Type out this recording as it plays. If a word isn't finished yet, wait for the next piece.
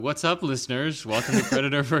What's up, listeners? Welcome to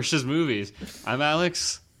Predator versus Movies. I'm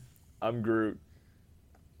Alex. I'm Groot.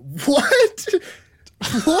 What?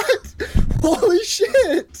 What? Holy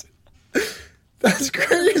shit! That's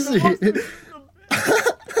crazy.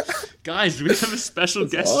 Guys, we have a special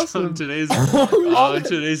guest awesome. on today's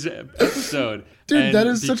episode. Dude, And that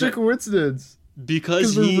is such a coincidence.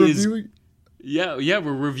 Because we're he is... reviewing- Yeah,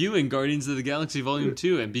 we're reviewing Guardians of the Galaxy Volume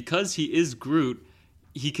 2, and because he is Groot,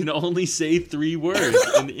 he can only say 3 words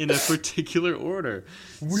in a particular order.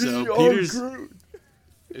 Groot.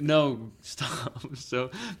 No, stop.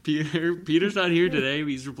 So Peter's not here today.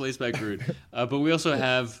 He's replaced by Groot. But we also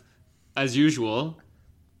have, as usual...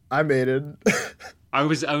 I made it. I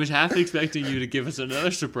was half expecting you to give us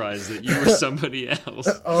another surprise that you were somebody else.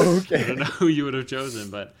 Okay. I don't know who you would have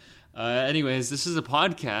chosen, but... anyways, this is a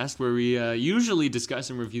podcast where we usually discuss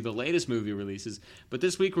and review the latest movie releases, but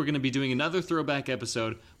this week we're going to be doing another throwback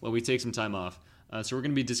episode while we take some time off. So we're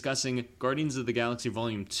going to be discussing Guardians of the Galaxy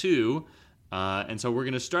Volume 2, and so we're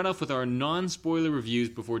going to start off with our non-spoiler reviews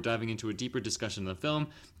before diving into a deeper discussion of the film.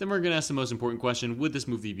 Then we're going to ask the most important question: would this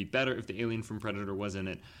movie be better if the alien from Predator was in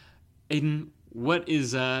it? Aidan, what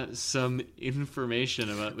is some information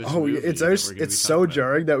about this movie? It's so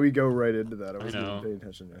jarring that we go right into that. I wasn't even paying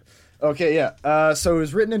attention there. Okay, yeah. So it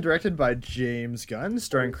was written and directed by James Gunn,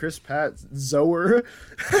 starring Chris Pratt, Zoe.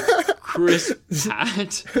 Chris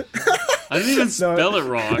Pratt? I didn't even spell it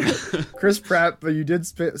wrong. Chris Pratt, but you did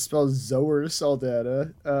spell Zoe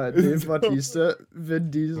Saldana. Dave Bautista,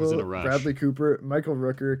 Vin Diesel, Bradley Cooper, Michael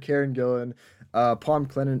Rooker, Karen Gillan, Palm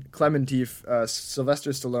Clementif, Sylvester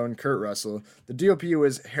Stallone, Kurt Russell. The DOP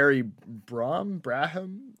was Harry Braham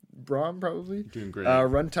probably. Doing great.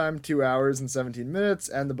 Runtime 2 hours and 17 minutes,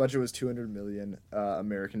 and the budget was $200 million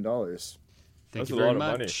American dollars. Thank you very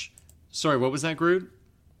much. Money. Sorry, what was that, Groot?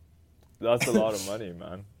 That's a lot of money,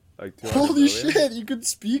 man. Like Holy shit! You could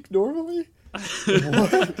speak normally.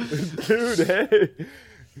 What? Dude, hey.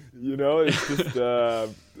 You know, it's just.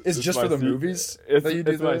 It's just for the movies.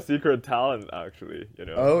 It's my secret talent, actually. You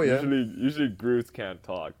know. Oh yeah. Usually Groots can't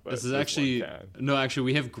talk. But this is actually Actually,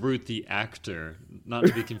 we have Groot the actor, not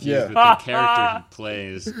to be confused with the character he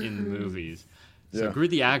plays in the movies. So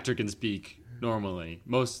Groot the actor can speak normally.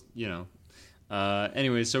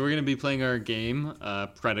 Anyways, so we're gonna be playing our game,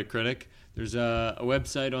 Predacritic. There's a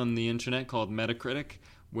website on the internet called Metacritic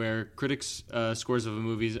where critics' scores of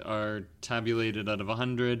movies are tabulated out of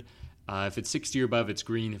 100. If it's 60 or above, it's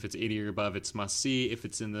green. If it's 80 or above, it's must-see. If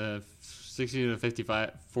it's in the 60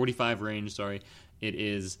 to 45 range, it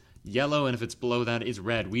is yellow. And if it's below that, it's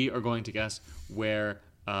red. We are going to guess where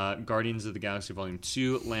Guardians of the Galaxy Volume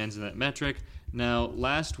 2 lands in that metric. Now,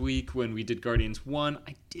 last week when we did Guardians 1,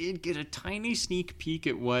 I did get a tiny sneak peek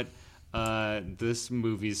at what this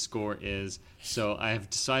movie's score is. So I have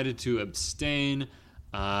decided to abstain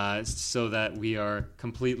so that we are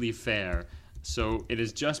completely fair. So it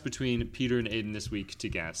is just between Peter and Aidan this week to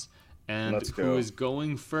guess. And who is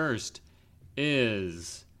going first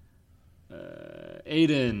is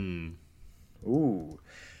Aidan. Ooh.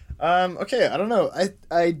 Okay, I don't know.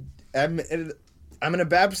 I'm in a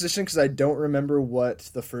bad position because I don't remember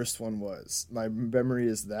what the first one was. My memory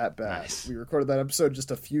is that bad. Nice. We recorded that episode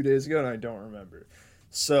just a few days ago, and I don't remember.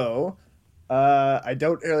 So, I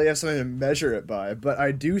don't really have something to measure it by, but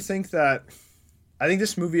I do think that... I think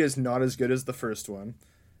this movie is not as good as the first one,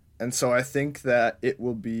 and so I think that it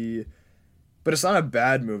will be... But it's not a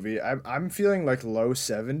bad movie. I'm feeling like low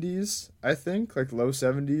 70s, I think. Like low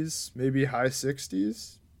 70s, maybe high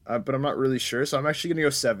 60s. But I'm not really sure, so I'm actually going to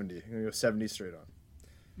go 70. I'm going to go 70 straight on.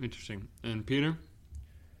 Interesting. And Peter?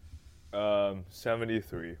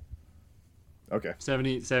 73. Okay.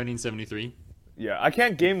 70 and 73? Yeah, I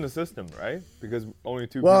can't game the system, right? Because only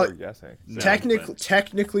two people are guessing. So.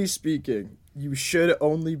 Technically speaking, you should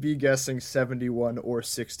only be guessing 71 or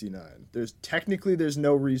 69. There's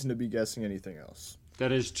no reason to be guessing anything else.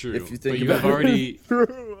 That is true. If you think but you have already...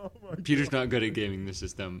 Peter's not good at gaming the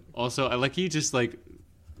system. Also, I like you just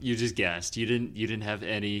guessed. You didn't have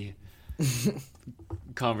any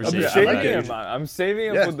conversation. I'm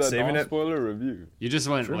saving it for the non-spoiler review. You just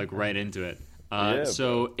went right into it.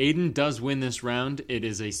 So Aidan does win this round. It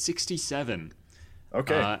is a 67.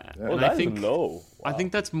 Okay. That is low. Wow. I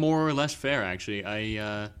think that's more or less fair, actually.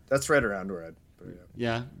 That's right around where I'd put it.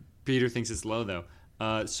 Yeah, Peter thinks it's low, though.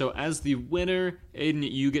 So as the winner, Aidan,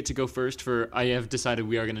 you get to go first I have decided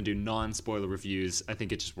we are going to do non-spoiler reviews. I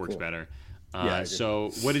think it just works better.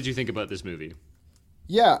 So what did you think about this movie?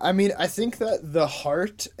 Yeah, I mean, I think that the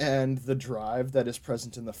heart and the drive that is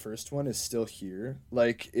present in the first one is still here.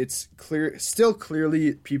 Like, it's still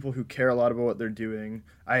clearly people who care a lot about what they're doing.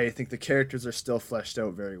 I think the characters are still fleshed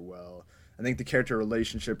out very well. I think the character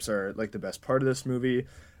relationships are like the best part of this movie.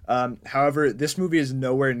 However, this movie is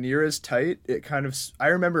nowhere near as tight. It kind of, I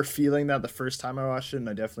remember feeling that the first time I watched it, and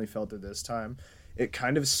I definitely felt it this time. It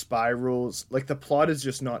kind of spirals, like the plot is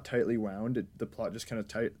just not tightly wound. The plot just kind of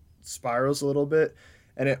tight spirals a little bit,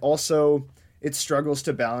 and it struggles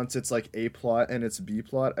to balance its like A plot and its B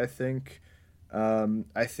plot. I think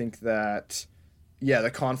that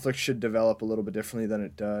the conflict should develop a little bit differently than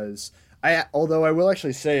it does. Although I will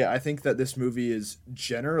actually say I think that this movie is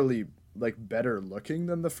generally like better looking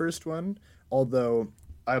than the first one. Although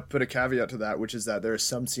I put a caveat to that, which is that there are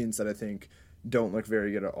some scenes that I think don't look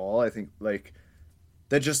very good at all. I think like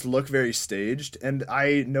that just look very staged. And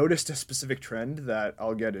I noticed a specific trend that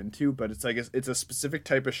I'll get into, but it's like it's a specific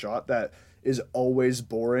type of shot that is always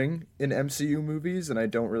boring in MCU movies, and I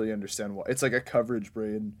don't really understand why. It's like a coverage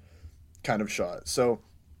brain kind of shot. So,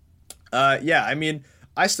 I mean,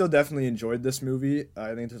 I still definitely enjoyed this movie.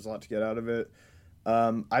 I think there's a lot to get out of it.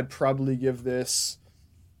 I'd probably give this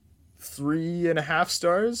 3.5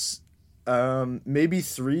 stars. Maybe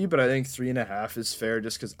 3, but I think 3.5 is fair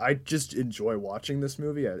just because I just enjoy watching this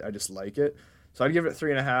movie. I just like it. So I'd give it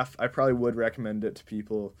 3.5. I probably would recommend it to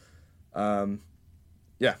people.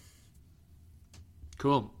 Yeah.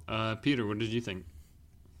 Cool. Peter, what did you think?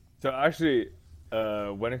 So actually,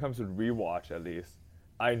 when it comes to rewatch, at least,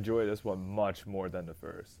 I enjoy this one much more than the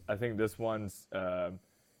first. I think this one's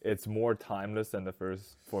it's more timeless than the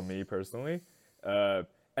first for me personally. And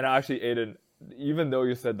actually, Aiden, even though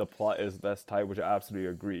you said the plot is less tight, which I absolutely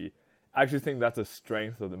agree, I actually think that's a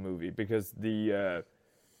strength of the movie because the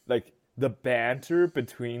banter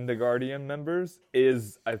between the Guardian members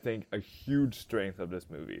is, I think, a huge strength of this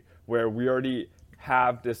movie, where we already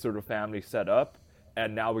have this sort of family set up,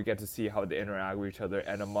 and now we get to see how they interact with each other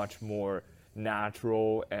in a much more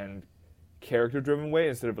natural and character-driven way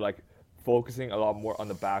instead of like focusing a lot more on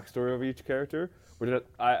the backstory of each character, which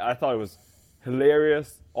I thought it was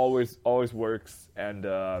hilarious, always works, and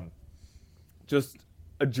just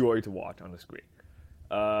a joy to watch on the screen.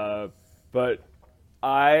 But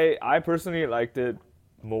I personally liked it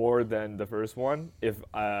more than the first one. If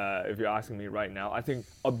you're asking me right now, I think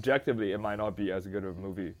objectively it might not be as good of a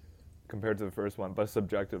movie compared to the first one, but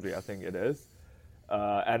subjectively I think it is.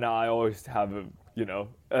 And I always have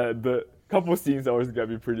the couple scenes always get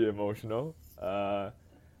me pretty emotional. I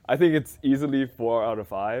think it's easily 4 out of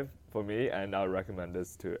 5 for me, and I recommend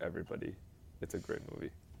this to everybody. It's a great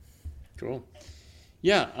movie. Cool.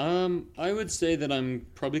 Yeah, I would say that I'm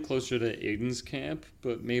probably closer to Aiden's camp,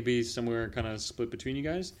 but maybe somewhere kind of split between you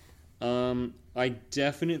guys. I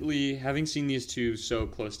definitely, having seen these two so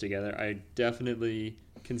close together, I definitely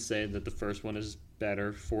can say that the first one is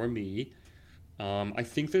better for me. I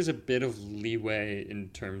think there's a bit of leeway in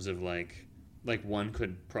terms of like one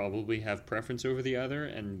could probably have preference over the other,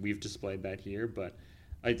 and we've displayed that here, but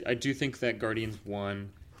I do think that Guardians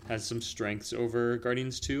 1 has some strengths over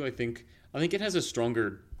Guardians 2. I think it has a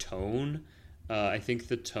stronger tone. I think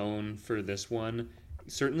the tone for this one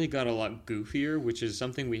certainly got a lot goofier, which is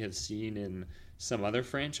something we have seen in some other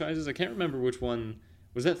franchises. I can't remember which one.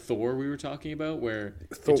 Was that Thor we were talking about? Where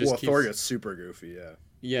Thor gets super goofy, yeah.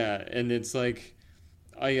 Yeah, and it's like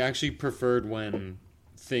I actually preferred when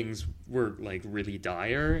things were like really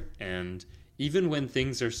dire, and even when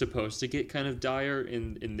things are supposed to get kind of dire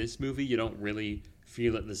in this movie, you don't really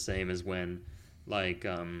feel it the same as when like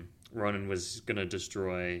Ronan was gonna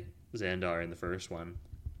destroy Xandar in the first one.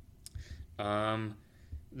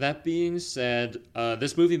 That being said,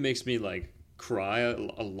 this movie makes me like cry a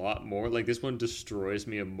lot more. Like this one destroys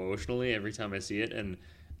me emotionally every time I see it, and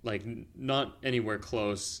like not anywhere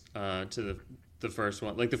close to the first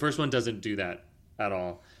one. Like the first one doesn't do that at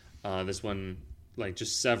all. This one, like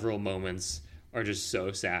just several moments are just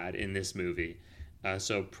so sad in this movie.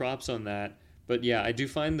 So props on that. But yeah, I do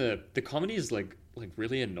find the comedy is like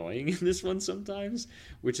really annoying in this one sometimes,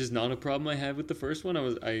 which is not a problem I had with the first one.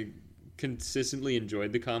 I consistently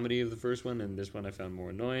enjoyed the comedy of the first one, and this one I found more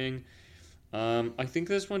annoying. I think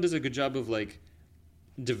this one does a good job of like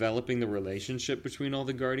developing the relationship between all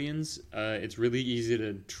the Guardians. It's really easy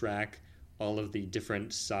to track all of the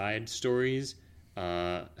different side stories,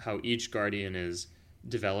 how each Guardian is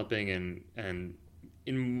developing, and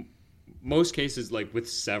in most cases, like with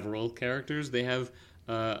several characters, they have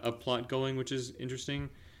a plot going, which is interesting.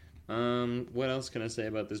 What else can I say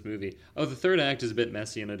about this movie? Oh, the third act is a bit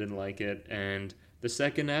messy and I didn't like it, and the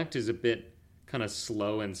second act is a bit kind of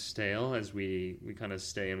slow and stale as we kind of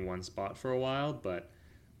stay in one spot for a while, but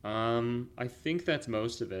I think that's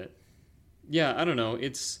most of it. Yeah, I don't know.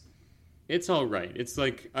 It's all right. It's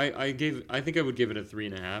like I think I would give it a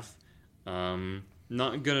 3.5.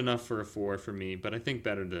 Not good enough for a 4 for me, but I think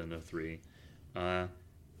better than a 3. And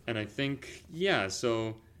I think, yeah,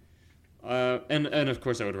 so... and of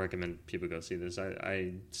course I would recommend people go see this.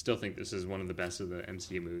 I still think this is one of the best of the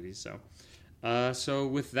MCU movies. So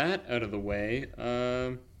with that out of the way,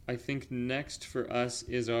 I think next for us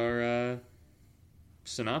is our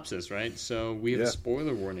synopsis, right? So we have a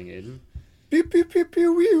spoiler warning, Aiden. Pew, pew, pew,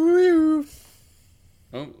 pew, wee, wee.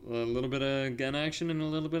 Oh, a little bit of gun action and a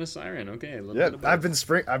little bit of siren. Okay, a little bit of both.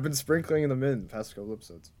 I've been sprinkling them in the past couple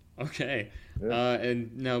episodes. Okay,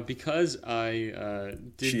 and now because I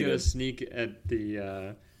did get a sneak at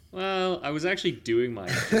the I was actually doing my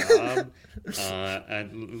job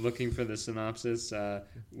at looking for the synopsis or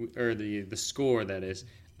the score, that is.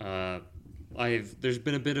 There's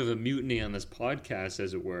been a bit of a mutiny on this podcast,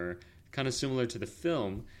 as it were, kind of similar to the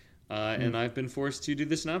film, and I've been forced to do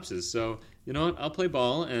the synopsis. So you know what, I'll play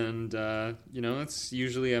ball, and it's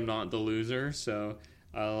usually I'm not the loser, so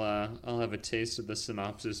I'll have a taste of the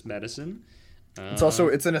synopsis medicine.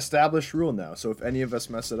 It's an established rule now. So if any of us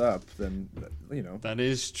mess it up, then that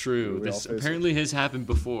is true. This apparently has happened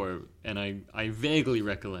before, and I vaguely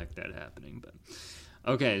recollect that happening. But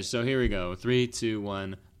okay, so here we go. 3, 2,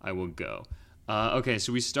 1. I will go. Okay,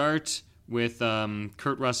 so we start with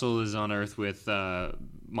Kurt Russell is on Earth with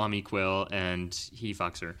Mommy Quill, and he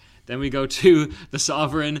fucks her. Then we go to the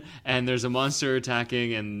Sovereign, and there's a monster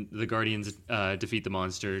attacking, and the Guardians defeat the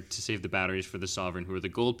monster to save the batteries for the Sovereign, who are the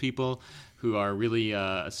gold people, who are really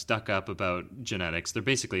stuck up about genetics. They're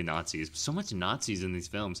basically Nazis. So much Nazis in these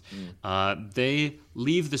films. They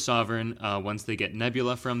leave the Sovereign once they get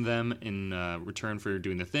Nebula from them in return for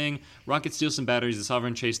doing the thing. Rocket steals some batteries. The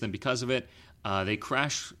Sovereign chase them because of it. They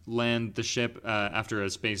crash land the ship after a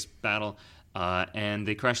space battle, and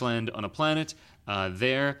they crash land on a planet.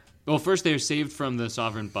 First they're saved from the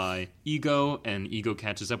Sovereign by Ego, and Ego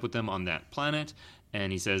catches up with them on that planet,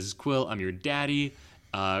 and he says, Quill, I'm your daddy.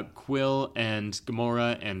 Quill and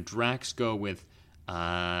Gamora and Drax go with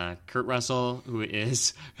Kurt Russell, who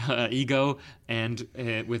is Ego, and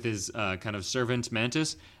with his kind of servant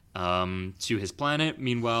Mantis to his planet.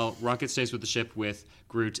 Meanwhile, Rocket stays with the ship with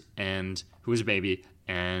Groot, who is a baby,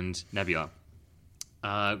 and Nebula.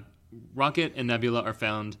 Rocket and Nebula are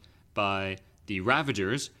found by the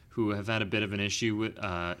Ravagers, who have had a bit of an issue with,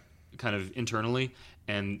 kind of internally,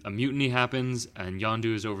 and a mutiny happens, and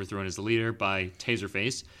Yondu is overthrown as the leader by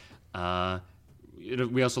Taserface.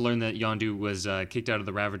 We also learned that Yondu was kicked out of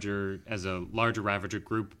the Ravager as a larger Ravager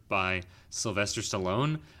group by Sylvester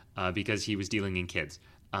Stallone because he was dealing in kids.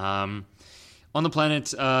 On the planet,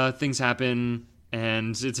 things happen,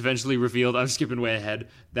 and it's eventually revealed, I'm skipping way ahead,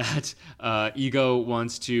 that Ego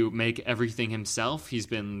wants to make everything himself. He's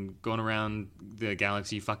been going around the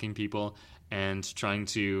galaxy fucking people and trying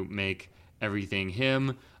to make everything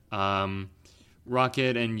him.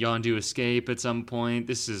 Rocket and Yondu escape at some point.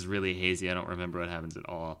 This is really hazy. I don't remember what happens at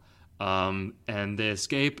all. And they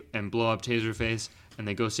escape and blow up Taserface, and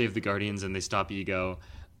they go save the Guardians, and they stop Ego.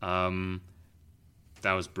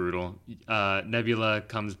 That was brutal. Nebula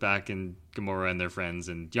comes back, and Gamora and their friends,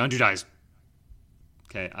 and Yondu dies.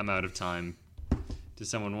 Okay, I'm out of time. Does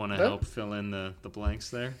someone want to help fill in the blanks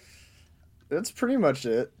there? That's pretty much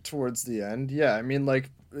it towards the end. Yeah, I mean, like,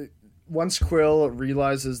 once Quill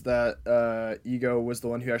realizes that Ego was the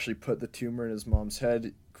one who actually put the tumor in his mom's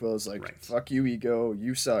head, Quill is like, fuck you, Ego,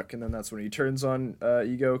 you suck. And then that's when he turns on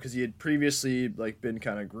Ego, because he had previously like been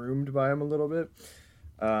kind of groomed by him a little bit.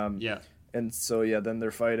 And so, then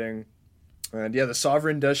they're fighting. And the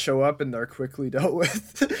Sovereign does show up, and they're quickly dealt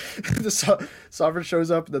with. The Sovereign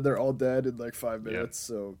shows up, and then they're all dead in like 5 minutes,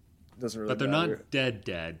 so it doesn't really matter. But they're not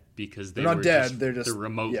dead, because they're not dead. They're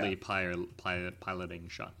remotely piloting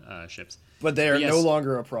ships. But they are no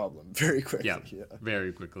longer a problem very quickly. Yeah,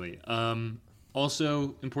 very quickly.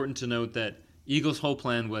 Also, important to note that Eagle's whole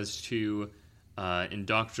plan was to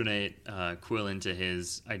indoctrinate Quill into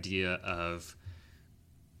his idea of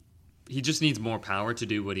he just needs more power to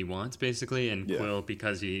do what he wants, basically. And Quill,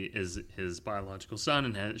 because he is his biological son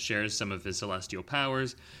and shares some of his celestial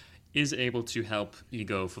powers, is able to help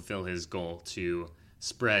Ego fulfill his goal to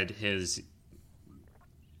spread his,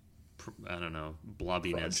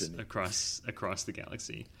 blobbiness across the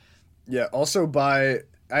galaxy. Yeah, also I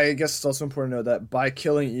guess it's also important to know that by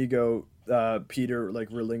killing Ego, Peter, like,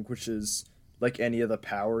 relinquishes, like, any of the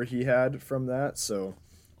power he had from that, so...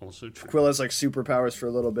 Also true. Quill has, like, superpowers for a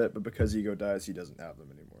little bit, but because Ego dies, he doesn't have them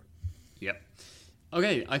anymore. Yep.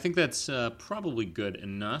 Okay, I think that's probably good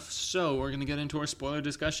enough. So we're going to get into our spoiler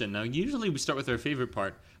discussion. Now, usually we start with our favorite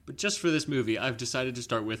part, but just for this movie, I've decided to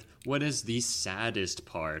start with what is the saddest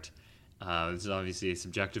part. This is obviously a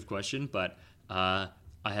subjective question, but I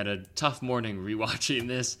had a tough morning rewatching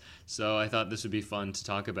this, so I thought this would be fun to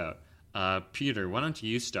talk about. Peter, why don't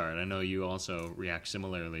you start? I know you also react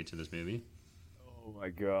similarly to this movie. Oh my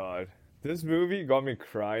god. This movie got me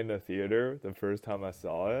crying in the theater the first time I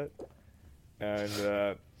saw it.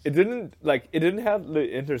 And it didn't have the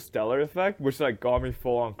interstellar effect, which like got me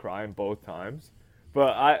full on crying both times.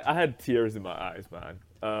 But I had tears in my eyes, man.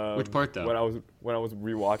 Which part though? When I was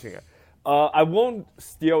rewatching it. I won't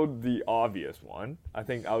steal the obvious one. I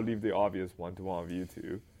think I'll leave the obvious one to one of you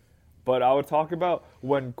two. But I would talk about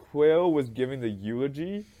when Quill was giving the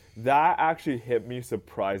eulogy. That actually hit me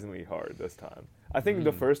surprisingly hard this time. I think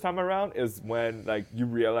the first time around is when like you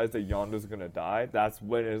realize that Yondu's gonna die. That's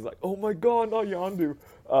when it's like, oh my god, not Yondu.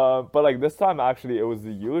 But like this time, actually, it was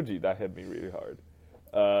the eulogy that hit me really hard.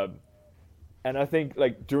 And I think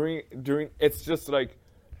like during it's just like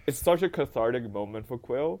it's such a cathartic moment for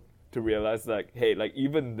Quill to realize like, hey, like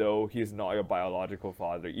even though he's not your biological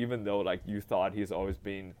father, even though like you thought he's always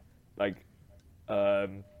been like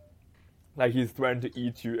he's threatened to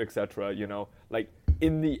eat you, etc. You know, like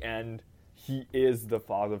in the end, he is the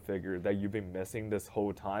father figure that you've been missing this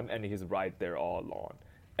whole time, and he's right there all along.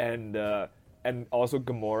 And also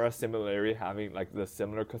Gamora similarly having like the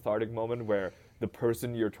similar cathartic moment where the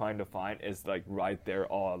person you're trying to find is like right there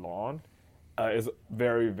all along, is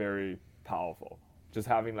very, very powerful. Just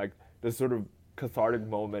having like this sort of cathartic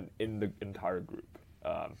moment in the entire group.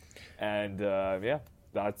 Yeah,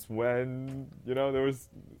 that's when, you know,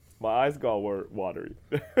 my eyes got watery.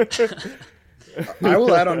 I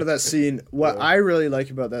will add on to that scene. What I really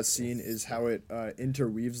like about that scene is how it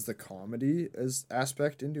interweaves the comedy as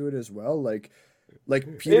aspect into it as well. Like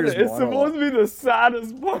Peter's it's monologue. supposed to be the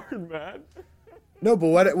saddest part, man. No, but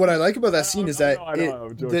what I like about that scene is that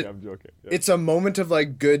I'm joking. Yeah. It's a moment of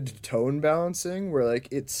like good tone balancing where like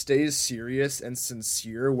it stays serious and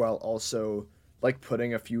sincere while also like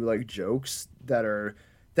putting a few like jokes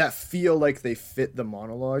that feel like they fit the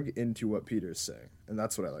monologue into what Peter's saying. And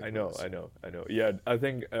that's what I like. I know. Yeah, I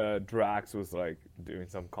think Drax was like doing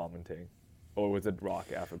some commenting, or was it Rock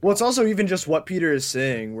Africa? Well, it's also even just what Peter is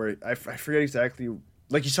saying, where I forget exactly.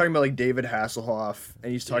 Like he's talking about like David Hasselhoff,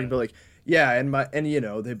 and he's talking about like and you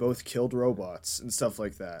know they both killed robots and stuff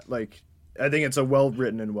like that. Like I think it's a well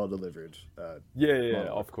written and well delivered. Yeah,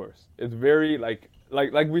 of course. It's very like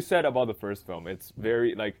we said about the first film. It's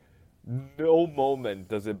very like no moment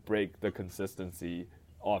does it break the consistency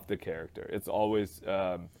of the character. It's always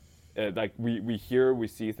like we hear, we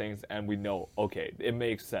see things, and we know, okay, it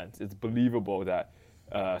makes sense. It's believable that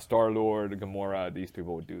Star-Lord, Gamora, these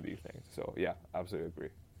people would do these things. So yeah, absolutely agree.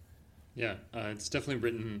 Yeah, it's definitely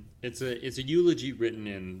written. It's a eulogy written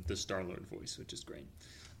in the Star-Lord voice, which is great.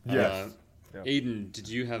 Yes. Aiden, did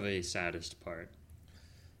you have a saddest part?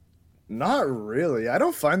 Not really. I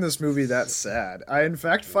don't find this movie that sad. I in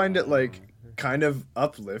fact find it like kind of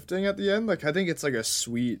uplifting at the end. Like I think it's like a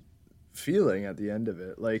sweet feeling at the end of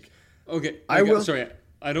it. Like okay, sorry,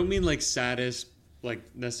 I don't mean like saddest, like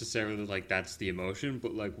necessarily like that's the emotion,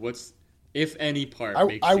 but like what's if any part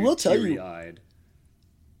makes you teary-eyed?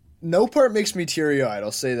 No part makes me teary-eyed,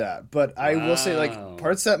 I'll say that. But I will say like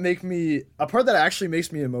parts that make me a part that actually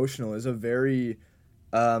makes me emotional is a very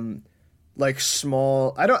like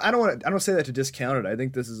small. I don't say that to discount it. I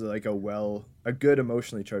think this is like a good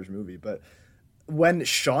emotionally charged movie, but when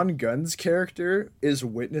Sean Gunn's character is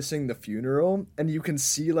witnessing the funeral and you can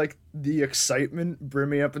see like the excitement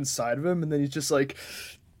brimming up inside of him, and then he's just like,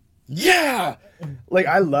 yeah, like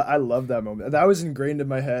I love that moment. That was ingrained in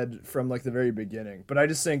my head from like the very beginning. But I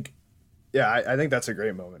just think, I think that's a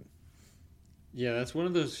great moment. Yeah, that's one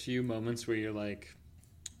of those few moments where you're like,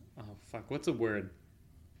 oh fuck, what's a word?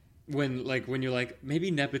 When you're like,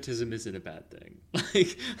 maybe nepotism isn't a bad thing.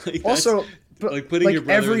 like also, but like putting like your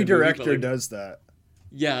brother every in a movie, director like, does that.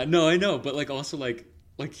 Yeah, no, I know, but like also like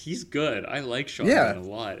he's good. I like Sean Gunn a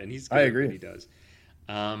lot, and he's good I at agree. what he does.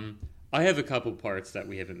 I have a couple parts that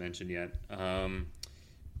we haven't mentioned yet.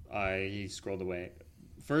 I scrolled away.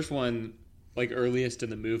 First one, like earliest in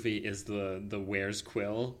the movie, is the "Where's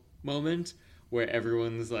Quill" moment, where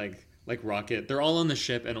everyone's like Rocket. They're all on the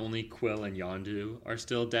ship, and only Quill and Yondu are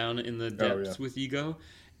still down in the depths with Ego.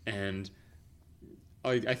 And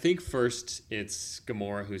I think first it's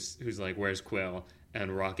Gamora who's like, "Where's Quill?"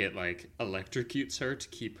 and Rocket like electrocutes her to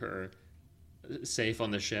keep her safe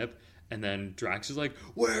on the ship. And then Drax is like,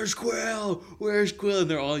 "Where's Quill? Where's Quill?"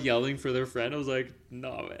 And they're all yelling for their friend. I was like,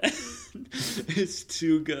 "No, man, it's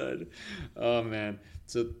too good." Oh man,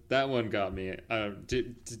 so that one got me.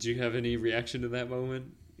 Did you have any reaction to that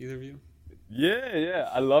moment, either of you? Yeah,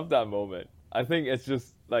 I love that moment. I think it's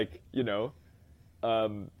just like, you know,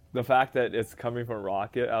 the fact that it's coming from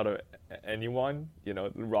Rocket out of anyone. You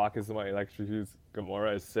know, Rocket is the one who electrocutes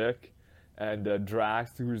Gamora is sick, and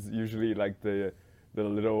Drax, who's usually like the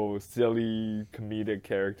little silly comedic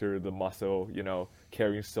character, the muscle,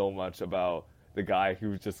 caring so much about the guy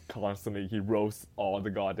who just constantly he roasts all the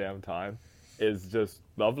goddamn time, is just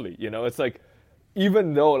lovely. It's like,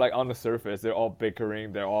 even though like on the surface they're all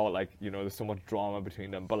bickering, they're all like, there's so much drama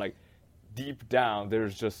between them, but like deep down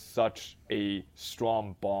there's just such a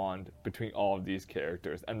strong bond between all of these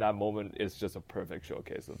characters, and that moment is just a perfect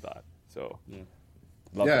showcase of that. So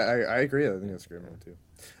I agree. I think that's a great moment too.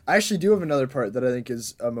 I actually do have another part that I think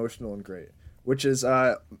is emotional and great, which is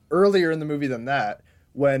earlier in the movie than that,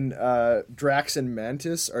 when Drax and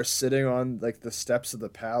Mantis are sitting on like the steps of the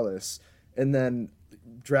palace, and then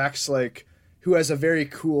Drax, like, who has a very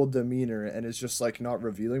cool demeanor and is just like not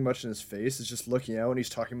revealing much in his face, is just looking out and he's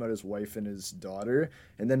talking about his wife and his daughter,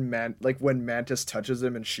 and then when Mantis touches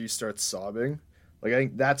him and she starts sobbing, like, I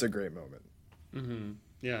think that's a great moment. Mm-hmm.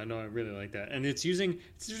 Yeah, no, I really like that, and it's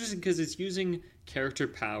interesting because it's using character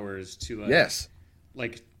powers to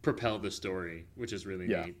like propel the story, which is really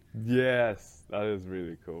neat. Yes, that is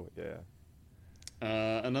really cool. Yeah.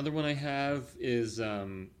 Another one I have is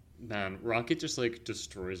man, Rocket just like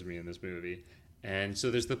destroys me in this movie. And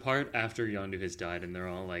so there's the part after Yondu has died, and they're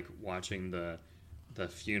all like watching the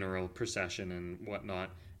funeral procession and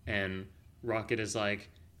whatnot, and Rocket is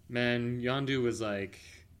like, man, Yondu was like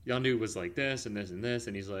this and this and this,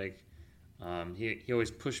 and he's like, he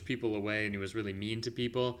always pushed people away, and he was really mean to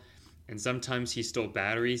people, and sometimes he stole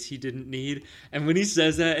batteries he didn't need. And when he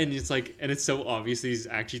says that, and it's like, and it's so obvious he's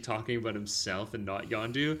actually talking about himself and not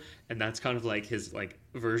Yondu, and that's kind of like his like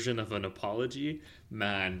version of an apology.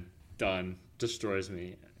 Man, done, destroys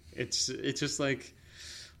me. It's just like,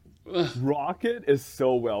 ugh. Rocket is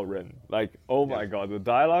so well written. Like, oh my god, the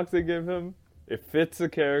dialogues they give him, it fits the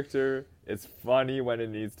character. It's funny when it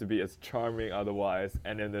needs to be. It's charming otherwise.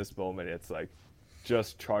 And in this moment, it's like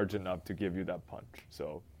just charging up to give you that punch.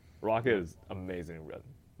 So Rocket is amazing written.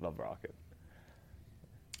 Love Rocket.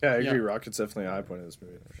 Yeah, I agree. Rocket's definitely a high point of this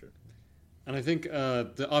movie for sure. And I think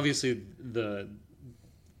obviously the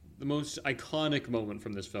most iconic moment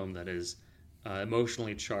from this film that is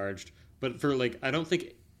emotionally charged, but for like, I don't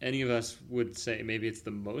think any of us would say maybe it's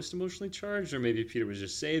the most emotionally charged, or maybe Peter was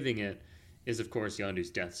just saving it, is of course Yondu's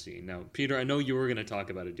death scene. Now, Peter, I know you were going to talk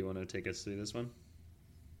about it. Do you want to take us through this one?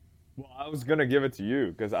 Well, I was going to give it to you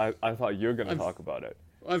because I thought you were going to talk about it.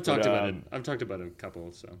 I've talked about it. I've talked about it a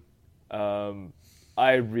couple, so.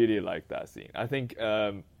 I really like that scene. I think,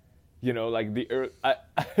 like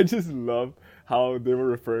I just love how they were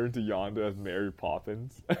referring to Yondu as Mary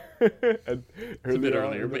Poppins. It's a bit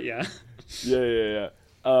earlier, but yeah. Yeah.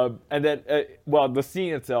 And then, the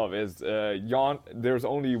scene itself is there's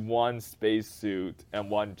only one spacesuit and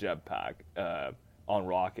one jetpack on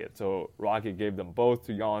Rocket. So Rocket gave them both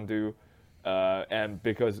to Yondu, and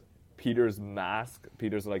because Peter's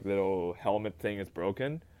like little helmet thing is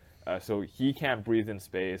broken, so he can't breathe in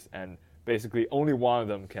space, and basically only one of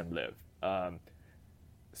them can live.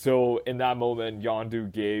 So in that moment,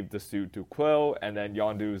 Yondu gave the suit to Quill, and then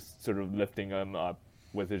Yondu's sort of lifting him up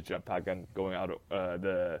with his jetpack and going out of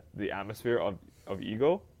the atmosphere of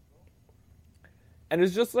Ego. And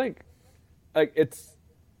it's just like it's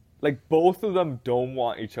like both of them don't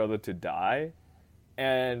want each other to die,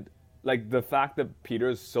 and like the fact that Peter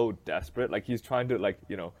is so desperate, like he's trying to like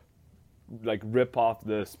rip off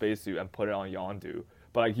the spacesuit and put it on Yondu,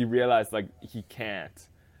 but like he realized like he can't.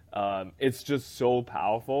 It's just so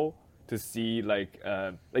powerful to see like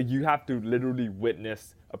you have to literally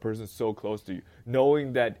witness a person so close to you,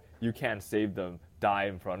 knowing that you can't save them, die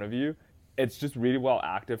in front of you. It's just really well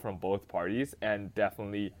acted from both parties, and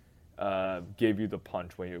definitely gave you the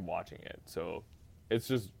punch when you're watching it. So it's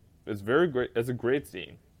very great. It's a great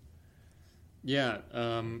scene. Yeah,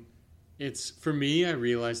 it's, for me, I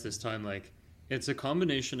realized this time, like, it's a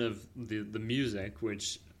combination of the music,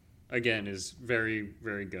 which again is very,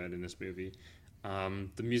 very good in this movie.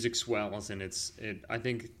 The music swells, and I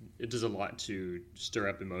think it does a lot to stir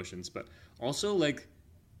up emotions, but also like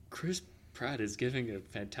Chris Pratt is giving a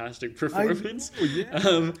fantastic performance.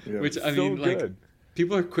 Which I mean, like, good.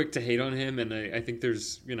 People are quick to hate on him, and I think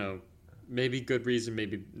there's maybe good reason,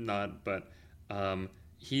 maybe not, but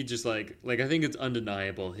he just like I think it's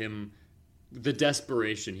undeniable the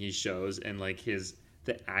desperation he shows, and like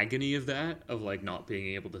the agony of that, of like not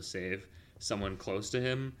being able to save someone close to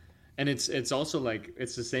him. And it's also like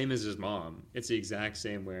it's the same as his mom. It's the exact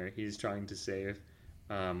same, where he's trying to save,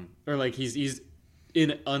 or like he's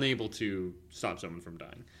unable to stop someone from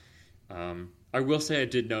dying. I will say I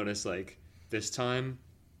did notice, like, this time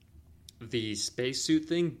the spacesuit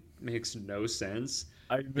thing makes no sense.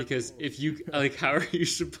 because if you like, how are you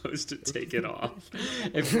supposed to take it off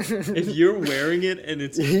if you're wearing it and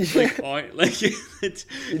it's like on, like it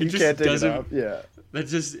just can't take doesn't it off. Yeah.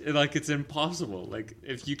 That's just like, it's impossible. Like,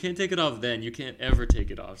 if you can't take it off then, you can't ever take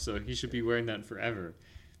it off. So he should be wearing that forever.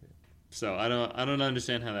 So I don't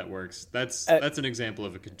understand how that works. That's an example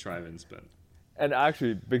of a contrivance, but. And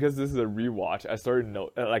actually, because this is a rewatch, I started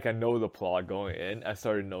I know the plot going in. I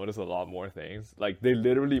started to notice a lot more things. Like, they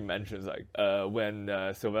literally mentions like when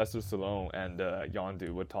Sylvester Stallone and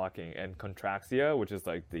Yondu were talking, and Contraxia, which is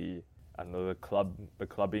like the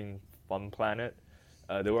clubbing fun planet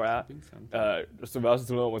they were at.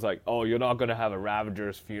 Sylvester Stallone was like, "Oh, you're not gonna have a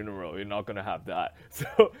Ravager's funeral. You're not gonna have that."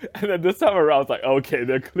 So, and then this time around, I was like, "Okay,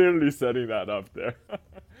 they're clearly setting that up there."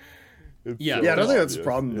 I don't think that's a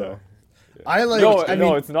problem though. I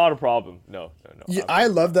mean, it's not a problem. No. Yeah, I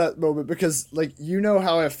love that moment because, like, you know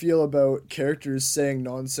how I feel about characters saying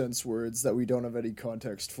nonsense words that we don't have any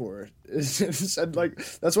context for. And, like,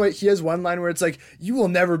 that's why he has one line where it's like, "You will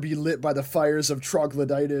never be lit by the fires of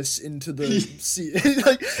troglodytis into the sea."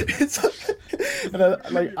 Like, it's like, and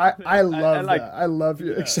I love that. I love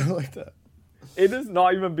something like that. It is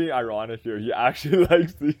not even being ironic here. He actually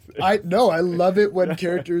likes these things. I love it when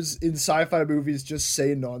characters in sci-fi movies just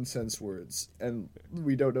say nonsense words and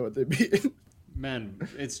we don't know what they mean. Man,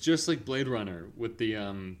 it's just like Blade Runner with the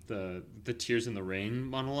Tears in the Rain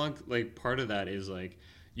monologue. Like, part of that is like,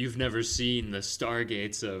 you've never seen the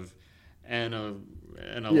stargates of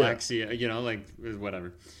Alexia, you know, like,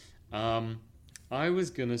 whatever. I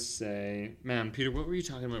was gonna say, man, Peter, what were you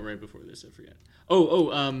talking about right before this? I forget.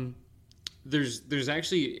 There's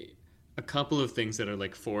actually a couple of things that are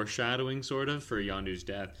like foreshadowing sort of for Yondu's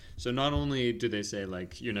death. So not only do they say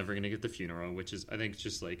like, you're never going to get the funeral, which is, I think,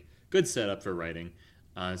 just like good setup for writing,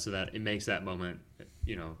 so that it makes that moment,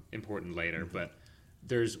 you know, important later. Mm-hmm. But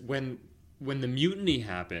there's when the mutiny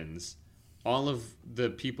happens, all of the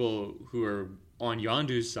people who are on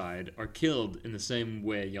Yondu's side are killed in the same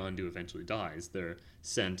way Yondu eventually dies. They're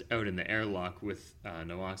sent out in the airlock with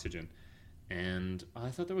no oxygen. And I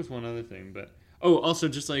thought there was one other thing, but also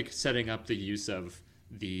just like setting up the use of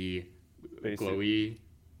the glowy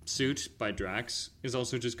suit by Drax is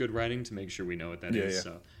also just good writing to make sure we know what that is. Yeah.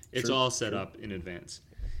 So it's all set up in advance.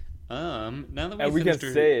 Now that we can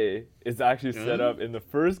say it's actually set up in the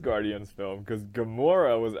first Guardians film because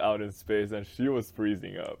Gamora was out in space and she was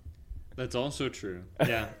freezing up. That's also true.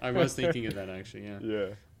 Yeah, I was thinking of that actually. Yeah. Yeah.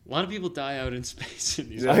 A lot of people die out in space in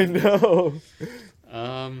these. I know.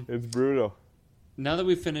 It's brutal. Now that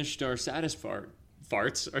we've finished our saddest farts,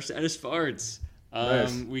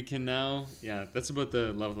 nice. We can now, that's about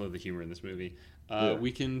the level of the humor in this movie.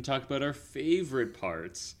 We can talk about our favorite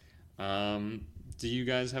parts. Do you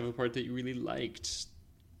guys have a part that you really liked?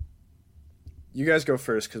 You guys go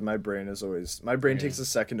first because my brain takes a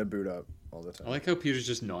second to boot up all the time. I like how Peter's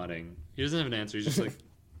just nodding. He doesn't have an answer. He's just like,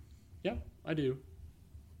 yeah, I do.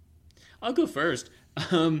 I'll go first.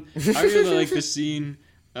 I really like the scene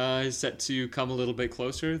set to Come a Little Bit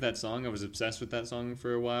Closer. That song, I was obsessed with that song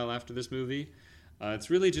for a while after this movie.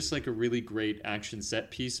 It's really just like a really great action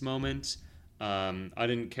set piece moment. I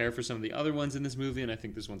didn't care for some of the other ones in this movie, and I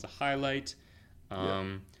think this one's a highlight.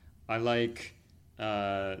 I like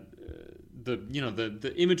the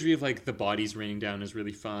imagery of like the bodies raining down is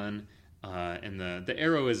really fun, and the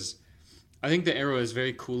arrow is. I think the arrow is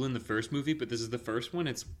very cool in the first movie, but this is the first one.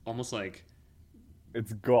 It's almost like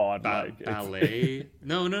it's god ballet.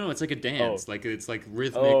 No, it's like a dance. Like it's like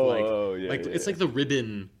rhythmic. It's like the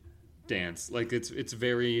ribbon dance. Like it's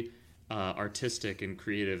very artistic and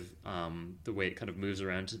creative. The way it kind of moves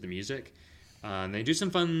around to the music. And they do some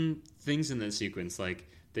fun things in that sequence. Like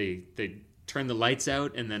they turn the lights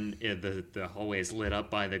out, and then the hallway is lit up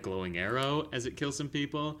by the glowing arrow as it kills some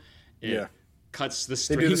people. It cuts the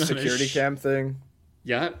string. They do the security cam thing.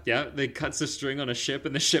 Yeah, they cuts the string on a ship,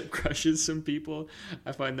 and the ship crushes some people.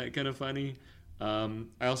 I find that kind of funny. I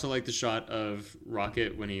also like the shot of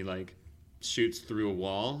Rocket when he like shoots through a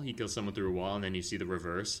wall. He kills someone through a wall, and then you see the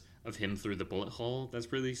reverse of him through the bullet hole. That's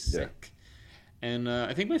really sick. And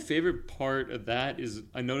I think my favorite part of that is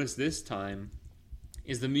I noticed this time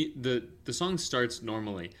is the song starts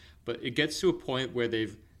normally, but it gets to a point where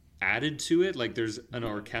they've added to it, like there's an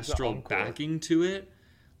orchestral backing to it,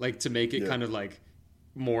 like to make it kind of like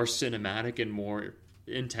more cinematic and more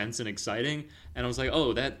intense and exciting. And I was like,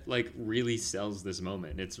 oh, that like really sells this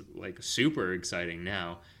moment. It's like super exciting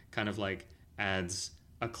now, kind of like adds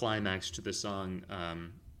a climax to the song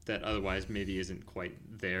that otherwise maybe isn't quite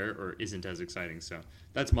there or isn't as exciting. So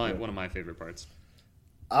that's one of my favorite parts.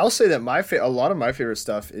 I'll say that a lot of my favorite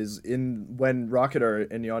stuff is in when Rocket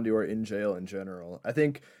and Yondu are in jail in general. I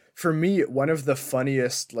think for me, one of the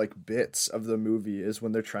funniest like bits of the movie is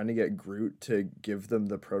when they're trying to get Groot to give them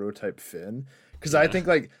the prototype fin, because I think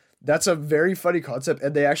like that's a very funny concept,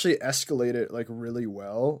 and they actually escalate it like really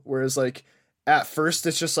well. Whereas like at first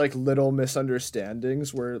it's just like little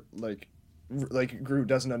misunderstandings where like Groot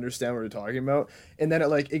doesn't understand what we're talking about, and then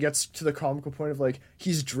it gets to the comical point of like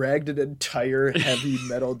he's dragged an entire heavy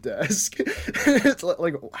metal desk. It's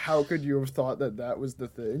like how could you have thought that that was the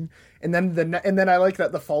thing? And then I like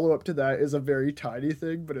that the follow up to that is a very tiny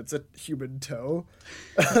thing, but it's a human toe.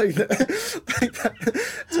 Like it's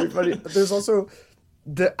really funny. There's also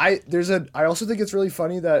I also think it's really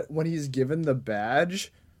funny that when he's given the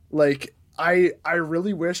badge, like I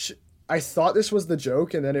really wish. I thought this was the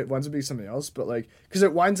joke, and then it winds up being something else, but like, because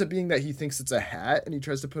it winds up being that he thinks it's a hat and he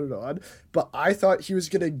tries to put it on, but I thought he was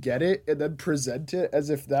gonna get it and then present it as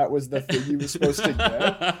if that was the thing he was supposed to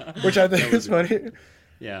get, which I think is funny.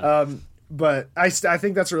 Yeah. But I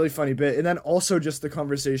think that's a really funny bit, and then also just the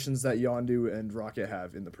conversations that Yondu and Rocket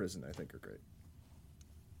have in the prison, I think are great.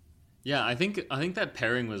 Yeah, I think that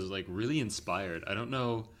pairing was like really inspired. I don't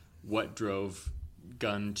know what drove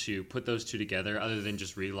Gunn to put those two together other than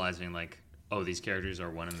just realizing like, oh, these characters are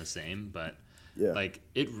one and the same, but like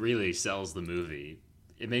it really sells the movie.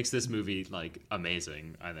 It makes this movie like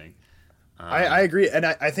amazing, I think. I agree, and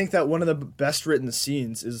I think that one of the best written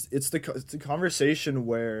scenes is it's the conversation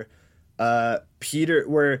where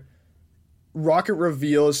where Rocket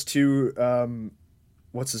reveals to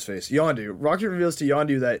what's his face, Yondu. Rocket reveals to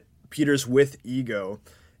Yondu that Peter's with Ego,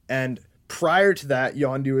 and prior to that,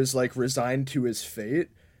 Yondu is like resigned to his fate,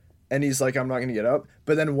 and he's like, I'm not gonna get up.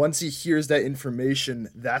 But then once he hears that information,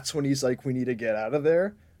 that's when he's like, we need to get out of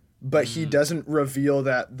there. But he doesn't reveal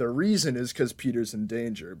that the reason is because Peter's in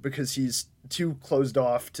danger, because he's too closed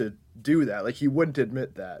off to do that. Like he wouldn't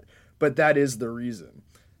admit that, but that is the reason.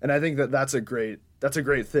 And I think that that's a great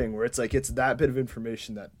thing where it's like it's that bit of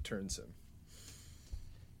information that turns him.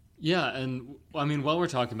 Yeah, and I mean, while we're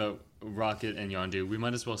talking about Rocket and Yondu, we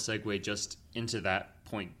might as well segue just into that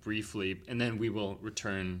point briefly, and then we will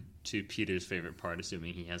return to Peter's favorite part,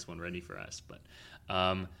 assuming he has one ready for us. But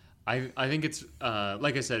I think it's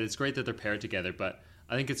like I said, it's great that they're paired together. But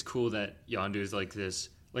I think it's cool that Yondu is like this,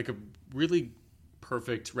 like a really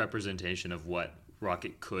perfect representation of what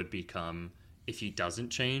Rocket could become if he doesn't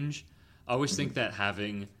change. I always think that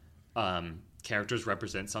having characters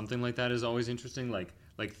represent something like that is always interesting. Like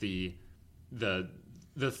the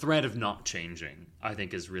threat of not changing, I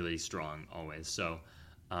think, is really strong always. So,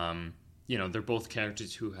 they're both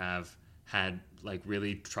characters who have had like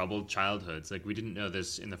really troubled childhoods. Like we didn't know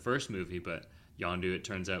this in the first movie, but Yondu, it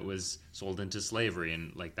turns out, was sold into slavery,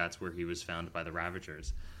 and like that's where he was found by the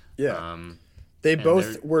Ravagers. Yeah. They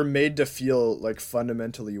both were made to feel like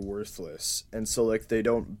fundamentally worthless, and so like they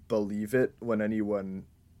don't believe it when anyone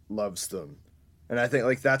loves them. And I think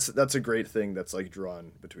like that's a great thing that's like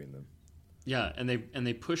drawn between them. Yeah, and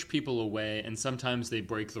they push people away, and sometimes they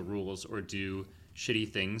break the rules or do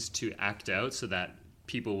shitty things to act out so that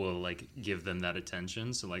people will like give them that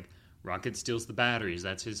attention. So like Rocket steals the batteries,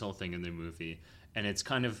 that's his whole thing in the movie, and it's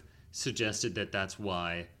kind of suggested that that's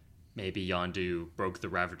why maybe Yondu broke the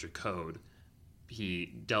Ravager code.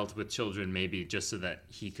 He dealt with children maybe just so that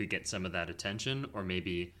he could get some of that attention, or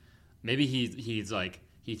maybe he's like,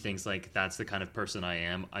 he thinks like that's the kind of person I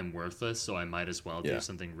am. I'm worthless, so I might as well do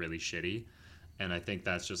something really shitty. And I think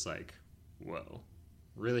that's just like, whoa,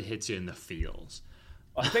 really hits you in the feels.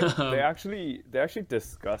 I think they actually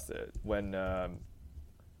discuss it when I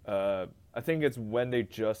think it's when they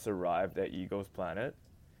just arrived at Ego's planet,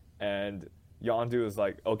 and Yondu is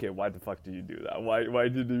like, okay, why the fuck did you do that? Why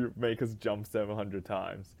did you make us jump 700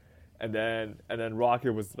 times? And then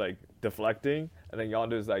Rocket was like deflecting, and then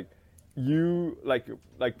Yondu is like, you like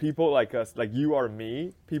people like us, like you are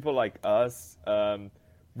me, people like us,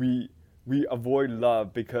 we avoid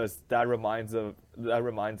love because that reminds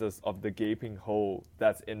us of the gaping hole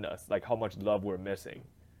that's in us, like how much love we're missing.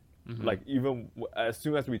 Like even as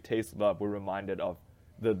soon as we taste love, we're reminded of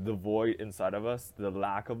the void inside of us, the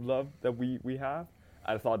lack of love that we have.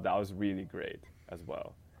 I thought that was really great as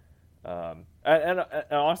well. And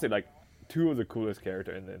honestly, like two of the coolest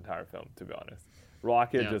characters in the entire film, to be honest.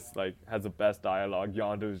 Rocket just like has the best dialogue.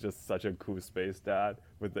 Yondu is just such a cool space dad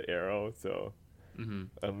with the arrow. So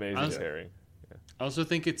amazing pairing. Yeah. I also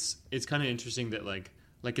think it's kind of interesting that like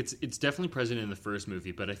it's definitely present in the first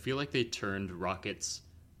movie, but I feel like they turned Rocket's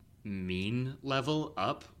mean level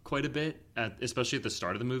up quite a bit, especially at the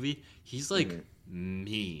start of the movie. He's like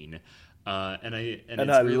mean, and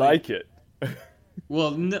I really, like it.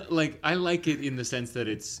 Well, no, like I like it in the sense that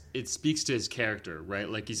it speaks to his character, right?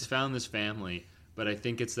 Like he's found this family, but I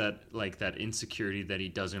think it's that insecurity that he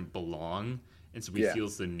doesn't belong, and so he Yeah.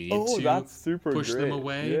 feels the need that's to super push them great.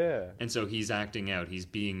 away. Yeah. And so he's acting out. He's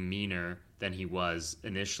being meaner than he was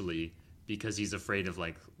initially because he's afraid of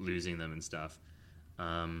like losing them and stuff.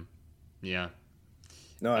 Yeah.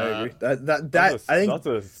 No, I agree. I think That's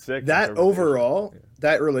a sick that interpretation. overall,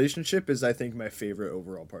 that relationship is, I think, my favorite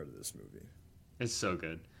overall part of this movie. It's so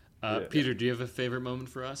good. Yeah. Peter, do you have a favorite moment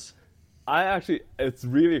for us? It's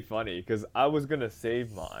really funny because I was gonna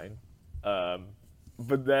save mine,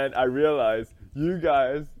 but then I realized you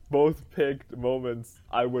guys both picked moments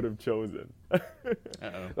I would have chosen.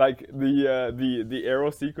 Uh-oh. Like the arrow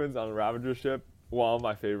sequence on the Ravager ship, one of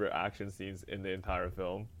my favorite action scenes in the entire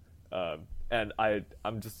film. And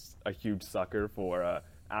I'm just a huge sucker for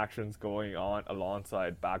actions going on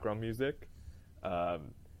alongside background music. I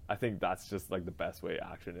think that's just like the best way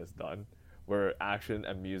action is done, where action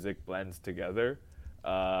and music blends together.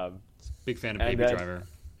 Big fan of Baby Driver.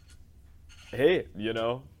 Hey,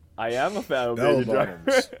 I am a fan of Bell Baby Driver.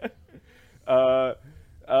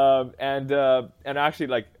 And actually,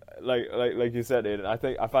 like you said, Aidan,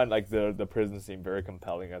 I find like the prison scene very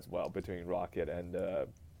compelling as well between Rocket and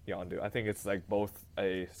Yondu. I think it's like both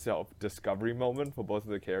a self-discovery moment for both of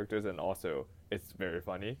the characters, and also it's very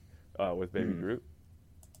funny with Baby Groot.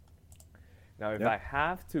 Now, if I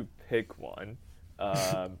have to pick one,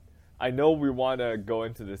 I know we want to go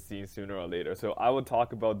into the scene sooner or later, so I will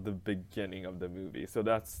talk about the beginning of the movie. So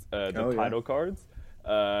that's the title cards.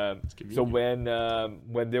 So when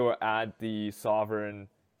they were at the Sovereign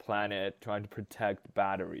planet trying to protect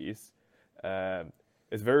batteries,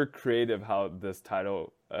 it's very creative how this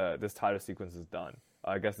title sequence is done.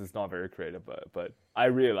 I guess it's not very creative, but I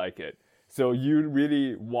really like it. So you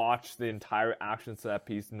really watch the entire action set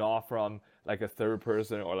piece, not from like a third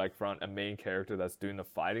person or like from a main character that's doing the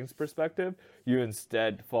fighting's perspective. You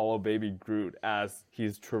instead follow Baby Groot as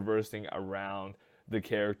he's traversing around the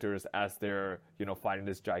characters as they're, fighting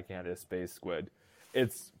this gigantic space squid.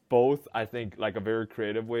 It's both, I think, like a very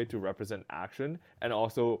creative way to represent action, and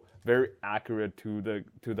also very accurate to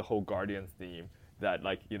the whole Guardians theme. That,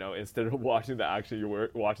 like, instead of watching the action, you're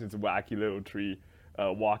watching this wacky little tree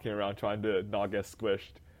walking around trying to not get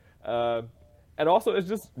squished. And also, it's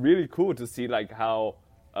just really cool to see like how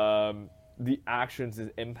the actions is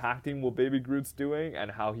impacting what Baby Groot's doing, and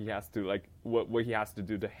how he has to like what he has to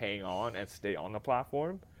do to hang on and stay on the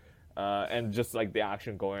platform, and just like the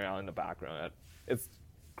action going on in the background. It's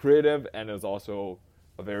creative, and it's also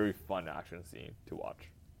a very fun action scene to watch.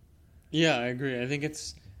 Yeah, I agree. I think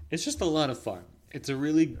it's just a lot of fun. It's a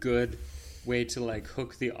really good way to like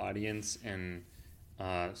hook the audience and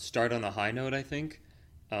start on a high note, I think.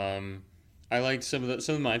 I like some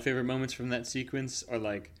of my favorite moments from that sequence are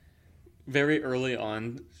like very early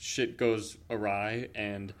on, shit goes awry,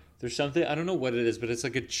 and there's something, I don't know what it is, but it's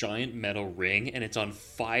like a giant metal ring, and it's on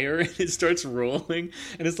fire, and it starts rolling,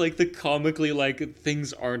 and it's like the comically like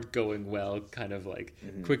things aren't going well kind of like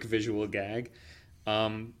quick visual gag.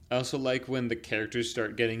 I also like when the characters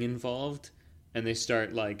start getting involved and they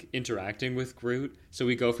start like interacting with Groot. So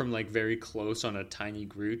we go from like very close on a tiny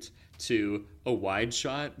Groot to a wide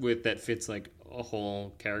shot that fits like a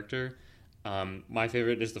whole character. My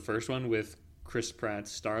favorite is the first one with Chris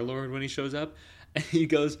Pratt's Star-Lord when he shows up and he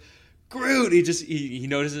goes, Groot! He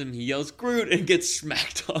notices him, he yells Groot and gets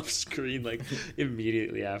smacked off screen like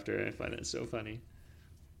immediately after. I find that so funny.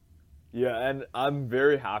 Yeah, and I'm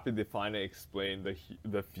very happy they finally explained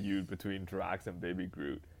the feud between Drax and Baby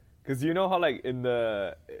Groot. Because you know how like in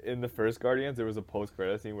the first Guardians there was a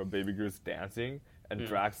post-credit scene where Baby Groot's dancing and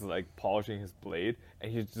Drax is like polishing his blade,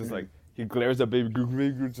 and he's just like he glares at Baby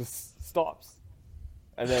Groot just stops,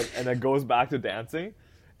 and then goes back to dancing,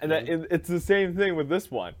 and then it's the same thing with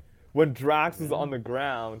this one. When Drax is on the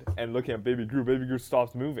ground and looking at Baby Groot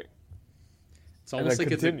stops moving. It's almost like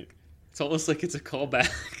continues. it's almost like it's a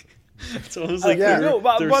callback. It's almost like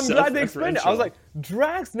but I'm glad they explained it. I was like,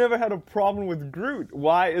 Drax never had a problem with Groot.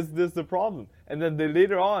 Why is this the problem? And then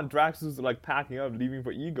later on, Drax was like packing up, leaving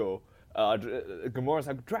for Ego. Gamora's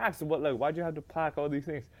like, Drax, why'd you have to pack all these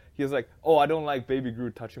things? He was like, oh, I don't like Baby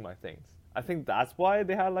Groot touching my things. I think that's why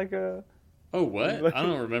they had like a. Oh, what? I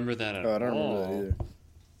don't remember that at all. I don't remember that either.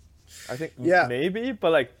 I think maybe,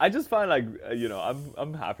 but like I just find like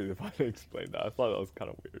I'm happy to finally explain that. I thought that was kind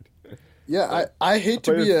of weird. Yeah, I hate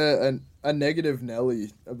to be a negative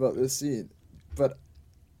Nelly about this scene, but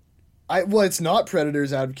it's not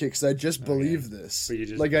Predator's advocate because I just believe this. But you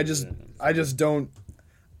just I just don't.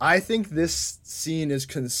 I think this scene is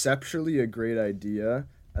conceptually a great idea.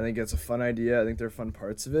 I think it's a fun idea. I think there are fun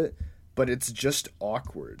parts of it, but it's just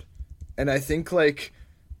awkward, and I think like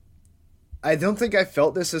I don't think I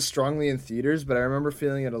felt this as strongly in theaters, but I remember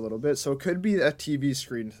feeling it a little bit. So it could be a TV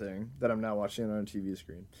screen thing that I'm now watching it on a TV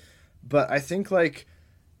screen. But I think like,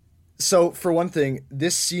 so for one thing,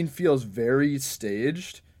 this scene feels very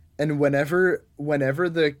staged. And whenever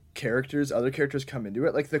the other characters come into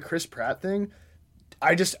it, like the Chris Pratt thing,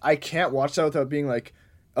 I can't watch that without being like,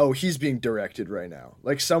 oh, he's being directed right now.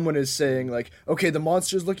 Like someone is saying like, okay, the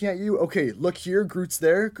monster's looking at you. Okay, look here, Groot's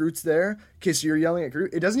there. Okay, so you're yelling at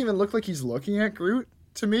Groot. It doesn't even look like he's looking at Groot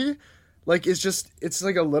to me. Like it's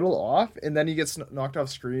like a little off, and then he gets knocked off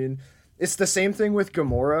screen. It's the same thing with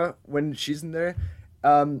Gamora when she's in there.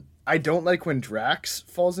 I don't like when Drax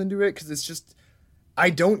falls into it because it's just, I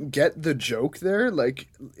don't get the joke there. Like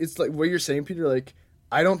it's like what you're saying, Peter. Like,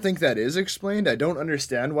 I don't think that is explained. I don't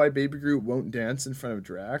understand why Baby Groot won't dance in front of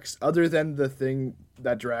Drax, other than the thing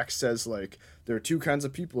that Drax says, like, there are two kinds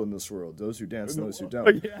of people in this world, those who dance and those who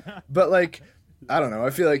don't. Yeah. But, like, I don't know. I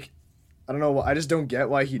feel like, I don't know. I just don't get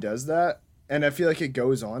why he does that. And I feel like it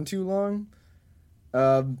goes on too long.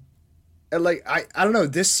 And, like, I don't know.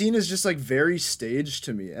 This scene is just, like, very staged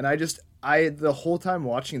to me. And the whole time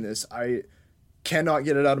watching this, I cannot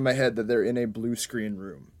get it out of my head that they're in a blue screen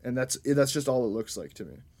room, and that's just all it looks like to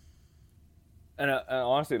me. And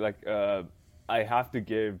honestly, like, I have to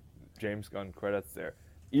give James Gunn credits there,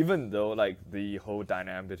 even though like the whole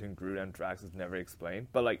dynamic between Groot and Drax is never explained,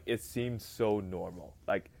 but like it seems so normal.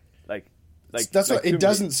 Like that's what it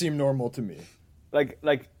doesn't seem normal to me.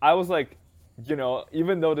 Like I was like, you know,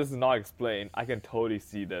 even though this is not explained, I can totally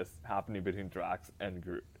see this happening between Drax and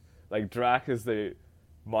Groot. Like Drax is the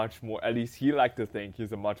much more, at least he liked to think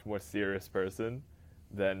he's a much more serious person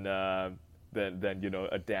than you know,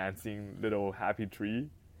 a dancing little happy tree.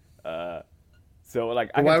 So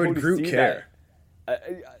like, but why would Groot care?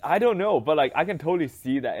 I don't know, but like I can totally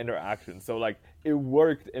see that interaction. So like it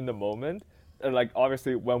worked in the moment. And like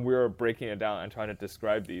obviously when we were breaking it down and trying to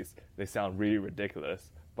describe these, they sound really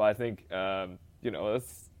ridiculous. But I think you know,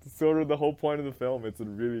 that's sort of the whole point of the film.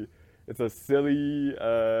 It's a silly,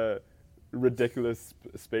 ridiculous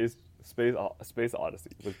space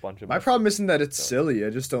odyssey with a bunch of. My problem isn't that it's silly. I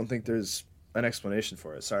just don't think there's an explanation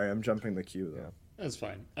for it. Sorry, I'm jumping the queue though. Yeah. That's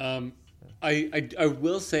fine. I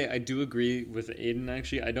will say I do agree with Aiden.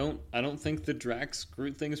 Actually, I don't think the Drax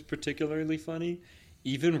Groot thing is particularly funny.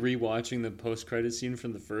 Even rewatching the post credit scene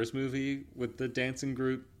from the first movie with the dancing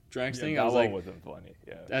Groot Drax thing, I was like, wasn't funny.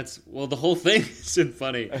 Yeah, the whole thing isn't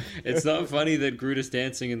funny. It's not funny that Groot is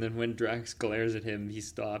dancing and then when Drax glares at him, he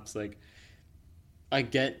stops. Like, I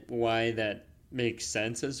get why that makes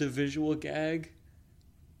sense as a visual gag.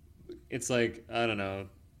 It's like, I don't know,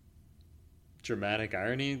 dramatic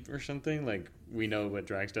irony or something. Like, we know what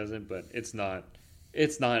Drax doesn't, but it's not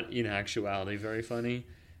in actuality very funny.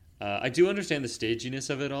 I do understand the staginess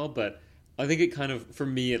of it all, but I think it kind of, for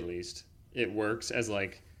me at least, it works as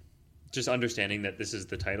like just understanding that this is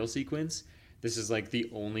the title sequence. This is like the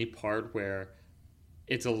only part where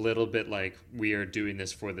it's a little bit like we are doing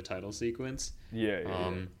this for the title sequence.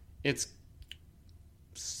 Yeah. It's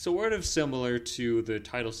sort of similar to the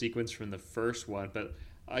title sequence from the first one, but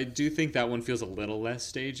I do think that one feels a little less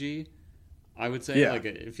stagey. I would say, like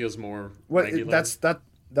it feels more regular.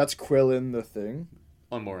 That's Quill in the Thing.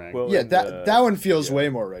 On more regular. Yeah, that one feels way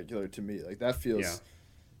more regular to me. Like that feels.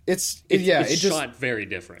 Yeah. It's shot very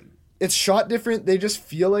different. It's shot different. They just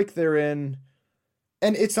feel like they're in,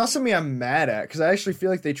 and it's not something I'm mad at because I actually feel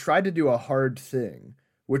like they tried to do a hard thing,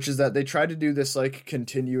 which is that they tried to do this like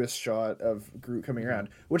continuous shot of Groot coming around,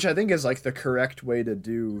 which I think is like the correct way to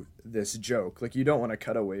do this joke. Like you don't want to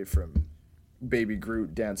cut away from baby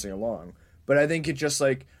Groot dancing along, but I think it just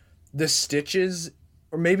like the stitches,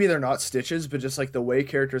 or maybe they're not stitches, but just like the way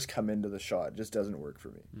characters come into the shot just doesn't work for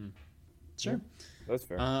me. Sure. That's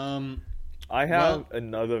fair. I have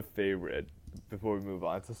another favorite before we move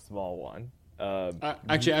on. It's a small one.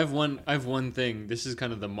 Actually, I have one thing. This is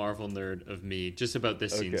kind of the Marvel nerd of me, just about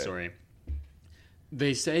this scene. Sorry.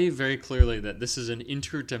 They say very clearly that this is an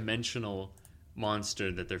interdimensional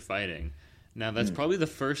monster that they're fighting. Now, that's probably the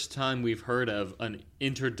first time we've heard of an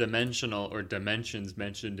interdimensional or dimensions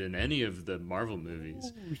mentioned in any of the Marvel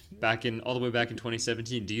movies. All the way back in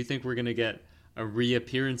 2017. Do you think we're gonna get a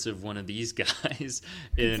reappearance of one of these guys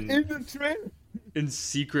in the trailer? In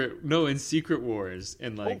Secret Wars,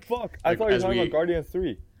 and like, oh fuck! I thought you were talking about Guardians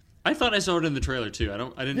 3. I thought I saw it in the trailer too.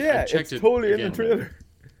 I checked it's it totally again, in the trailer.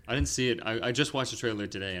 I didn't see it. I just watched the trailer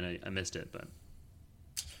today and I missed it. But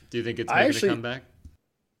do you think it's going to come back?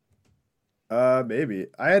 Maybe.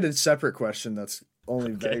 I had a separate question that's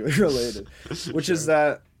only vaguely related, which is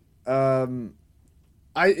that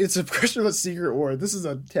it's a question about Secret War. This is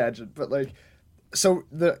a tangent, but like So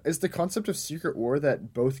is the concept of Secret War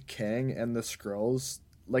that both Kang and the Skrulls,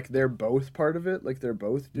 like, they're both part of it? Like, they're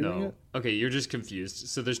both doing it? Okay, you're just confused.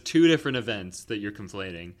 So there's two different events that you're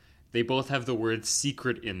conflating. They both have the word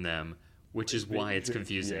secret in them, which is why it's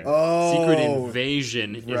confusing. Yeah. Oh, Secret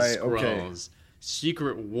Invasion is right, okay. Skrulls.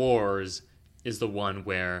 Secret Wars is the one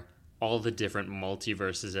where all the different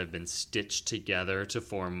multiverses have been stitched together to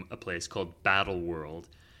form a place called Battle World.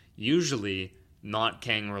 Usually not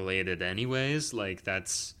Kang related anyways. Like,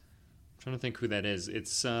 that's... I'm trying to think who that is.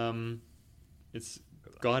 It's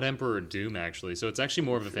God Emperor Doom, actually. So it's actually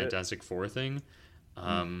more of a Fantastic Four thing.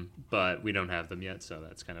 But we don't have them yet, so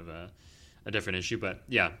that's kind of a different issue. But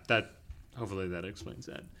yeah, hopefully that explains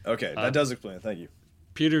that. Okay, that does explain it. Thank you.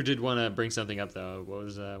 Peter did want to bring something up, though. What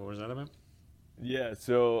was that about? Yeah,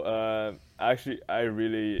 so actually,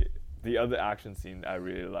 the other action scene I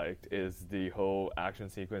really liked is the whole action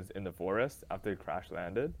sequence in the forest after crash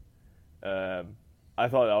landed. I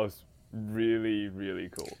thought that was really, really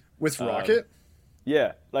cool. With Rocket?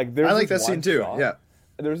 Yeah, like I like that scene too. Shot, yeah.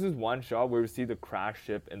 There's this one shot where we see the crash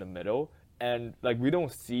ship in the middle, and like we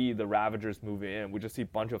don't see the Ravagers moving in. We just see a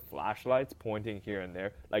bunch of flashlights pointing here and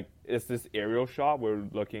there. Like it's this aerial shot where we're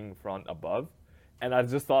looking from above, and I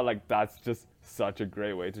just thought like that's just such a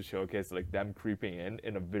great way to showcase like them creeping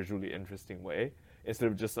in a visually interesting way instead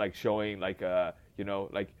of just like showing like you're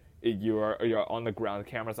on the ground, the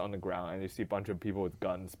camera's on the ground, and you see a bunch of people with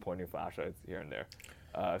guns pointing flashlights here and there.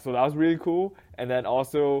 So that was really cool. And then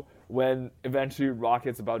also when eventually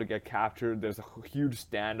Rocket's about to get captured, there's a huge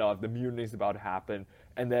standoff, the mutiny's about to happen.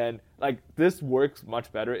 And then like this works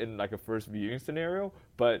much better in like a first viewing scenario,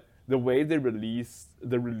 but the way they relieve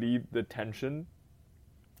the tension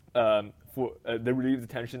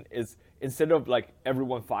is instead of like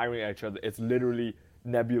everyone firing at each other, it's literally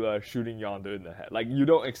Nebula shooting Yondu in the head. Like you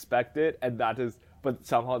don't expect it, but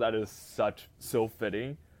somehow that is so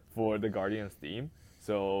fitting for the Guardians theme.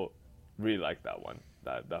 So really like that one,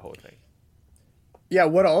 that whole thing. Yeah,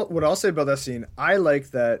 what I'll say about that scene, I like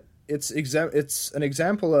that it's an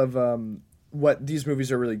example of what these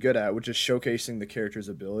movies are really good at, which is showcasing the characters'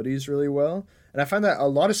 abilities really well. And I find that a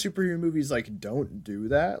lot of superhero movies like don't do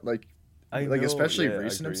that, like especially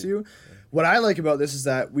recent MCU. What I like about this is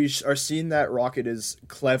that we are seeing that Rocket is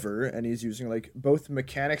clever and he's using like both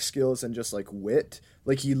mechanic skills and just like wit.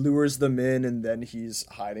 Like he lures them in and then he's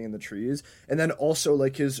hiding in the trees. And then also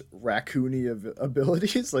like his raccoony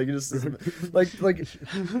abilities, like just like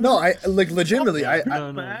no, I like legitimately I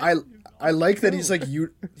like that he's like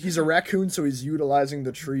he's a raccoon, so he's utilizing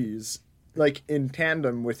the trees like in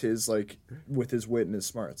tandem with his wit and his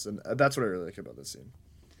smarts, and that's what I really like about this scene.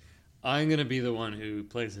 I'm going to be the one who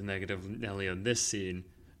plays the negative Nelly on this scene.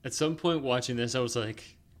 At some point watching this, I was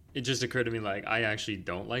like, it just occurred to me, like, I actually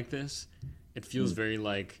don't like this. It feels very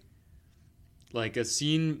like a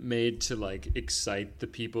scene made to, like, excite the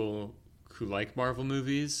people who like Marvel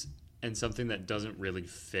movies and something that doesn't really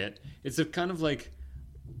fit. It's a kind of like,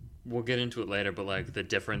 we'll get into it later, but, like, the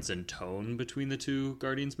difference in tone between the two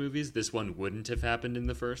Guardians movies. This one wouldn't have happened in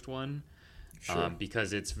the first one. Sure.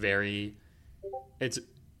 Because it's very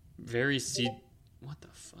what the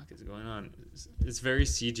fuck is going on? It's very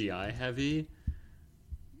CGI heavy.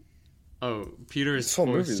 Oh, Peter is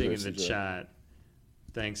posting in the chat.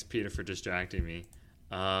 Thanks, Peter, for distracting me.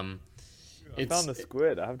 I found the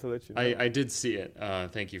squid. I have to let you know. I did see it.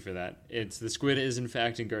 Thank you for that. The squid is in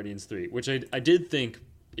fact in Guardians 3, which I did think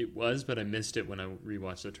it was, but I missed it when I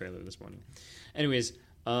rewatched the trailer this morning. Anyways,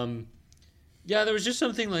 yeah, there was just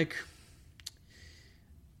something like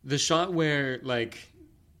the shot where like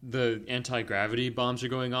the anti-gravity bombs are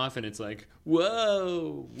going off and it's like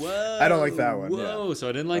whoa I don't like that one. Whoa, yeah. So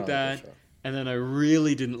I didn't like that. And then I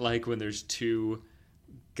really didn't like when there's two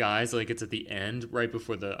guys, like it's at the end right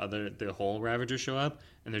before the whole Ravagers show up,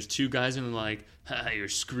 and there's two guys and they're like, you're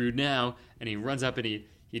screwed now, and he runs up and he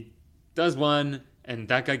does one, and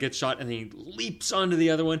that guy gets shot, and then he leaps onto the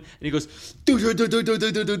other one, and he goes, do,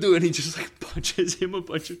 and he just like punches him a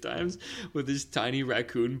bunch of times with his tiny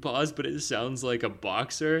raccoon paws, but it sounds like a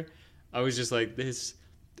boxer. I was just like,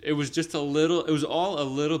 it was all a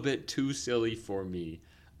little bit too silly for me.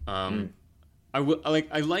 I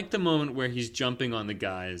like the moment where he's jumping on the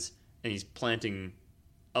guys, and he's planting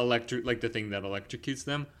like the thing that electrocutes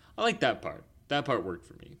them. I like that part. That part worked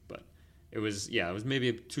for me, but it was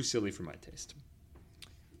maybe too silly for my taste.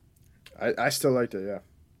 I still liked it, yeah.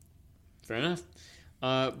 Fair enough.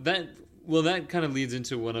 That kind of leads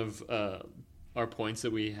into one of our points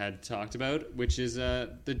that we had talked about, which is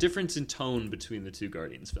the difference in tone between the two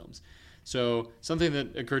Guardians films. So something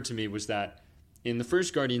that occurred to me was that in the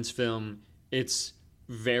first Guardians film, it's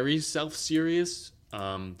very self-serious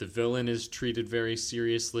The villain is treated very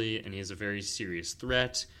seriously, and he is a very serious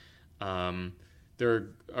threat. There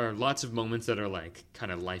are lots of moments that are like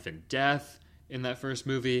kind of life and death in that first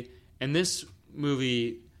movie, and this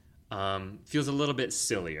movie feels a little bit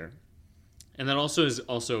sillier. And that also is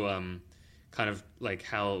kind of like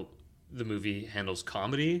how the movie handles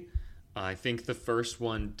comedy. I think the first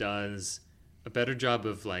one does a better job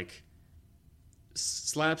of like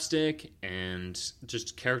slapstick and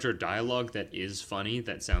just character dialogue that is funny,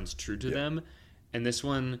 that sounds true to them. And this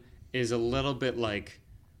one is a little bit like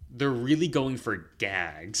they're really going for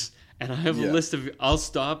gags. And I have a list of... I'll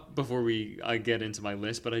stop before I get into my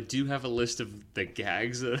list, but I do have a list of the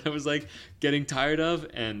gags that I was like getting tired of,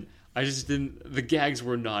 and I just didn't... The gags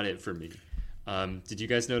were not it for me. Did you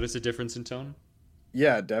guys notice a difference in tone?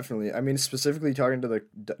 Yeah, definitely. I mean, specifically talking to the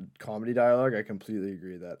comedy dialogue, I completely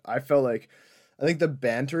agree that. I think the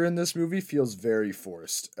banter in this movie feels very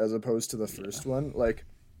forced as opposed to the first one. Like,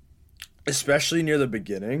 especially near the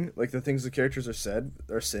beginning, like the things the characters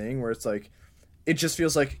are saying, where it's like, it just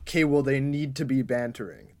feels like, okay, well, they need to be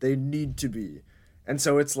bantering. They need to be. And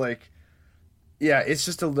so it's like, yeah, it's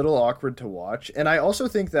just a little awkward to watch. And I also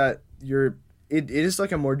think that it is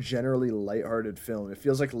like a more generally lighthearted film. It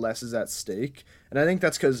feels like less is at stake. And I think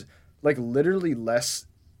that's because, like, literally less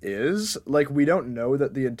is. Like, we don't know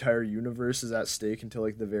that the entire universe is at stake until,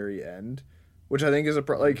 like, the very end. Which I think is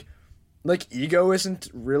like, ego isn't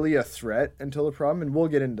really a threat until the problem. And we'll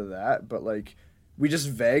get into that. But, like, we just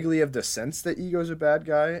vaguely have the sense that ego's a bad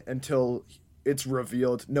guy until it's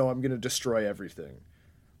revealed, no, I'm going to destroy everything.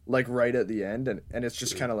 Like, right at the end. And it's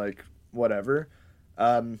just kind of like, whatever.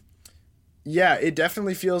 Yeah, it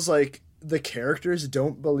definitely feels like the characters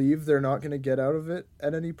don't believe they're not going to get out of it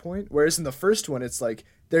at any point. Whereas in the first one, it's like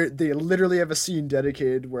they literally have a scene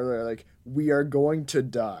dedicated where they're like, we are going to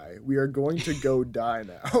die. We are going to go die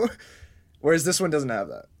now. Whereas this one doesn't have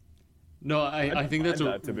that. No, I think that's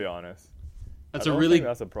to be honest. That's I a don't really... think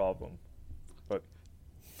that's a problem. But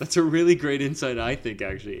that's a really great insight, I think,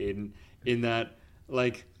 actually, Aiden, in that,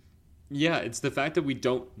 like... Yeah, it's the fact that we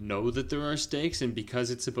don't know that there are stakes, and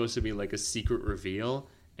because it's supposed to be like a secret reveal,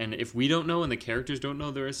 and if we don't know and the characters don't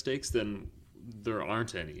know there are stakes, then there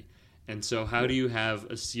aren't any. And so how do you have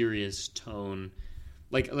a serious tone?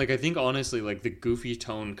 Like I think honestly, like the goofy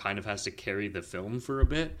tone kind of has to carry the film for a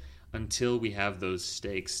bit until we have those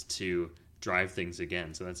stakes to drive things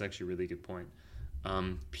again. So that's actually a really good point.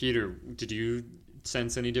 Peter, did you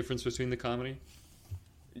sense any difference between the comedy?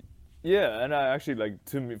 yeah, and I actually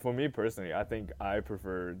for me personally, I think I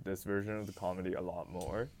prefer this version of the comedy a lot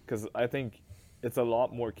more because I think it's a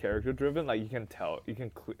lot more character driven. Like you can tell,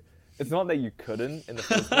 it's not that you couldn't in the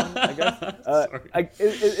first one, I guess.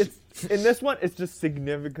 It's in this one, it's just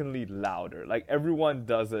significantly louder. Like everyone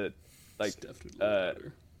does it, like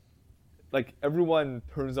like everyone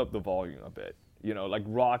turns up the volume a bit. You know, like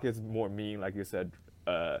Rock is more mean, like you said.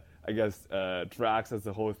 I guess Drax has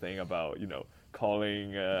the whole thing about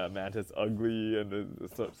calling Mantis ugly and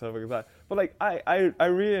stuff like that. But like I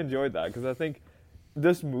really enjoyed that because I think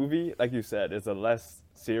this movie, like you said, is a less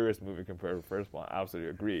serious movie compared to the first one. I absolutely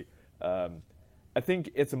agree. I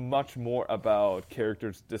think it's much more about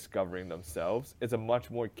characters discovering themselves. It's a much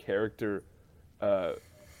more character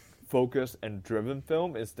focused and driven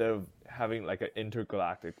film instead of having like an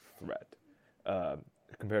intergalactic threat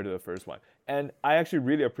compared to the first one. And I actually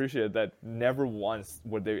really appreciate that never once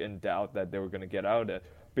were they in doubt that they were going to get out of it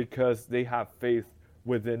because they have faith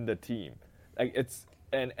within the team. Like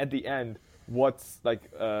and at the end, what's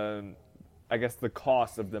like, I guess the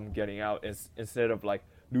cost of them getting out is instead of like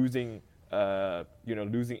losing,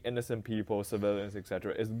 losing innocent people, civilians,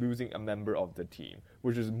 etc., is losing a member of the team,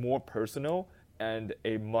 which is more personal and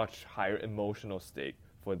a much higher emotional stake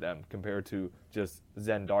for them compared to just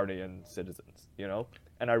Xandardian citizens,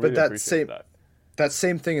 And I really appreciate that. That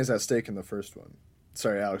same thing is at stake in the first one.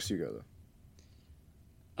 Sorry, Alex, you go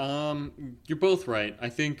though. You're both right. I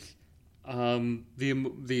think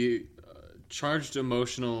the charged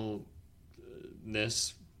emotionalness,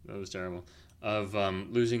 that was terrible, of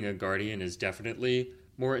losing a guardian is definitely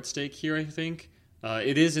more at stake here, I think.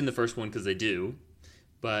 It is in the first one because they do,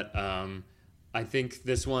 but I think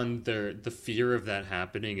this one, the fear of that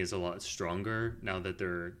happening is a lot stronger now that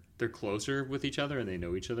they're closer with each other and they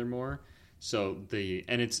know each other more. So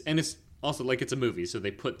it's also like it's a movie, so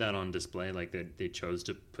they put that on display. Like they chose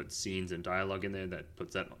to put scenes and dialogue in there that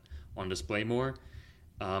puts that on display more.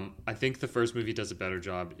 I think the first movie does a better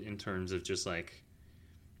job in terms of just like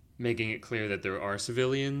making it clear that there are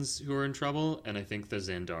civilians who are in trouble, and I think the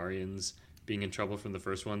Xandarians being in trouble from the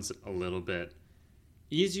first one's a little bit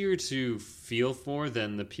easier to feel for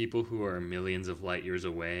than the people who are millions of light years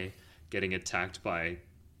away getting attacked by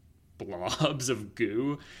blobs of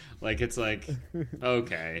goo. Like, it's like,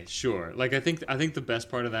 okay, sure. Like, I think the best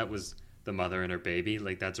part of that was the mother and her baby.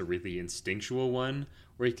 Like, that's a really instinctual one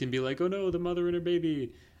where you can be like, oh no, the mother and her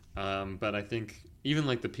baby. But I think even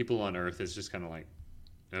like the people on Earth is just kind of like,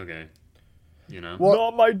 okay, you know. Well,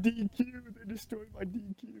 Not my DQ. They destroyed my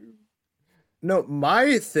DQ. No,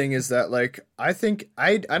 my thing is that, like, I think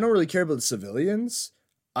I don't really care about the civilians.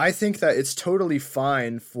 I think that it's totally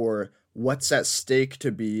fine for what's at stake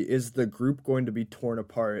to be, is the group going to be torn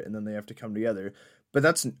apart and then they have to come together. But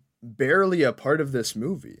that's barely a part of this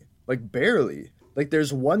movie. Like, barely. Like,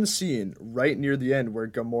 there's one scene right near the end where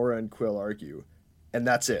Gamora and Quill argue, and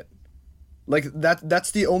that's it. Like,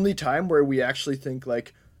 that's the only time where we actually think,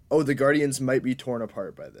 like, oh, the Guardians might be torn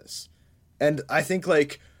apart by this. And I think,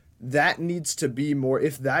 like, that needs to be more,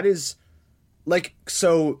 if that is, like,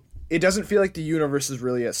 so it doesn't feel like the universe is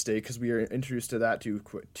really at stake because we are introduced to that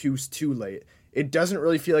too late. It doesn't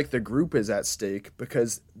really feel like the group is at stake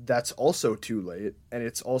because that's also too late, and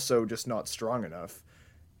it's also just not strong enough.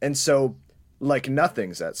 And so, like,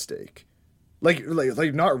 nothing's at stake. Like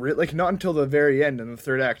not until the very end in the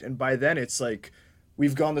third act, and by then it's like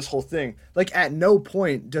we've gone this whole thing. Like, at no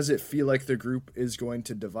point does it feel like the group is going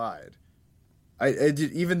to divide.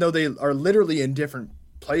 Even though they are literally in different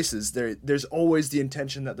places, there's always the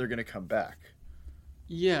intention that they're going to come back.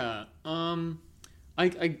 Yeah, I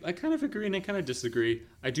kind of agree and I kind of disagree.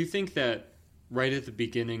 I do think that right at the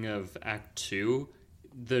beginning of Act 2,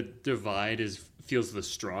 the divide feels the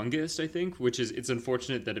strongest, I think, which is, it's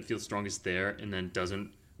unfortunate that it feels strongest there and then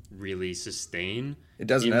doesn't really sustain. It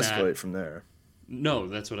doesn't escalate from there. No,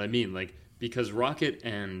 that's what I mean. Like, because Rocket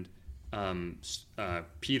and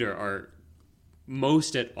Peter are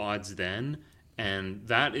most at odds then, and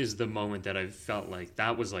that is the moment that I felt like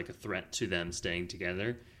that was like a threat to them staying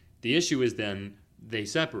together. The issue is then they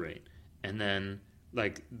separate, and then,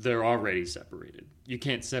 like, they're already separated. You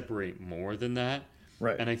can't separate more than that.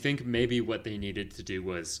 Right. And I think maybe what they needed to do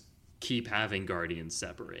was keep having Guardians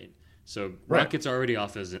separate. So Right. Rocket's already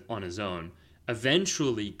off on his own.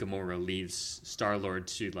 Eventually, Gamora leaves Star-Lord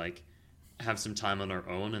to, like, have some time on her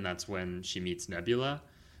own, and that's when she meets Nebula.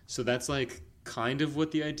 So that's, like, kind of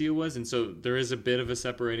what the idea was. And so there is a bit of a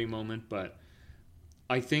separating moment, but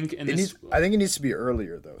I think... I think it needs to be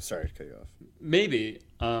earlier, though. Sorry to cut you off. Maybe.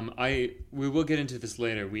 We will get into this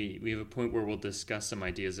later. We have a point where we'll discuss some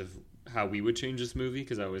ideas of how we would change this movie,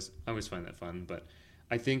 because I always find that fun. But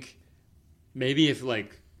I think maybe if,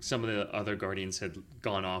 like, some of the other Guardians had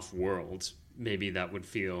gone off world, maybe that would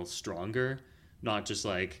feel stronger, not just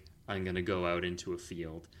like, I'm gonna go out into a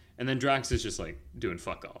field, and then Drax is just like doing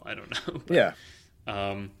fuck all. I don't know. But,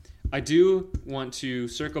 Yeah. I do want to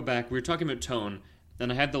circle back. We were talking about tone,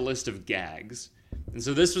 and I had the list of gags, and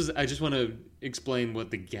so I just want to explain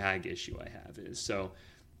what the gag issue I have is. So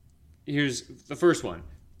here's the first one.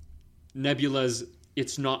 Nebula's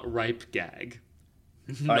 "it's not ripe" gag.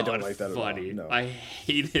 I don't like that funny. at all. No. I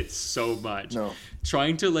hate it so much. No.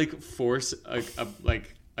 Trying to, like, force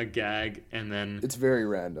a gag, and then It's very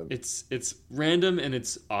random. it's random, and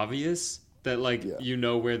it's obvious that, like, Yeah. you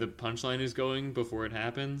know where the punchline is going before it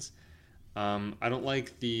happens. I don't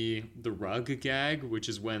like the rug gag, which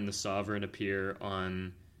is when the Sovereign appear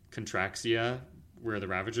on Contraxia, where the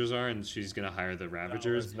Ravagers are, and she's gonna hire the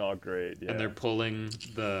Ravagers. It's not great. Yeah. And they're pulling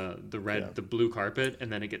the blue carpet,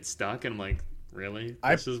 and then it gets stuck, and I'm like, really?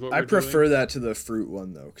 This is what I we're prefer doing? that to the fruit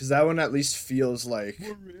one, though, because that one at least feels like,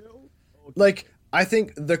 For real? like, I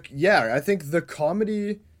think the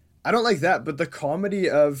comedy, I don't like that, but the comedy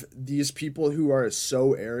of these people who are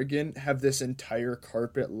so arrogant have this entire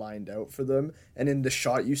carpet lined out for them, and in the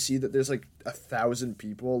shot you see that there's like 1,000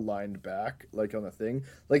 people lined back, like, on the thing.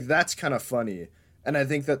 Like, that's kind of funny. And I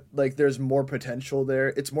think that, like, there's more potential there.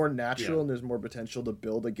 It's more natural, Yeah. and there's more potential to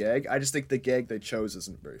build a gag. I just think the gag they chose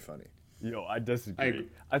isn't very funny. Yo, I disagree. agree.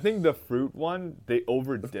 I think the fruit one, they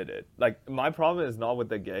overdid it. Like, my problem is not with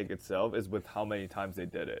the gag itself, is with how many times they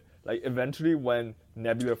did it. Like, eventually when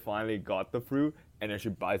Nebula finally got the fruit, and then she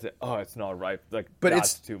buys it, oh, it's not ripe. Like, But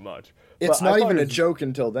that's it's- too much. It's But I not thought even a it's- joke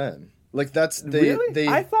until then. Like, that's Really? they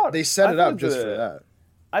I thought- they set I it up thought just the- for that.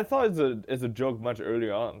 I thought it's a joke much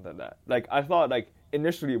earlier on than that. Like, I thought, like,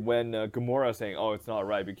 initially when Gamora saying, oh, it's not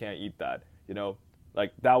ripe, you can't eat that, you know?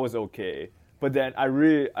 Like, that was okay. But then I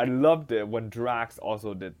loved it when Drax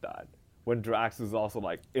also did that. When Drax is also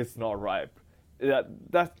like, it's not ripe.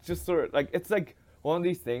 That's just sort of, like, it's like one of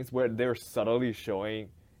these things where they're subtly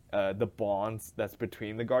showing the bonds that's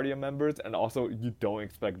between the Guardian members, and also you don't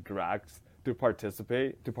expect Drax to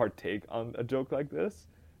partake on a joke like this.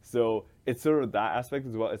 So it's sort of that aspect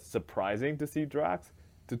as well. It's surprising to see Drax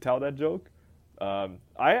to tell that joke.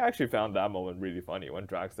 I actually found that moment really funny when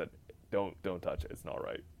Drax said, "Don't touch it. It's not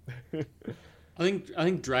right." I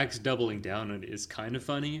think Drax doubling down on it is kind of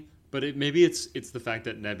funny, but maybe it's the fact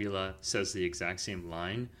that Nebula says the exact same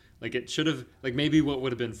line. Like it should have, like maybe what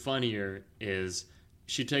would have been funnier is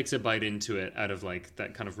she takes a bite into it out of like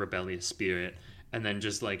that kind of rebellious spirit, and then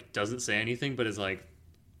just like doesn't say anything, but is like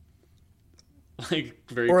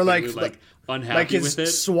very or clearly, like unhappy with it,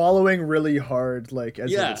 swallowing really hard, like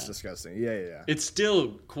as if it's disgusting. Yeah. It's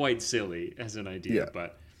still quite silly as an idea,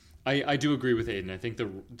 but I do agree with Aiden. I think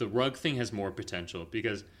the rug thing has more potential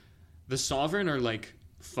because the Sovereign are like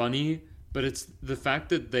funny, but it's the fact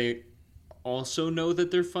that they also know that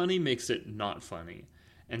they're funny makes it not funny.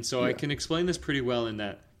 And so I can explain this pretty well in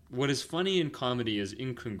that what is funny in comedy is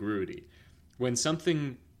incongruity. When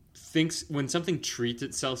something treats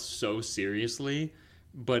itself so seriously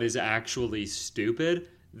but is actually stupid,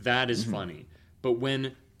 that is funny. But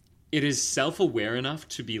when it is self-aware enough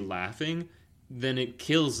to be laughing, then it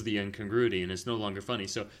kills the incongruity and it's no longer funny.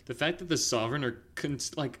 So the fact that the Sovereign are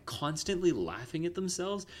constantly laughing at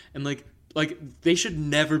themselves and like they should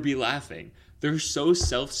never be laughing. They're so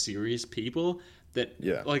self-serious people that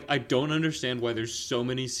like I don't understand why there's so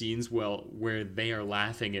many scenes where they are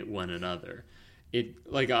laughing at one another.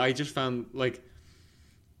 I just found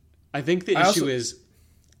I think the issue is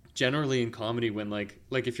generally in comedy when like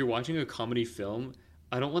if you're watching a comedy film,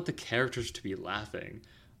 I don't want the characters to be laughing.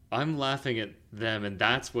 I'm laughing at them, and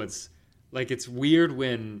that's what's like. It's weird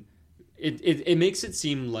when it makes it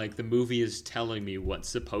seem like the movie is telling me what's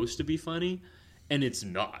supposed to be funny, and it's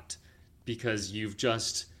not, because you've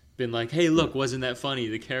just been like, "Hey, look, wasn't that funny?"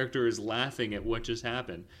 The character is laughing at what just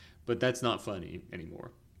happened, but that's not funny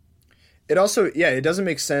anymore. It also, it doesn't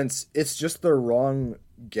make sense. It's just the wrong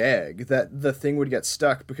gag that the thing would get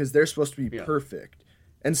stuck because they're supposed to be perfect,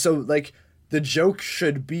 and so like. The joke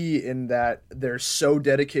should be in that they're so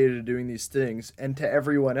dedicated to doing these things, and to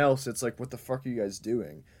everyone else, it's like, what the fuck are you guys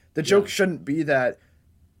doing? The joke shouldn't be that,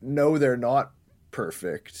 no, they're not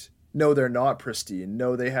perfect. No, they're not pristine.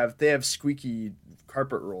 No, they have squeaky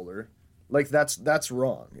carpet roller. Like, that's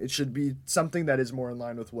wrong. It should be something that is more in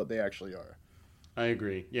line with what they actually are. I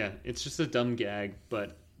agree. Yeah, it's just a dumb gag,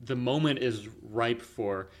 but the moment is ripe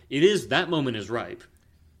for... That moment is ripe,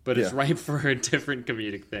 but it's ripe for a different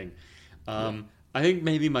comedic thing. I think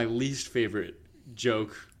maybe my least favorite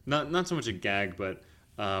joke, not so much a gag, but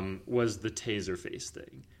was the taser face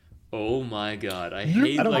thing. Oh my god, I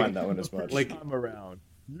don't mind that one as much. Like, time around.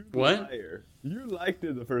 What? Liar. You liked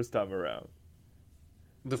it the first time around.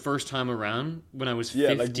 The first time around when I was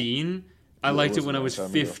 15, I liked it when I was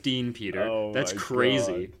 15, Peter. Oh, that's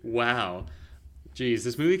crazy. God. Wow. Jeez,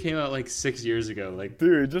 this movie came out like 6 years ago. Like,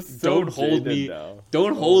 dude, just don't hold me. Now.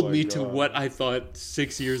 Don't hold me to what I thought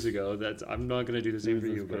 6 years ago. I'm not gonna do the same for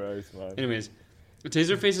you. Christ, man. Anyways,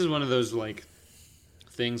 Taserface is one of those like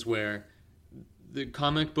things where the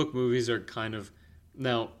comic book movies are kind of.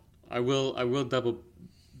 Now, I'll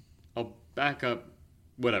back up.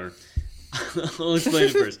 Whatever. I'll explain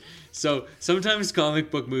it first. So sometimes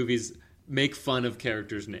comic book movies make fun of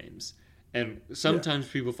characters' names, and sometimes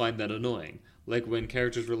people find that annoying. Like when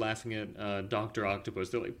characters were laughing at Dr. Octopus,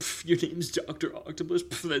 they're like, "Your name's Dr. Octopus?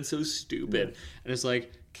 That's so stupid." And it's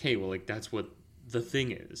like, okay, well, like that's what the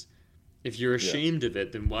thing is. If you're ashamed of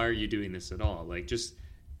it, then why are you doing this at all? Like, just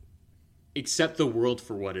accept the world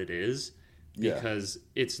for what it is, because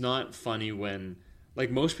it's not funny when,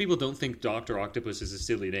 like, most people don't think Dr. Octopus is a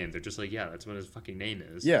silly name. They're just like, yeah, that's what his fucking name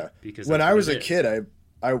is. Yeah. Because when I was a kid,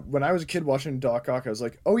 when I was a kid watching Doc Ock, I was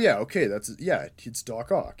like, oh yeah, okay, it's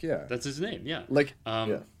Doc Ock, yeah. That's his name, yeah. Like,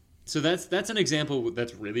 So that's an example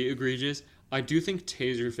that's really egregious. I do think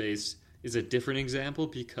Taserface is a different example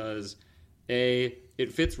because A,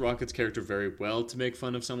 it fits Rocket's character very well to make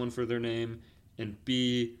fun of someone for their name, and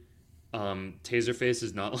B, Taserface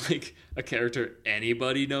is not like a character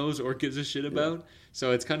anybody knows or gives a shit about.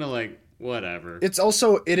 So it's kind of like, whatever.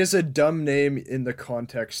 It is a dumb name in the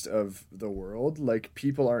context of the world. Like,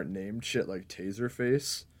 people aren't named shit like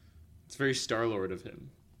Taserface. It's very Star-Lord of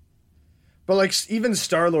him. But like even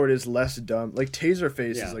Star-Lord is less dumb. Like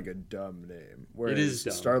Taserface is like a dumb name. Whereas it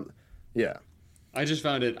is dumb. I just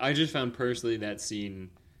found personally that scene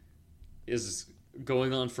is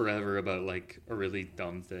going on forever about like a really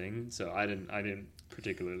dumb thing. So I didn't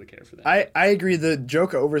particularly care for that. I agree. The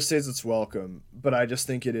joke overstays its welcome, but I just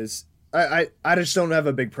think it is. I just don't have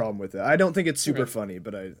a big problem with it. I don't think it's super funny,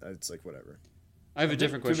 but it's like whatever. I have a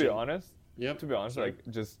different question. To be honest, like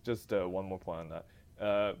just one more point on that.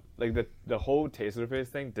 Like the whole Taserface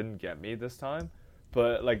thing didn't get me this time,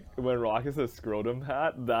 but like when Rocket says scrotum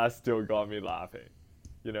hat, that still got me laughing.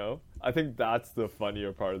 You know, I think that's the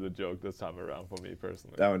funnier part of the joke this time around for me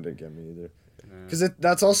personally. That one didn't get me either. Because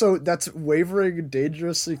that's wavering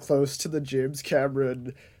dangerously close to the James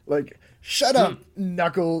Cameron, like, shut up,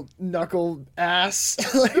 knuckle ass.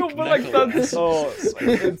 Like, No, but like that's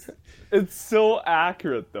it's so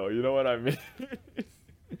accurate though. You know what I mean?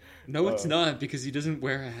 No, it's not, because he doesn't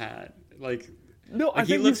wear a hat. Like, No, I like,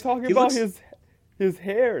 think he's talking about his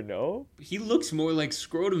hair. No, he looks more like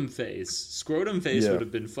Scrotum Face. Scrotum Face would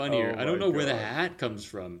have been funnier. Oh I don't my know where the God. hat comes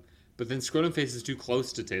from, but then Scrotum Face is too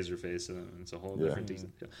close to Taser Face, and it's a whole different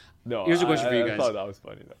thing. no. Here's a question for you I guys. thought that was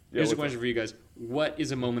funny though. Yeah, Here's a what's question up? for you guys. What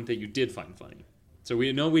is a moment that you did find funny? So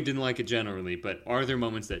we know we didn't like it generally, but are there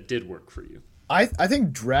moments that did work for you? I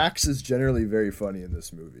think Drax is generally very funny in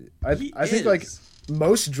this movie. I think like is.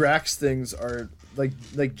 most Drax things are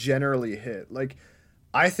like generally hit. Like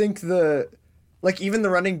I think even the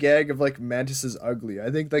running gag of like Mantis is ugly.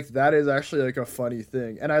 I think like that is actually like a funny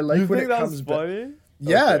thing, and I like You when think it that's comes back. funny?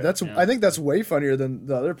 Yeah, Okay. I think that's way funnier than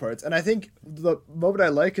the other parts. And I think the moment I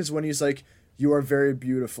like is when he's like, "You are very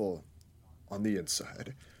beautiful on the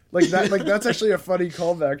inside." Like that. Like that's actually a funny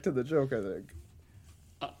callback to the joke, I think.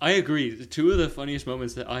 I agree. Two of the funniest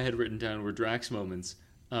moments that I had written down were Drax moments.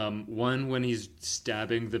 One when he's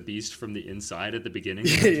stabbing the beast from the inside at the beginning,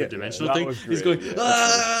 of the dimensional that thing. was He's great, going, yeah.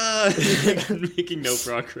 ah, making no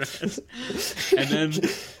progress. And then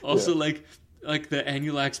also like the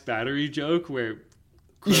Anulax battery joke where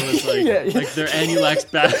Quill is like, like they're Anulax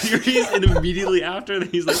batteries, and immediately after that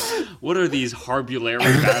he's like, what are these Harbulary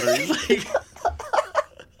batteries? Like,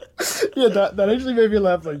 Yeah, that actually made me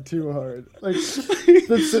laugh like too hard. Like,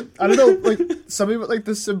 I don't know, like something about like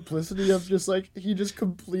the simplicity of just like he just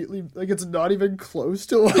completely like it's not even close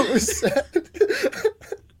to what was said.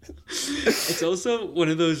 it's also one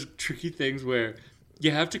of those tricky things where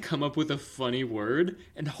you have to come up with a funny word,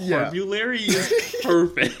 and Harbulary is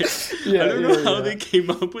perfect. I don't know how they came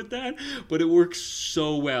up with that, but it works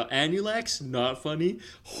so well. Anulax, not funny.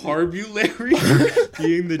 Harbulary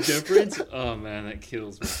being the difference. Oh man, that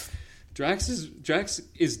kills me. Drax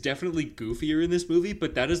is definitely goofier in this movie,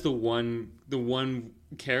 but that is the one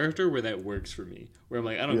character where that works for me. Where I'm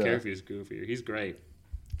like, I don't care if he's goofier. He's great.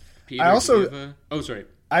 Peter, sorry.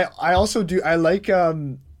 I also do. I like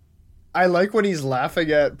when he's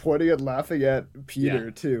laughing at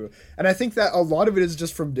Peter too, and I think that a lot of it is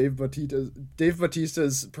just from Dave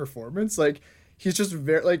Bautista's performance. Like he's just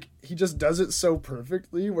he just does it so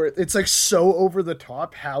perfectly, where it's like so over the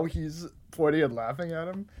top how he's pointing and laughing at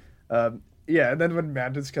him. And then when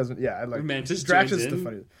Mantis comes, I like Mantis Drax joins is the in.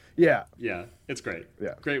 funniest. Yeah, it's great.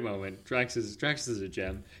 Yeah. Great moment. Drax is a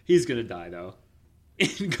gem. He's gonna die though.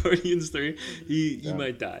 In Guardians 3, he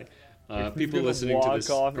might die. People listening to this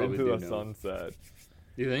off probably into do the know. sunset.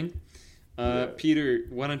 You think? Peter,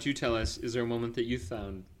 why don't you tell us? Is there a moment that you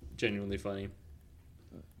found genuinely funny?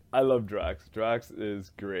 I love Drax. Drax is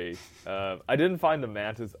great. I didn't find the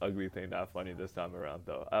Mantis ugly thing that funny this time around,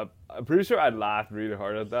 though. I'm pretty sure I laughed really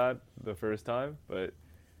hard at that the first time, but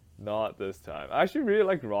not this time. I actually really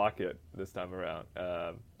liked Rocket this time around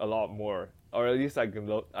a lot more. Or at least I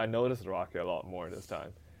noticed Rocket a lot more this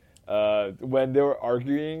time. When they were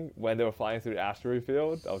arguing, when they were flying through the asteroid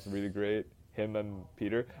field, that was really great. Him and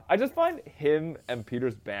Peter. I just find him and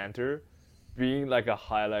Peter's banter being like a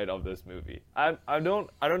highlight of this movie. I don't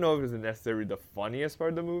know if it's necessarily the funniest part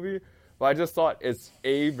of the movie, but I just thought it's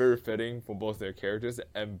A, very fitting for both their characters,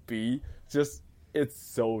 and B, just it's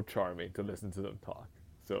so charming to listen to them talk.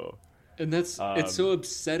 So And that's it's so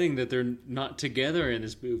upsetting that they're not together in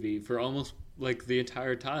this movie for almost like the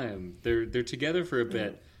entire time. They're together for a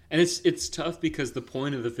bit. And it's tough because the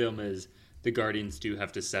point of the film is the Guardians do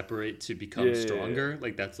have to separate to become stronger.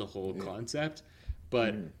 Like that's the whole concept.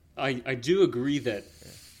 But I do agree that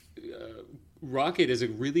Rocket is a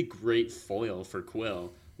really great foil for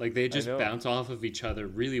Quill. Like they just bounce off of each other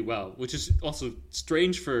really well, which is also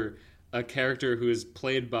strange for a character who is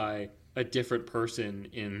played by a different person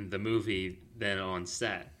in the movie than on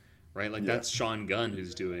set, right? Like that's Sean Gunn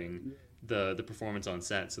who's doing the performance on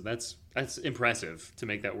set. So that's impressive to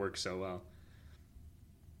make that work so well.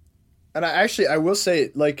 And I will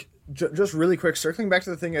say, like, just really quick, circling back to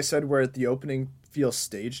the thing I said where the opening feels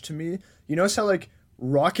staged to me. You notice how, like,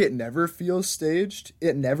 Rocket never feels staged?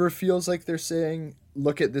 It never feels like they're saying,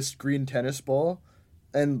 look at this green tennis ball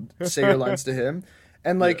and say your lines to him.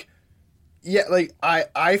 And, like,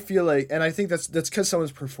 I feel like, and I think that's because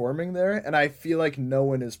someone's performing there, and I feel like no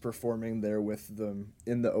one is performing there with them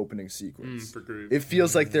in the opening sequence. For Groot. It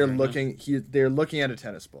feels like they're looking at a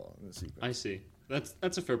tennis ball in the sequence. I see.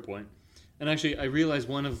 That's a fair point. And actually, I realized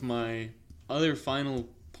one of my other final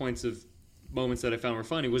points of moments that I found were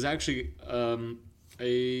funny was actually a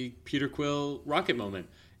a Peter Quill rocket moment.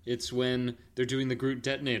 It's when they're doing the Groot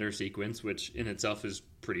detonator sequence, which in itself is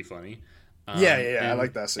pretty funny. I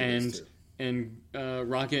like that sequence too. And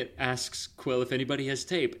Rocket asks Quill if anybody has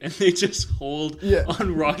tape, and they just hold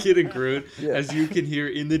on Rocket and Groot, as you can hear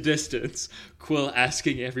in the distance, Quill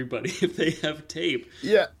asking everybody if they have tape.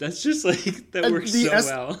 Yeah. That's just like, that works so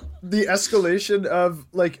well. The escalation of,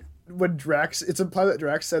 like, when Drax, it's implied that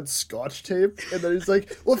Drax said Scotch tape, and then he's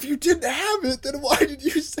like, well, if you didn't have it, then why did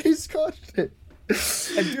you say Scotch tape?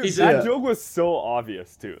 And dude, that joke was so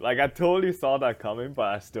obvious too. Like, I totally saw that coming, but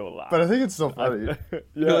I still laughed. But I think it's so funny.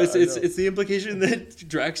 No, it's the implication that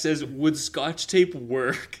Drax says, "Would Scotch tape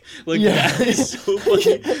work?" Like that is so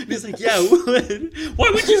funny. And he's like, "Yeah, would.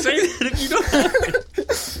 Why would you say that if you don't have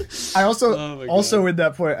it?" I also in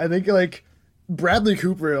that point, I think like Bradley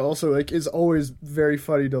Cooper also like is always very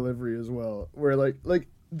funny delivery as well. Where like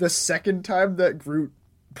the second time that Groot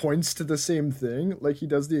points to the same thing, like he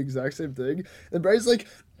does the exact same thing, and Bryce's like,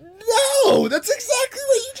 no, that's exactly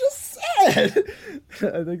what you just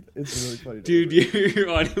said. I think it's really funny. Dude, your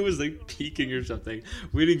audio was like peaking or something.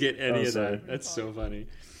 We didn't get any of that. That's so funny.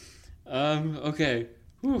 Okay.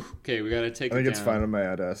 Whew. Okay, we gotta take it down. I think it's fine on my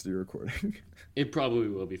Audacity recording. It probably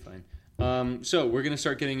will be fine. So we're gonna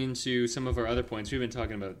start getting into some of our other points. We've been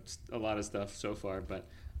talking about a lot of stuff so far, but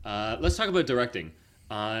let's talk about directing.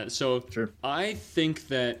 Sure. I think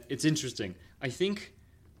that it's interesting. I think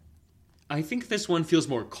this one feels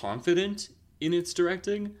more confident in its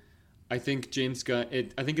directing. I think I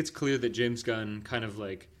think it's clear that James Gunn kind of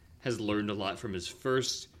like has learned a lot from his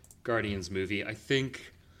first Guardians movie. I think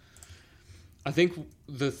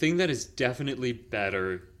the thing that is definitely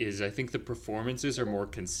better is I think the performances are more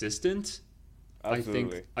consistent.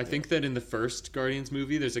 Absolutely. I think that in the first Guardians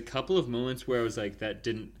movie, there's a couple of moments where I was like, that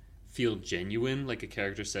didn't feel genuine, like a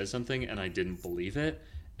character says something and I didn't believe it,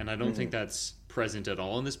 and I don't think that's present at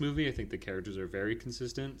all in this movie. I think the characters are very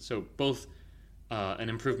consistent, so both an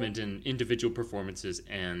improvement in individual performances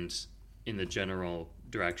and in the general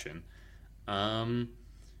direction.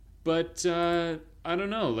 But I don't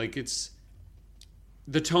know, like it's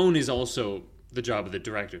the tone is also the job of the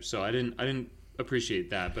director, so I didn't appreciate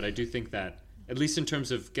that, but I do think that at least in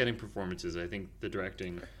terms of getting performances, I think the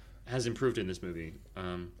directing has improved in this movie.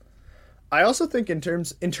 I also think in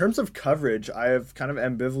terms of coverage, I have kind of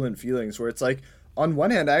ambivalent feelings where it's like, on one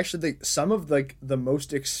hand, I actually think some of like the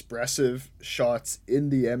most expressive shots in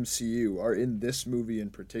the MCU are in this movie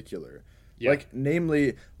in particular. Yeah. Like,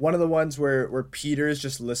 namely, one of the ones where Peter is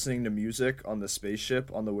just listening to music on the spaceship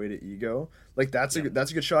on the way to Ego. Like, that's a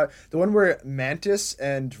good shot. The one where Mantis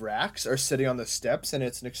and Drax are sitting on the steps and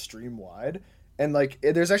it's an extreme wide. And, like,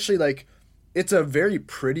 there's actually, like, it's a very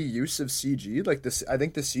pretty use of CG. Like, this, I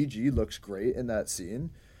think the CG looks great in that scene.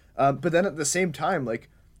 But then at the same time, like,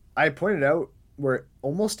 I pointed out where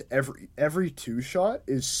almost every two shot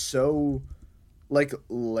is so, like,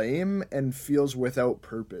 lame and feels without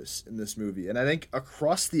purpose in this movie. And I think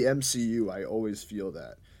across the MCU, I always feel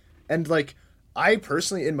that. And, like, I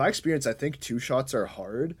personally, in my experience, I think two shots are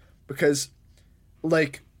hard because,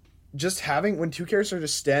 like, just having, when two characters are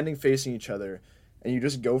just standing facing each other, and you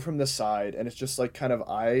just go from the side, and it's just, like, kind of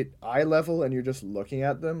eye level, and you're just looking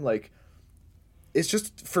at them, like, it's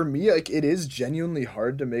just, for me, like, it is genuinely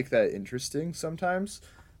hard to make that interesting sometimes,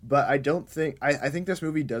 but I don't think, I think this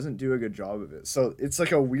movie doesn't do a good job of it, so it's,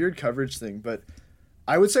 like, a weird coverage thing, but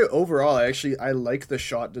I would say overall, I like the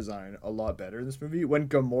shot design a lot better in this movie. When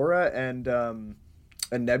Gamora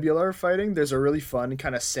and Nebula are fighting, there's a really fun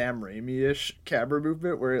kind of Sam Raimi-ish camera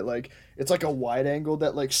movement where it's like a wide angle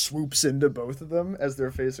that like swoops into both of them as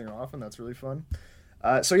they're facing off, and that's really fun.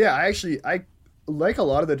 So yeah, I like a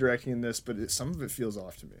lot of the directing in this, but some of it feels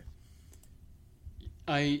off to me.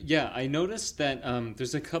 I noticed that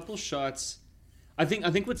there's a couple shots. I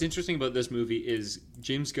think what's interesting about this movie is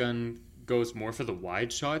James Gunn goes more for the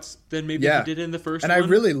wide shots than maybe he did in the first one. And I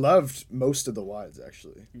really loved most of the wides,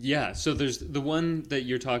 actually. Yeah, so there's the one that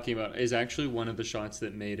you're talking about is actually one of the shots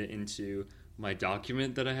that made it into my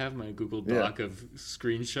document that I have, my Google Doc of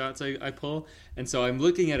screenshots I pull. And so I'm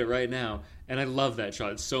looking at it right now, and I love that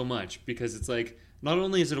shot so much because it's like, not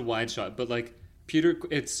only is it a wide shot, but like Peter,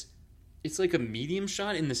 it's like a medium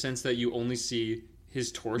shot in the sense that you only see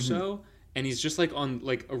his torso, and he's just like on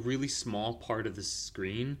like a really small part of the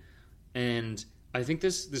screen. And I think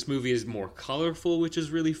this movie is more colorful, which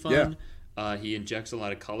is really fun. Yeah. He injects a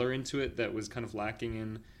lot of color into it that was kind of lacking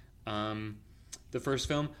in the first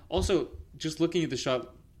film. Also, just looking at the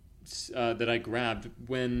shot that I grabbed,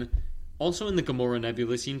 when also in the Gamora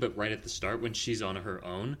Nebula scene, but right at the start when she's on her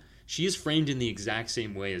own, she is framed in the exact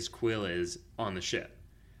same way as Quill is on the ship.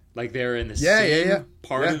 Like they're in the same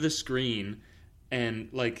part of the screen. and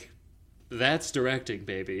like that's directing,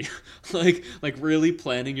 baby. like really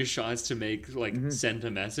planning your shots to make like send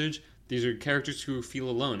a message. These are characters who feel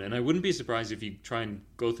alone, and I wouldn't be surprised if you try and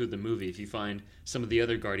go through the movie if you find some of the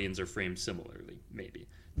other Guardians are framed similarly. Maybe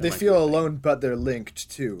they feel alone, but they're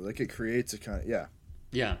linked too. Like it creates a kind of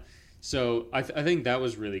yeah. So I think that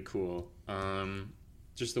was really cool.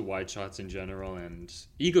 Just the wide shots in general, and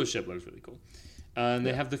Ego Ship looks really cool. And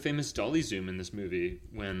they have the famous dolly zoom in this movie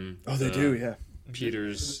when they do, yeah.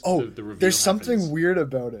 Peter's the reveal there's happens. something weird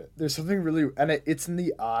about it. There's something really, and it's in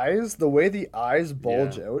the eyes, the way the eyes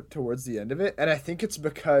bulge out towards the end of it, and I think it's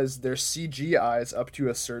because they're CG eyes up to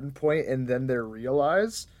a certain point, and then they're real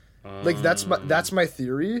eyes. Like that's my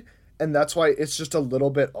theory, and that's why it's just a little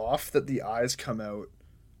bit off that the eyes come out.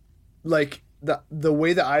 Like the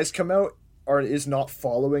way the eyes come out is not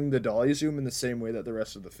following the dolly zoom in the same way that the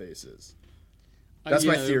rest of the face is. That's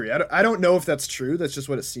my theory. I don't know if that's true. That's just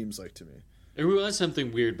what it seems like to me. It was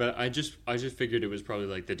something weird, but I just figured it was probably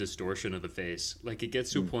like the distortion of the face. Like it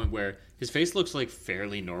gets to a point where his face looks like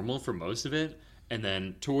fairly normal for most of it, and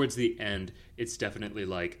then towards the end, it's definitely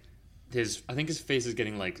like I think his face is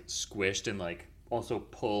getting like squished and like also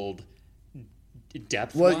pulled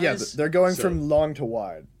depth. Well, yeah, they're going from long to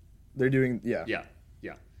wide. They're doing yeah.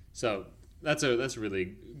 So that's a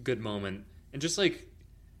really good moment, and just like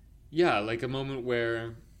like a moment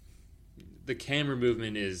where the camera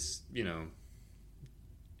movement is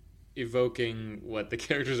evoking what the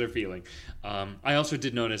characters are feeling. I also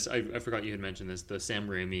did notice, I forgot you had mentioned this, the Sam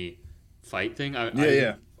Raimi fight thing. I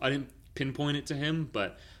didn't pinpoint it to him,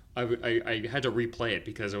 but I had to replay it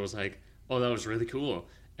because I was like, oh, that was really cool.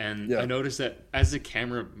 And I noticed that as the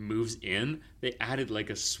camera moves in, they added like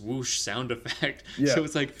a swoosh sound effect. Yeah. So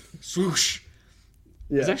it's like swoosh.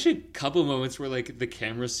 Yeah. There's actually a couple moments where like the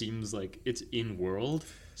camera seems like it's in world.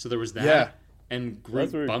 So there was that. Yeah. And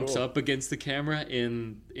Groot bumps up against the camera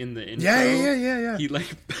in the intro. Yeah. He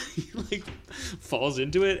like falls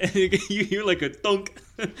into it, and you hear like a thunk.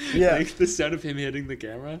 Yeah, like the sound of him hitting the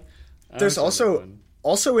camera. There's also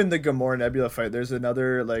in the Gamora Nebula fight. There's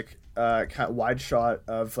another like kind of wide shot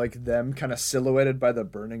of like them kind of silhouetted by the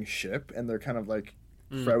burning ship, and they're kind of like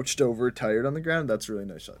crouched over, tired on the ground. That's a really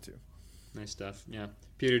nice shot too. Nice stuff. Yeah,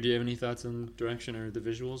 Peter, do you have any thoughts on direction or the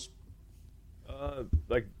visuals?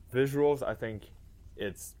 Like visuals, I think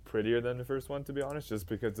it's prettier than the first one, to be honest, just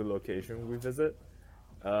because the location we visit.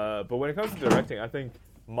 But when it comes to directing, I think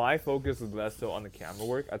my focus is less so on the camera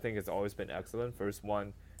work. I think it's always been excellent. First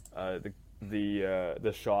one,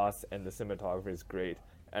 the shots and the cinematography is great,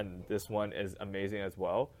 and this one is amazing as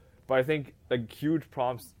well. But I think like huge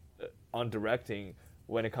prompts on directing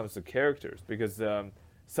when it comes to characters, because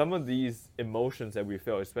some of these emotions that we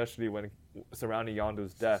feel, especially when surrounding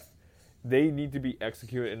Yondu's death, they need to be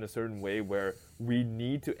executed in a certain way where we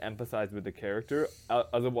need to empathize with the character.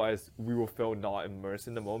 Otherwise, we will feel not immersed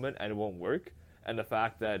in the moment and it won't work. And the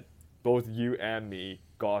fact that both you and me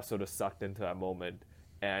got sort of sucked into that moment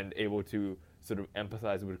and able to sort of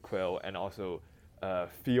empathize with Quill and also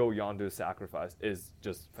feel Yondu's sacrifice is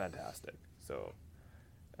just fantastic. So,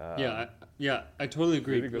 I totally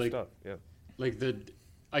agree. Really good stuff. Yeah,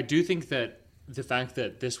 I do think that the fact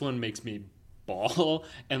that this one makes me bawl,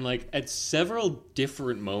 and like at several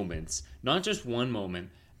different moments, not just one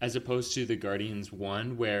moment, as opposed to the Guardians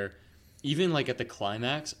one, where even like at the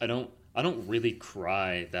climax, I don't really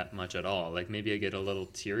cry that much at all. Like maybe I get a little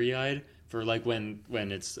teary eyed for like when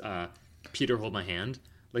it's Peter hold my hand.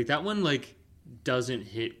 Like that one like doesn't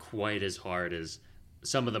hit quite as hard as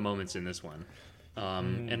some of the moments in this one.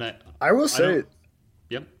 And I will say,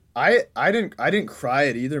 yep. I didn't cry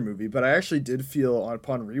at either movie, but I actually did feel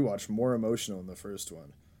upon rewatch more emotional in the first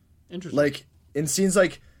one. Interesting. Like in scenes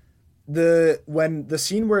like the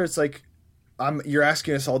scene where it's like you're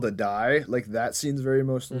asking us all to die, like that scene's very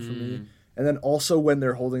emotional for me. And then also when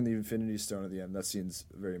they're holding the Infinity Stone at the end, that scene's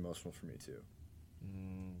very emotional for me too.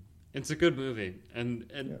 It's a good movie,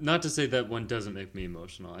 and not to say that one doesn't make me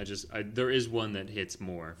emotional. There is one that hits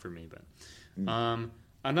more for me, but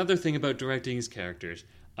another thing about directing is characters.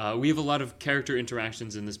 We have a lot of character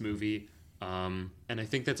interactions in this movie, and I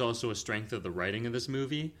think that's also a strength of the writing of this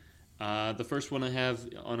movie. The first one I have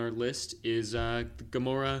on our list is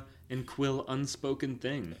Gamora and Quill unspoken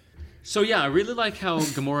thing. So yeah, I really like how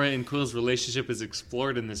Gamora and Quill's relationship is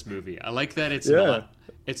explored in this movie. I like that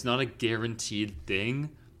it's not a guaranteed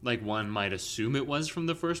thing like one might assume it was from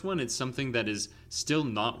the first one. It's something that is still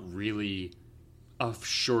not really a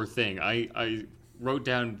sure thing. I wrote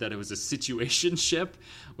down that it was a situationship,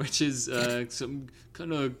 which is some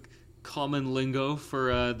kind of common lingo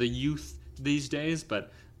for the youth these days.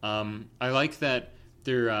 But I like that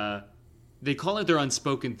they're they call it their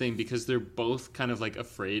unspoken thing because they're both kind of like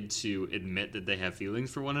afraid to admit that they have feelings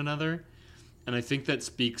for one another. And I think that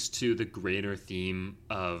speaks to the greater theme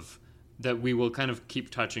of that we will kind of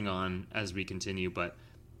keep touching on as we continue, but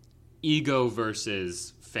ego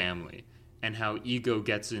versus family, and how ego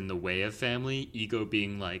gets in the way of family, ego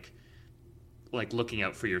being like looking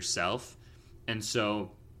out for yourself. And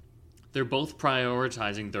so they're both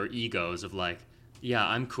prioritizing their egos of like, yeah,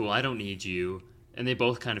 I'm cool, I don't need you. And they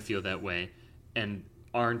both kind of feel that way and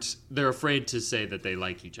they're afraid to say that they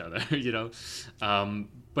like each other, you know?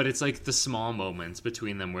 But it's like the small moments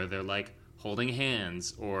between them where they're like holding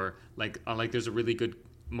hands, or like there's a really good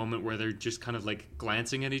moment where they're just kind of like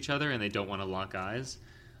glancing at each other and they don't want to lock eyes.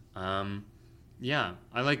 Yeah,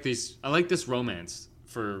 I like this romance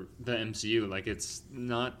for the MCU. Like, it's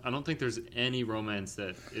not, I don't think there's any romance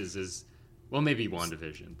that is as, well, maybe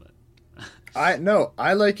WandaVision, but I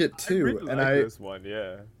like it too. I really and like this one,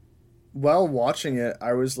 yeah. While watching it,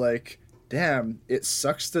 I was like, damn, it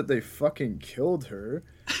sucks that they fucking killed her.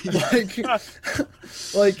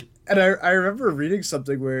 Like, and I remember reading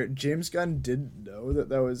something where James Gunn didn't know that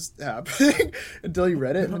was happening until he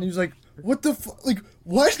read it, and he was like, what the fuck? Like,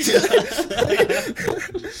 what?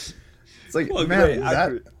 It's like, Well, man, wait,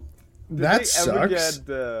 actually, that sucks.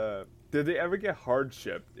 Did they ever get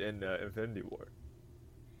hard-shipped in Infinity War?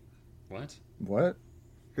 What?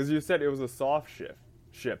 Because you said it was a soft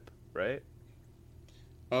ship, right?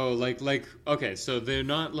 Oh, like okay, so they're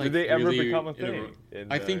not like. Did they really ever become a thing?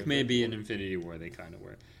 I think maybe in Infinity War they kind of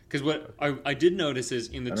were. Because what I did notice is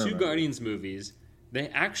in the two Guardians movies, they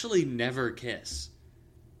actually never kiss.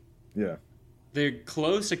 Yeah. They're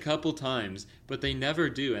close a couple times, but they never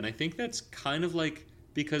do. And I think that's kind of like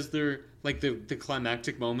because they're like the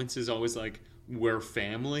climactic moments is always like we're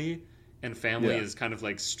family. And family is kind of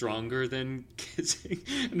like stronger than kissing,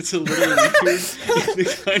 and it's a little weird.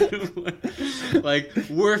 It's kind of like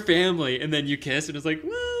we're family, and then you kiss, and it's like,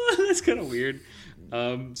 well, that's kind of weird.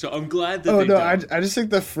 So I'm glad that. I just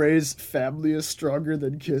think the phrase "family is stronger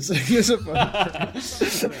than kissing" is a fun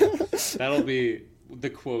phrase. That'll be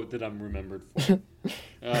the quote that I'm remembered for.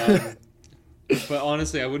 But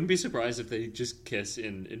honestly, I wouldn't be surprised if they just kiss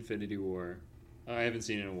in Infinity War. I haven't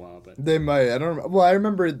seen it in a while, but they might. I don't remember. Well, I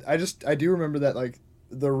remember. I do remember that like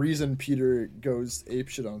the reason Peter goes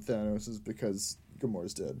apeshit on Thanos is because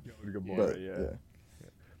Gamora's dead. Gamora, yeah.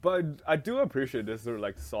 But I do appreciate this sort of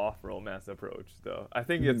like soft romance approach, though. I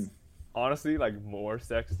think it's honestly like more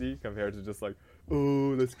sexy compared to just like,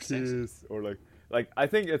 oh, let's kiss, or like I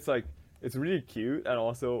think it's like it's really cute and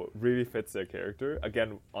also really fits their character.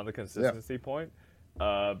 Again, on the consistency point.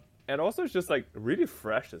 And also it's just like really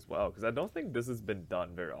fresh as well, because I don't think this has been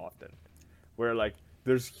done very often, where like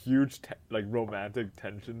there's huge like romantic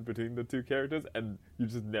tension between the two characters and you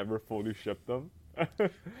just never fully ship them.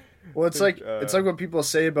 Well, it's like what people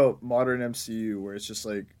say about modern MCU, where it's just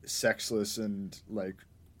like sexless and like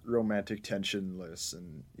romantic tensionless,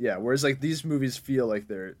 and whereas like these movies feel like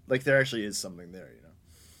there actually is something there, you know.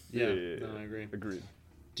 Yeah. No, I agree. Agreed.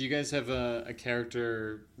 Do you guys have a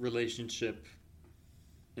character relationship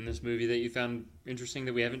in this movie that you found interesting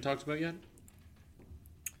that we haven't talked about yet?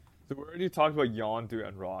 So we already talked about Yondu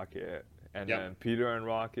and Rocket, and then Peter and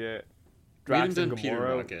Rocket. We haven't done Gamora. Peter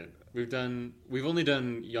and Rocket. We've only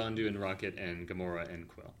done Yondu and Rocket and Gamora and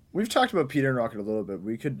Quill. We've talked about Peter and Rocket a little bit.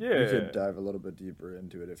 We could dive a little bit deeper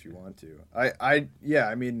into it if you want to. I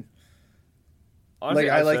mean, honestly,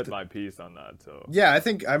 I said my piece on that. So I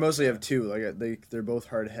think I mostly have two. Like they're both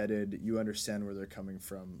hard-headed. You understand where they're coming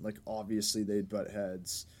from. Like obviously they'd butt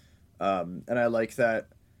heads, and I like that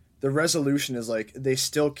the resolution is like they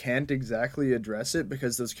still can't exactly address it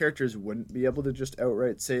because those characters wouldn't be able to just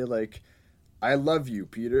outright say like, "I love you,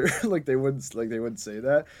 Peter." Like they wouldn't say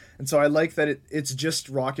that. And so I like that it's just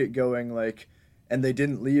Rocket going like, and they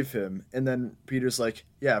didn't leave him, and then Peter's like,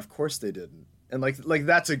 "Yeah, of course they didn't," and like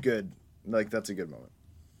that's a good moment.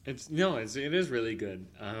 It is really good.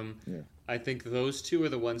 I think those two are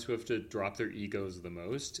the ones who have to drop their egos the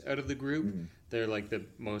most out of the group. Mm-hmm. They're like the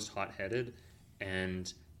most hot-headed,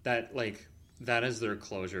 and that as their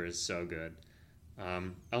closure is so good.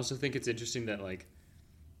 I also think it's interesting that like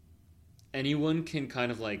anyone can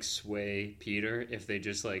kind of like sway Peter if they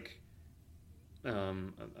just like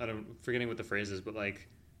forgetting what the phrase is, but like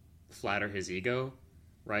flatter his ego.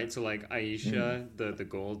 Right, so like Aisha, the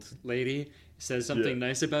gold lady, says something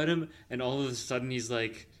nice about him, and all of a sudden he's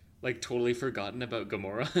like totally forgotten about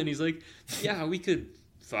Gamora, and he's like, "Yeah, we could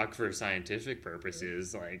fuck for scientific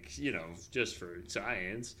purposes, like just for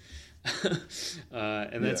science,"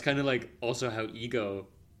 and that's kind of like also how Ego,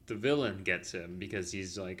 the villain, gets him, because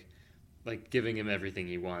he's like, like giving him everything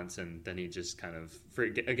he wants, and then he just kind of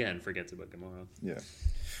forgets about Gamora. Yeah.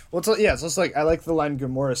 Well, it's also like I like the line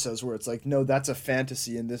Gamora says where it's like, no, that's a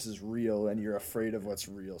fantasy and this is real, and you're afraid of what's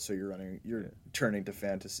real, so you're turning to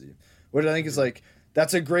fantasy, which I think is like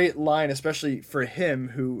that's a great line, especially for him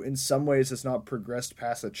who in some ways has not progressed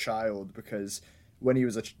past a child, because when he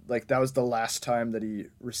was that was the last time that he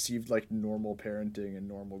received like normal parenting and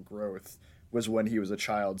normal growth was when he was a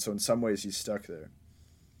child. So in some ways he's stuck there.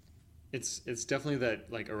 It's definitely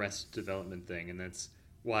that like Arrested Development thing, and that's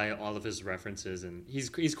why all of his references, and he's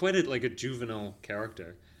quite a juvenile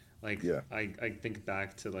character. Like I think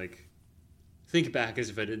back as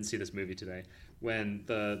if I didn't see this movie today, when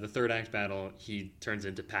the third act battle he turns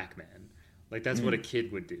into Pac-Man. Like that's what a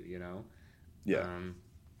kid would do, you know? Yeah.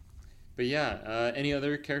 But yeah, any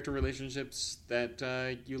other character relationships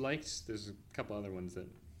that you liked? There's a couple other ones that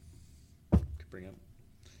I could bring up.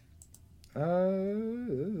 I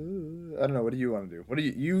don't know. What do you want to do? What do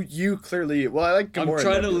you clearly? Well, I like Gamora. I'm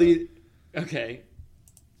trying to lead. Okay.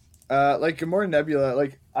 Like Gamora and Nebula.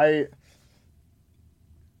 Like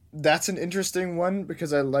that's an interesting one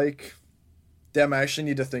because I like. Damn, I actually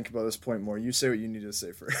need to think about this point more. You say what you need to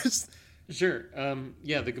say first. Sure.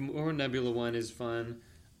 Yeah, the Gamora Nebula one is fun.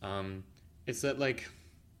 It's that like.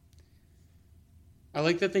 I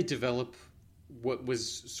like that they develop what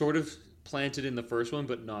was sort of planted in the first one,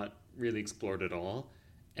 but not really explored at all,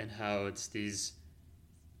 and how it's these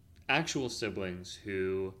actual siblings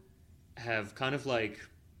who have kind of like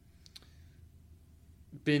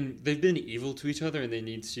they've been evil to each other, and they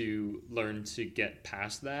need to learn to get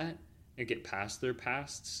past that and get past their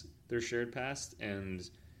pasts, their shared past, and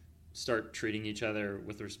start treating each other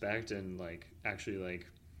with respect and like actually like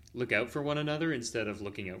look out for one another instead of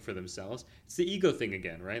looking out for themselves. It's the ego thing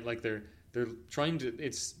again, right? Like they're trying to,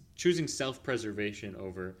 it's choosing self-preservation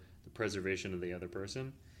over the preservation of the other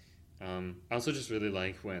person. I also just really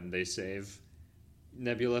like when they save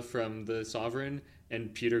Nebula from the Sovereign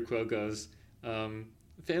and Peter Quill goes,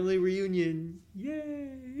 family reunion,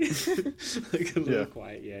 yay! Like a little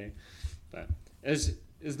quiet yay. But there's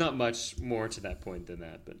not much more to that point than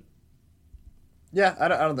that. But yeah, I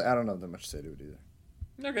don't know that much to say to it either.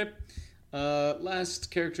 Okay.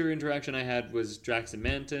 Last character interaction I had was Drax and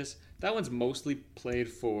Mantis. That one's mostly played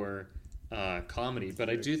for comedy, but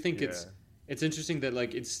I do think it's interesting that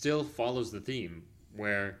like it still follows the theme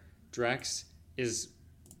where Drax is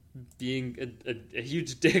being a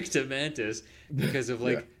huge dick to Mantis because of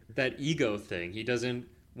like that ego thing. He doesn't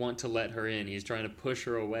want to let her in. He's trying to push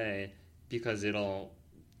her away because it'll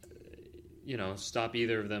stop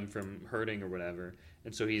either of them from hurting or whatever.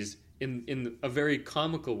 And so he's in a very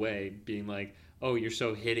comical way being like, oh, you're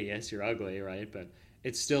so hideous, you're ugly, right? But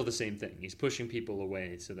it's still the same thing. He's pushing people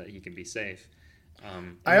away so that he can be safe.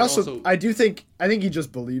 I think he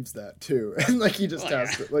just believes that too, and like he just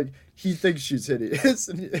has to, like he thinks she's hideous,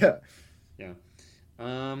 and yeah.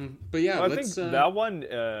 But yeah, I think that one,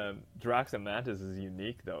 Drax and Mantis is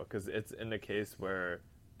unique though, because it's in the case where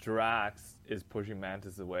Drax is pushing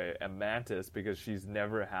Mantis away, and Mantis, because she's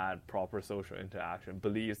never had proper social interaction,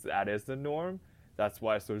 believes that is the norm. That's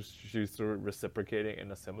why she's sort of reciprocating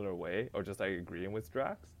in a similar way, or just like agreeing with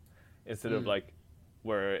Drax, instead of like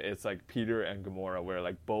where it's like Peter and Gamora, where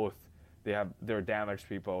like both they're damaged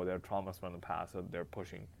people, they're traumas from the past, so they're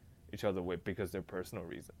pushing each other away because they're personal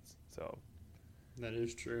reasons. So that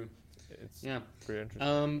is true. It's pretty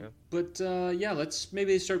interesting. But let's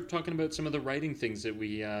maybe start talking about some of the writing things that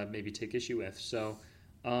we maybe take issue with. So,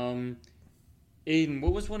 Aidan,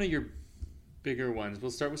 what was one of your bigger ones? We'll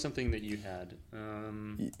start with something that you had.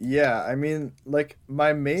 I mean, like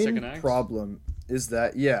my main problem is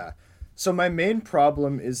that So my main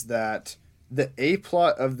problem is that the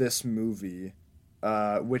A-plot of this movie,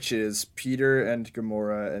 which is Peter and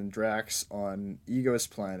Gamora and Drax on Ego's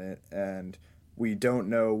planet, and we don't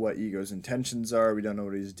know what Ego's intentions are, we don't know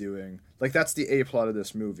what he's doing. Like, that's the A-plot of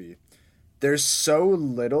this movie. There's so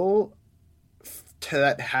little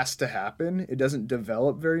that has to happen. It doesn't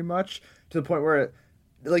develop very much, to the point where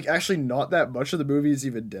actually not that much of the movie is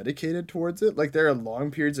even dedicated towards it. Like, there are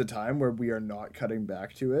long periods of time where we are not cutting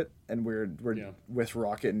back to it, and we're with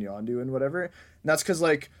Rocket and Yondu and whatever. And that's because,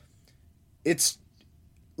 like, it's,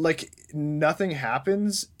 like, nothing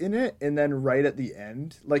happens in it, and then right at the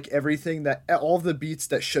end, like, all the beats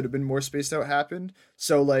that should have been more spaced out happened.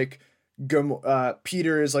 So, like,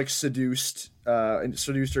 Peter is, like, seduced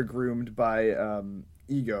or groomed by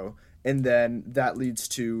Ego, and then that leads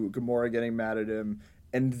to Gamora getting mad at him,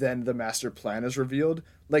 and then the master plan is revealed.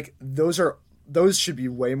 Like, those should be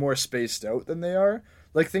way more spaced out than they are.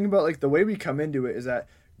 Like, think about, like, the way we come into it is that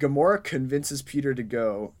Gamora convinces Peter to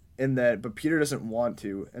go, in that, but Peter doesn't want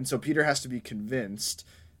to, and so Peter has to be convinced,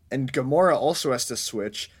 and Gamora also has to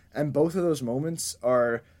switch, and both of those moments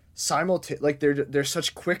are like they're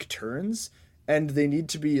such quick turns, and they need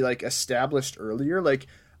to be like established earlier. Like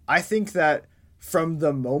I think that from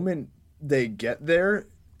the moment they get there,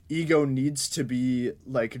 Ego needs to be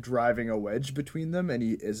like driving a wedge between them, and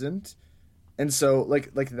he isn't. And so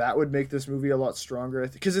like that would make this movie a lot stronger,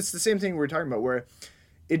 because it's the same thing we're talking about, where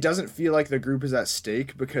it doesn't feel like the group is at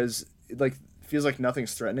stake, because it like feels like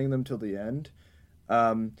nothing's threatening them till the end.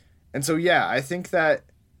 And so yeah, I think that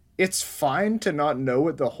it's fine to not know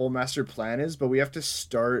what the whole master plan is, but we have to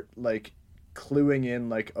start like cluing in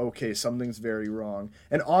like, okay, something's very wrong.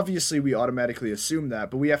 And obviously we automatically assume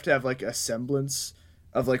that, but we have to have like a semblance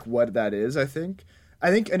of like what that is. I think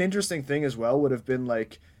an interesting thing as well would have been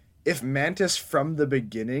like if Mantis from the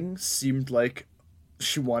beginning seemed like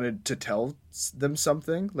she wanted to tell them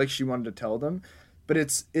something, like she wanted to tell them, but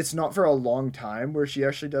it's not for a long time where she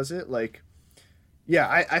actually does it. Like,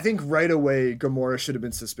 yeah, I think right away Gamora should have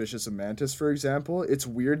been suspicious of Mantis, for example. It's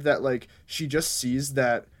weird that like she just sees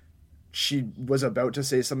that she was about to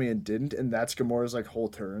say something and didn't, and that's Gamora's like whole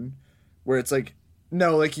turn, where it's like,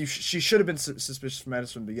 no, like she should have been suspicious of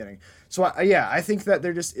Mantis from the beginning. So I think that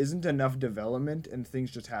there just isn't enough development, and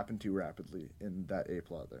things just happen too rapidly in that A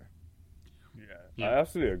plot there. Yeah, I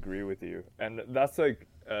absolutely agree with you, and that's like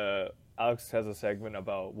Alex has a segment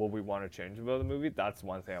about what we want to change about the movie. That's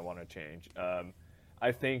one thing I want to change.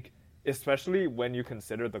 I think, especially when you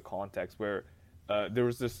consider the context where there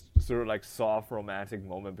was this sort of like soft romantic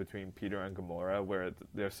moment between Peter and Gamora, where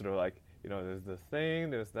they're sort of like, there's this thing,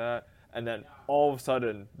 there's that, and then all of a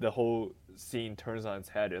sudden the whole scene turns on its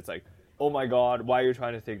head. It's like, oh my god, why are you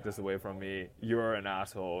trying to take this away from me? You're an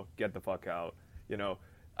asshole. Get the fuck out.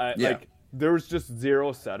 Like there was just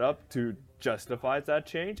zero setup to justify that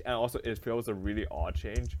change, and also it feels a really odd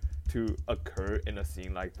change to occur in a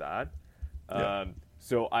scene like that. Yeah.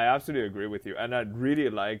 So I absolutely agree with you, and I really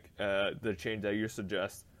like the change that you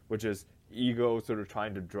suggest, which is Ego sort of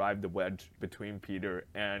trying to drive the wedge between Peter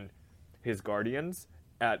and his guardians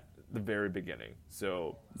at the very beginning.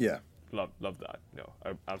 So yeah, love that. No,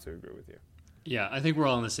 I absolutely agree with you. Yeah, I think we're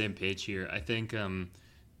all on the same page here. I think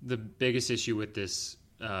the biggest issue with this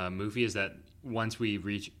movie is that once we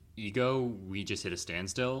reach Ego, we just hit a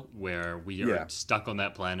standstill where we are stuck on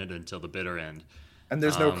that planet until the bitter end. And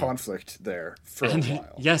there's no conflict there for a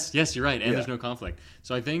while. Yes, you're right. And there's no conflict.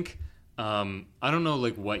 So I think, I don't know,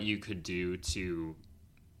 like, what you could do to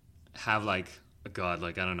have, like, I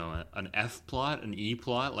don't know, an F plot, an E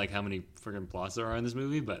plot, like how many freaking plots there are in this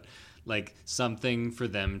movie, but, like, something for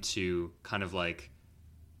them to kind of, like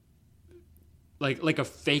a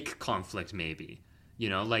fake conflict, maybe.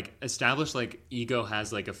 Like, establish, like, Ego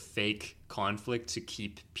has, like, a fake conflict to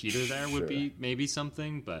keep Peter there would be maybe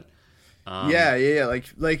something, but...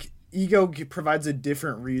 Like Ego provides a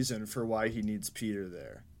different reason for why he needs Peter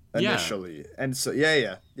there initially, and so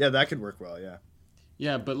that could work well.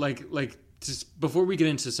 But like just before we get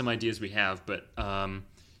into some ideas we have, but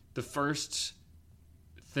the first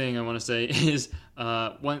thing I want to say is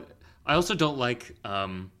one. I also don't like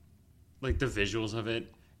the visuals of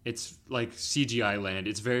it. It's like CGI land.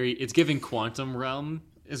 It's giving Quantum Realm.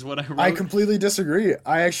 Is what I wrote. I completely disagree.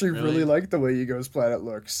 I actually really like the way Ego's planet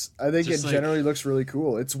looks. I think it generally looks really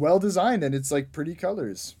cool. It's well designed, and it's like pretty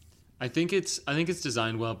colors. I think it's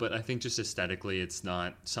designed well, but I think just aesthetically it's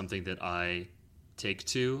not something that I take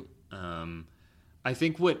to. I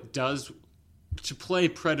think what does, to play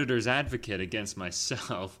Predator's advocate against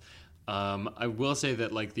myself, I will say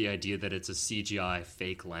that like the idea that it's a CGI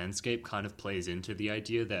fake landscape kind of plays into the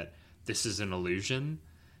idea that this is an illusion.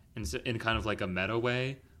 In kind of like a meta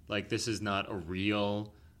way, like this is not a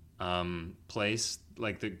real place,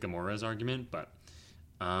 like the Gamora's argument, but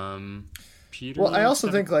Peter. Well, I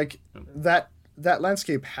also think like that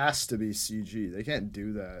landscape has to be CG. They can't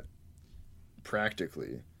do that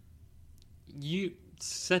practically.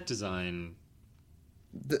 Set design,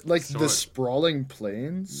 the sprawling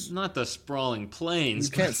plains. Not the sprawling plains.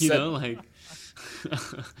 You can't like.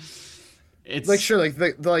 It's like sure, like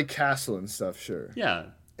the like castle and stuff. Sure. Yeah.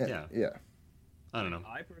 I don't know.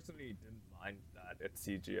 I personally didn't mind that it's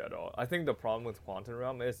CG at all. I think the problem with Quantum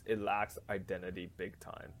Realm is it lacks identity big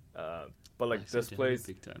time. But like this place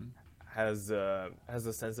has a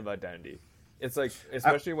sense of identity. It's like,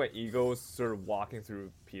 especially when Ego's sort of walking through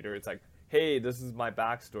Peter, it's like, hey, this is my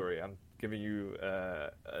backstory. I'm giving you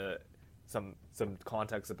some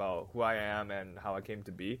context about who I am and how I came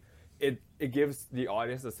to be. It gives the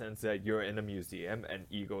audience a sense that you're in a museum and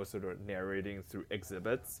Ego is sort of narrating through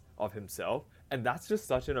exhibits of himself, and that's just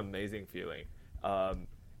such an amazing feeling.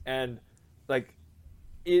 And like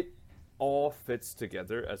it all fits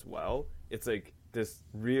together as well. It's like this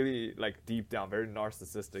really like deep down, very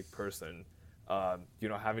narcissistic person,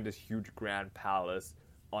 having this huge grand palace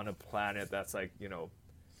on a planet that's like,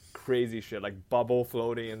 crazy shit, like bubble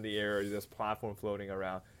floating in the air, this platform floating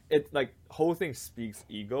around. It like whole thing speaks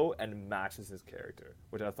ego and matches his character,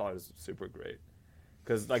 which I thought is super great.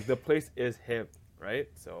 Because like the place is him, right?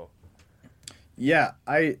 So yeah,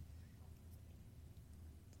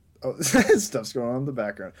 stuff's going on in the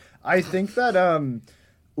background. I think that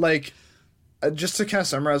just to kind of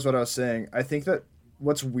summarize what I was saying, I think that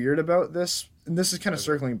what's weird about this, and this is kind of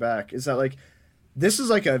circling back, is that like this is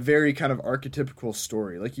like a very kind of archetypical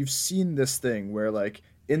story. Like you've seen this thing where like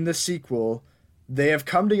in the sequel they have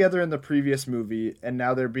come together in the previous movie, and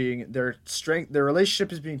now their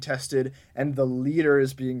relationship is being tested, and the leader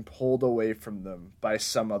is being pulled away from them by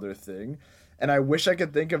some other thing. And I wish I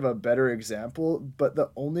could think of a better example, but the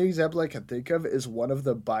only example I can think of is one of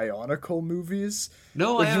the Bionicle movies.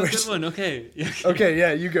 No, I have a good one. Okay. Okay,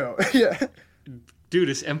 yeah, you go. Yeah. Dude,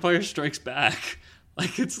 it's Empire Strikes Back.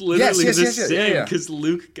 Like, it's literally the same, because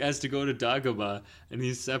Luke has to go to Dagobah, and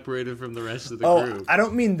he's separated from the rest of the group. I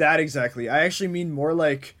don't mean that exactly. I actually mean more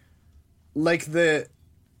like the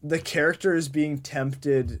character is being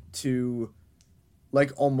tempted to,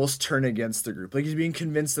 like, almost turn against the group. Like, he's being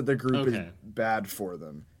convinced that the group is bad for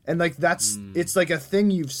them. And, like, that's... It's, like, a thing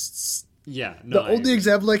you've... Yeah. No, the only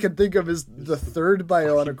example I can think of is the third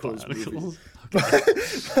Bionicles movie.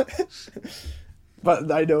 Okay. But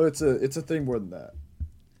I know it's a thing more than that.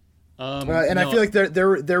 I feel like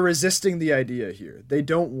they're resisting the idea here. They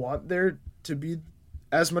don't want there to be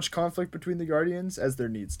as much conflict between the Guardians as there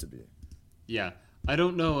needs to be. Yeah. I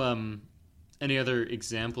don't know any other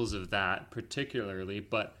examples of that particularly,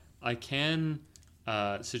 but I can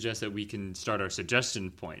suggest that we can start our suggestion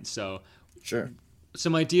point. So sure.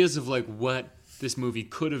 Some ideas of like what this movie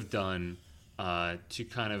could have done to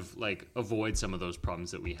kind of like avoid some of those problems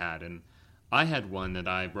that we had. And I had one that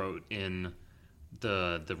I wrote in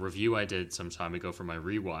the review I did some time ago for my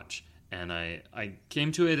rewatch, and I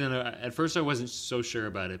came to it, and at first I wasn't so sure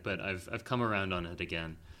about it, but I've come around on it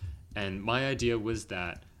again. And my idea was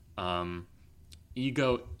that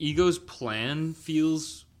Ego's plan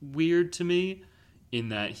feels weird to me, in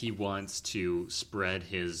that he wants to spread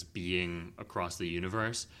his being across the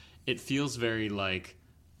universe. It feels very like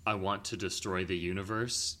I want to destroy the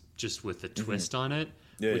universe, just with a twist on it,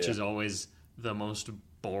 which is always the most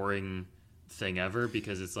boring thing ever,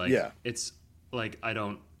 because it's like it's like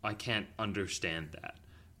I can't understand that.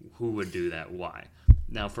 Who would do that? Why?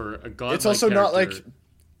 Now for a god, it's also not like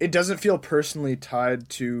it doesn't feel personally tied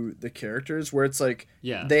to the characters, where it's like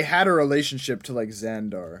they had a relationship to like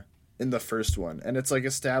Xandar in the first one, and it's like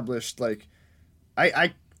established. Like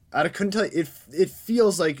I couldn't tell you, it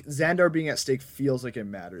feels like Xandar being at stake feels like it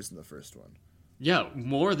matters in the first one. Yeah,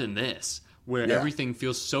 more than this, where everything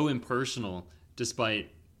feels so impersonal,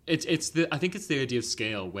 despite I think it's the idea of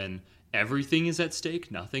scale, when everything is at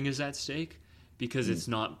stake, nothing is at stake, because it's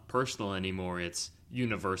not personal anymore, it's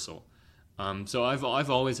universal. So I've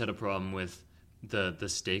always had a problem with the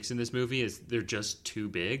stakes in this movie, is they're just too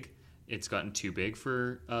big. It's gotten too big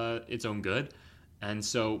for its own good. And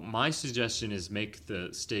so my suggestion is make the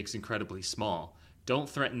stakes incredibly small. Don't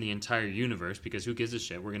threaten the entire universe, because who gives a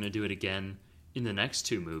shit? We're going to do it again in the next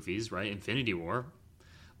two movies, right? Infinity War.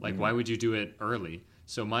 Like, why would you do it early?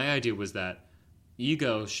 So my idea was that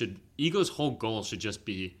Ego's whole goal should just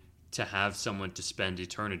be to have someone to spend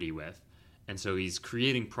eternity with. And so he's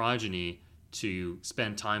creating progeny to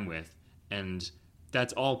spend time with, and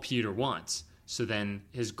that's all Peter wants. So then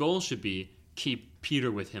his goal should be keep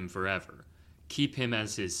Peter with him forever. Keep him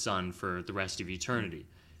as his son for the rest of eternity.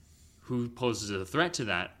 Who poses a threat to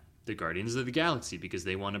that? The Guardians of the Galaxy, because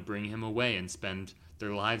they want to bring him away and spend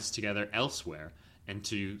their lives together elsewhere. And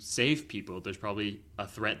to save people, there's probably a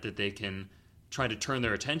threat that they can try to turn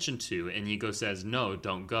their attention to, and Ego says, no,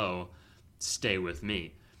 don't go, stay with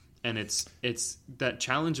me. And it's that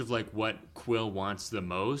challenge of like what Quill wants the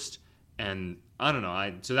most, and I don't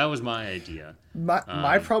know. So that was my idea.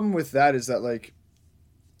 My problem with that is that like,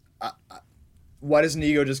 why doesn't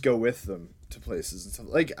Ego just go with them to places and stuff?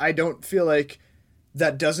 Like, I don't feel like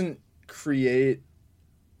that doesn't create.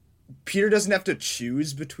 Peter doesn't have to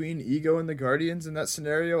choose between Ego and the Guardians in that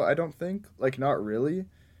scenario. I don't think, like, not really.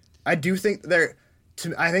 I do think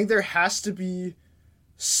I think there has to be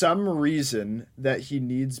some reason that he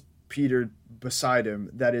needs Peter beside him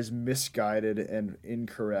that is misguided and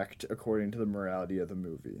incorrect according to the morality of the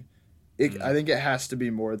movie. I think it has to be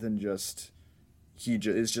more than just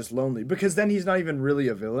is just lonely, because then he's not even really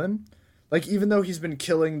a villain. Like, even though he's been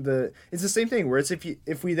killing it's the same thing where it's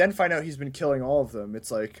if we then find out he's been killing all of them, it's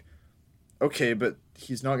like, okay, but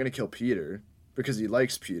he's not going to kill Peter because he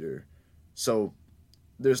likes Peter. So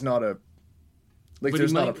there's not a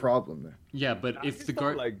problem there. Yeah, but if the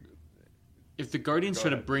Guardians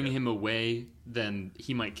try to bring him away, then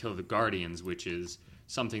he might kill the Guardians, which is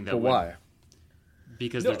something that why?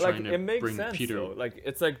 Because they're trying to bring sense, Peter. Though. Like,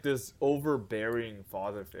 it's like this overbearing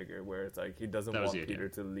father figure where it's like he doesn't want Peter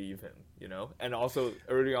to leave him, you know? And also,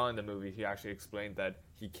 early on in the movie, he actually explained that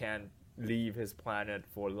he can't leave his planet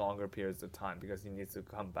for longer periods of time because he needs to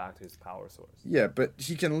come back to his power source. Yeah, but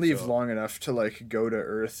he can leave long enough to, like, go to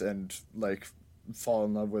Earth and, like, fall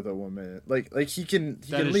in love with a woman. Like he can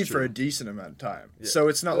leave for a decent amount of time. Yeah. So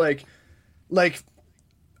it's not like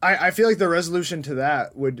I feel like the resolution to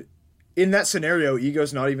that would, in that scenario,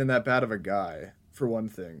 Ego's not even that bad of a guy, for one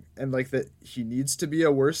thing. And, like, that he needs to be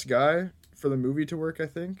a worse guy for the movie to work, I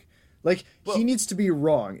think. Like, he needs to be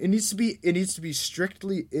wrong. It needs to be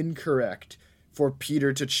strictly incorrect for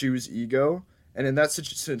Peter to choose Ego. And in that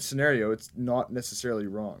scenario, it's not necessarily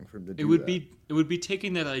wrong for him to do that. It would be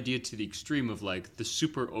taking that idea to the extreme of, like, the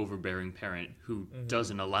super overbearing parent who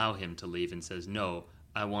doesn't allow him to leave and says, no,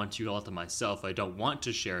 I want you all to myself. I don't want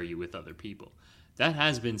to share you with other people. That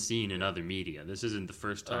has been seen in other media. This isn't the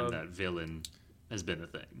first time that villain has been a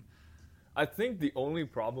thing. I think the only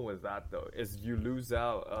problem with that, though, is you lose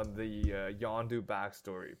out on the Yondu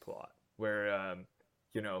backstory plot, where,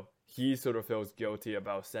 you know, he sort of feels guilty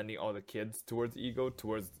about sending all the kids towards Ego,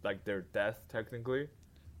 towards, like, their death, technically.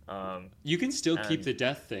 You can still keep the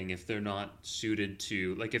death thing if they're not suited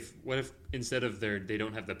to, like, what if instead of they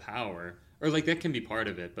don't have the power, or, like, that can be part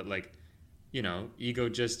of it, but, like, you know, Ego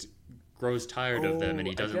just grows tired of them and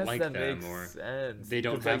he doesn't like them, or they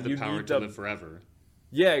don't have the power to live forever.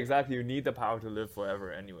 Yeah, exactly. You need the power to live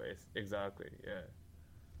forever anyways. Exactly, yeah.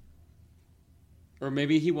 Or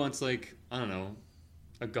maybe he wants, like, I don't know,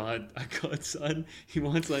 a godson. He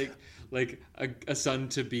wants, like a son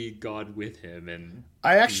to be God with him. And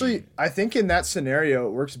I think in that scenario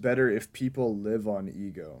it works better if people live on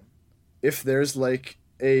Ego. If there's, like,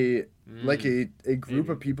 a group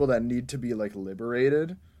of people that need to be, like,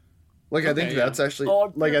 liberated. Like, I think that's actually...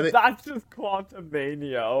 that's just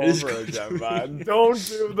Quantumania over again, man. Don't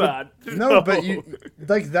do that. No, but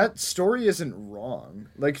that story isn't wrong.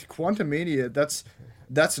 Like, Quantumania,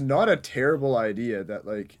 that's not a terrible idea that,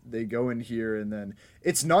 like, they go in here and then...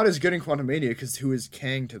 It's not as good in Quantumania because who is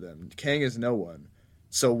Kang to them? Kang is no one.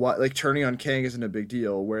 So, what? Like, turning on Kang isn't a big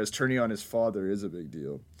deal, whereas turning on his father is a big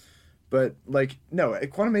deal. But, like, no,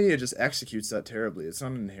 Quantumania just executes that terribly. It's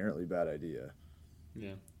not an inherently bad idea.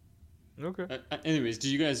 Yeah. Okay. Anyways, do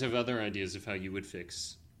you guys have other ideas of how you would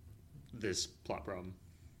fix this plot problem?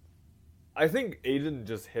 I think Aidan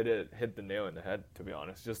just hit the nail in the head, to be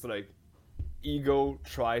honest. Just, like, Ego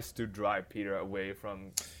tries to drive Peter away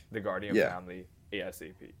from the Guardian family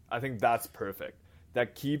ASAP. I think that's perfect.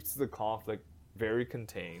 That keeps the conflict very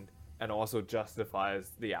contained and also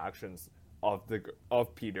justifies the actions of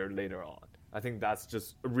Peter later on. I think that's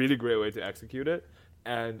just a really great way to execute it.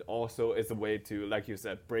 And also it's a way to, like you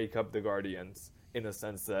said, break up the Guardians in a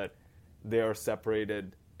sense that they are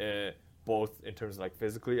separated both in terms of, like,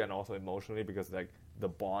 physically and also emotionally, because, like, the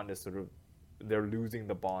bond is sort of, they're losing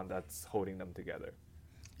the bond that's holding them together.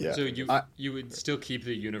 Yeah. So you would still keep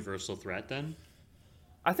the universal threat then?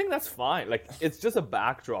 I think that's fine. Like, it's just a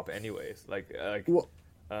backdrop anyways.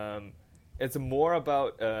 It's more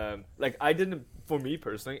about like, for me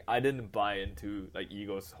personally, I didn't buy into, like,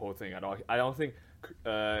 Ego's whole thing at all. I don't think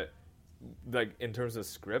like, in terms of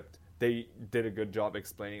script, they did a good job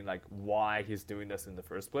explaining, like, why he's doing this in the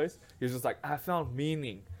first place. He's just like, I found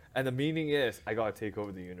meaning, and the meaning is I gotta take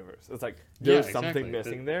over the universe. It's like there's something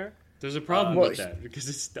missing there. There's a problem with that because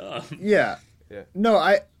it's dumb. Yeah. No,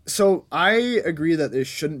 I agree that there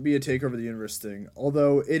shouldn't be a take over the universe thing.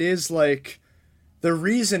 Although it is, like, the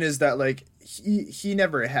reason is that, like, he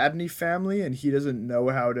never had any family and he doesn't know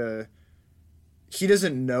how to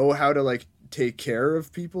like take care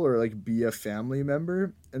of people or, like, be a family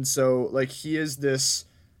member. And so, like, he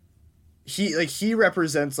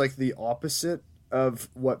represents, like, the opposite of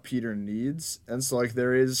what Peter needs. And so, like,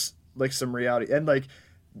 there is, like, some reality, and, like,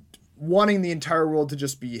 wanting the entire world to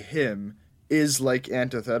just be him is, like,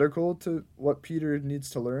 antithetical to what Peter needs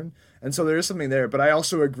to learn. And so there is something there, but I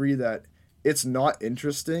also agree that it's not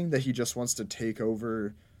interesting that he just wants to take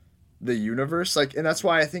over the universe. Like, and that's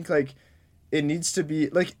why I think, like, it needs to be,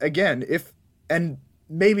 like, again, and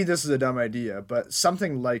maybe this is a dumb idea, but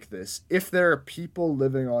something like this, if there are people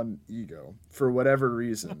living on Ego for whatever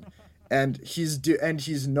reason, and he's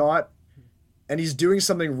not and he's doing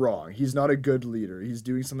something wrong. He's not a good leader. He's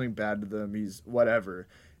doing something bad to them. He's whatever.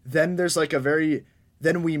 Then there's like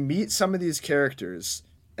then we meet some of these characters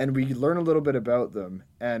and we learn a little bit about them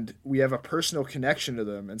and we have a personal connection to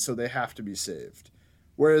them, and so they have to be saved.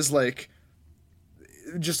 Whereas like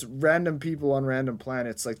just random people on random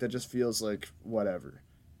planets, like that just feels like whatever.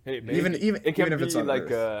 Hey, even it can even if be it's on like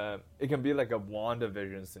Earth. it can be like a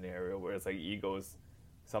WandaVision scenario where it's like egos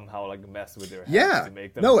somehow like mess with their heads Yeah. to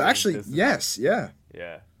make them No, think actually, this is- yes, yeah.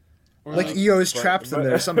 Yeah. Or Like ego is trapped in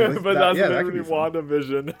there or something like but that. that's Yeah, that could literally be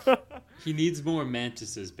fun. WandaVision. he needs more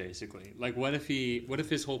mantises, basically. Like, what if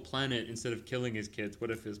his whole planet, instead of killing his kids, what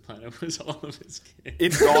if his planet was all of his kids?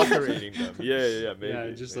 Indoctrinating them. Yeah, maybe. Yeah,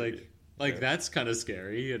 just maybe. like Yeah. that's kind of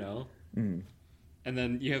scary, you know. Mm. And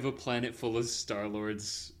then you have a planet full of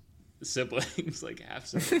Star-Lord's siblings, like half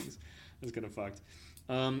siblings. That's kind of fucked.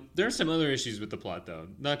 There are some other issues with the plot, though,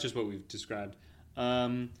 not just what we've described.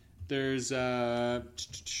 There's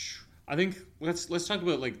I think let's talk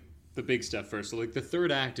about like the big stuff first. So like the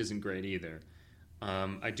third act isn't great either.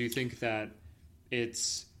 I do think that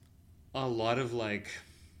it's a lot of like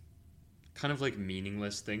kind of like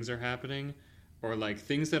meaningless things are happening, or like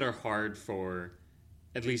things that are hard for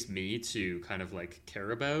at least me to kind of like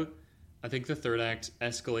care about. I think the third act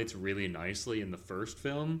escalates really nicely in the first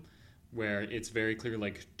film, where it's very clear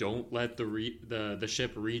like don't let the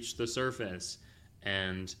ship reach the surface,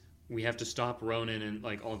 and we have to stop Ronan, and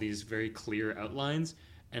like all these very clear outlines.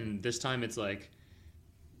 And this time it's like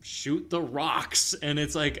shoot the rocks, and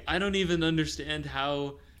it's like I don't even understand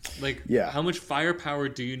how how much firepower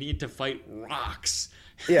do you need to fight rocks?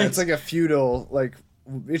 Yeah, it's like a feudal, like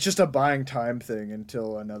it's just a buying time thing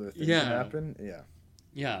until another thing can happen.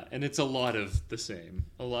 Yeah, and it's a lot of the same.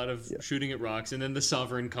 A lot of shooting at rocks, and then the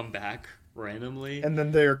Sovereign come back randomly. And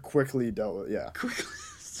then they're quickly dealt with, Quickly,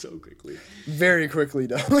 so quickly. Very quickly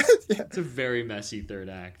dealt with, It's a very messy third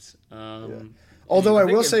act. Although I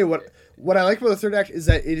will say what I like about the third act is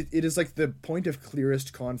that it is like the point of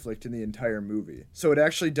clearest conflict in the entire movie. So it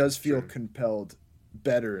actually does feel compelled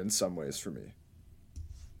better in some ways for me.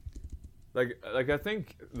 Like I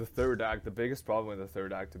think the third act, the biggest problem with the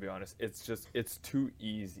third act, to be honest, it's too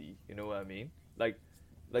easy. You know what I mean? Like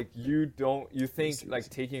you think like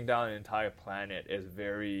taking down an entire planet is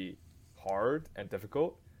very hard and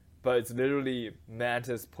difficult, but it's literally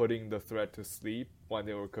Mantis putting the threat to sleep when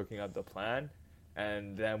they were cooking up the plan,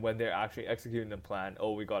 and then when they're actually executing the plan,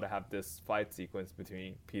 we got to have this fight sequence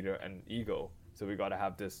between Peter and Ego. So we got to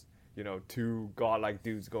have this, two godlike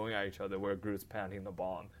dudes going at each other where Groot's planting the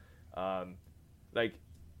bomb. Like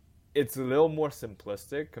it's a little more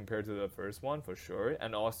simplistic compared to the first one for sure,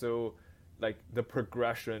 and also like the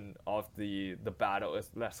progression of the battle is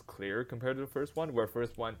less clear compared to the first one, where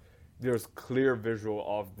first one there's clear visual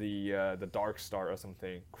of the Dark Star or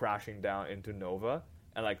something crashing down into Nova,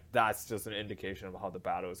 and like that's just an indication of how the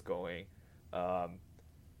battle is going,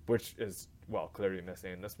 which is clearly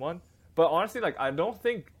missing in this one. But honestly, like I don't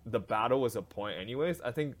think the battle was a point anyways.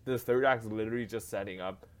 I think the third act is literally just setting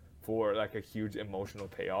up for like a huge emotional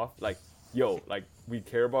payoff. Like, like we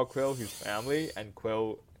care about Quill, his family, and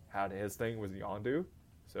Quill had his thing with Yondu.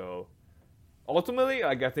 So ultimately,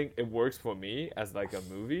 like I think it works for me as like a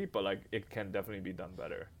movie, but like it can definitely be done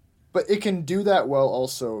better. But it can do that while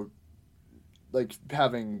also like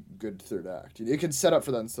having good third act. It can set up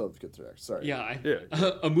for that and still have good third act. Sorry. Yeah,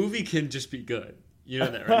 a movie can just be good. You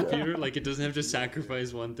know that, right, Peter? Like it doesn't have to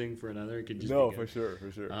sacrifice one thing for another. It can just be good. For sure.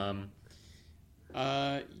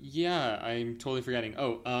 Yeah, I'm totally forgetting.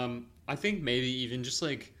 I think maybe even just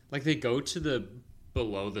like they go to the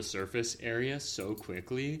below the surface area so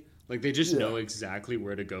quickly. Like they just know exactly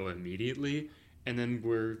where to go immediately, and then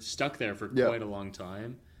we're stuck there for quite a long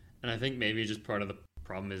time. And I think maybe just part of the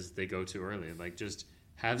problem is they go too early. Like just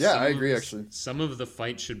have I agree actually. Some of the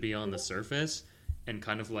fight should be on the surface and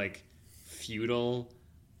kind of like feudal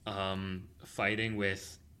fighting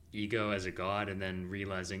with Ego as a god, and then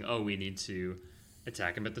realizing we need to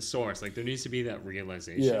attack him at the source. Like there needs to be that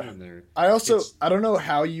realization in there. I don't know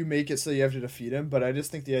how you make it so you have to defeat him, but I just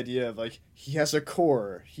think the idea of like he has a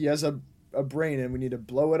core, he has a brain, and we need to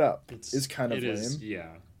blow it up is kind of lame.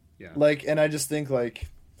 Yeah. Like, and I just think like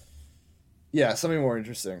something more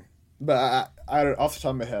interesting. But I don't, off the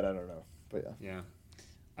top of my head, I don't know. But yeah.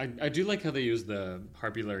 I do like how they use the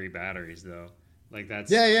Harpulary batteries though. Like that's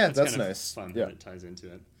that's kind of nice. Fun that it ties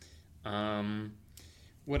into it.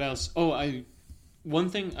 What else? One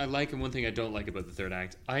thing I like and one thing I don't like about the third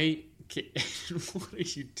act. What are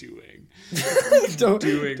you doing? Don't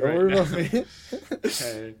worry about me.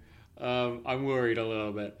 Okay. I'm worried a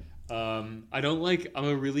little bit. I'm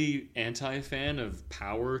a really anti-fan of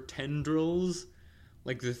power tendrils.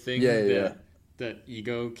 Like the thing that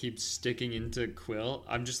Ego keeps sticking into Quill,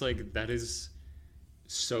 I'm just like, that is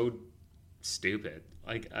so stupid.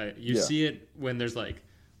 Like, you see it when there's like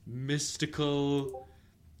mystical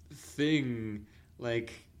thing,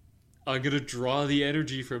 like, I'm gonna draw the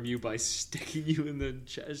energy from you by sticking you in the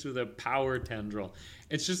chest with a power tendril.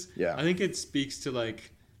 It's just, I think it speaks to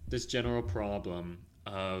like this general problem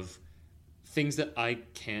of things that I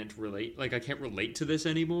can't relate. Like, I can't relate to this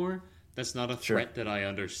anymore. That's not a threat that I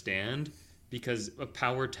understand, because a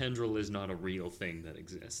power tendril is not a real thing that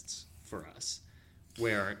exists for us.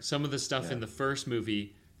 Where some of the stuff in the first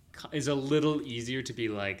movie is a little easier to be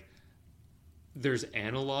like, there's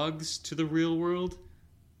analogs to the real world,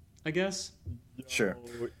 I guess. Sure.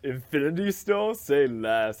 Infinity Stone? Say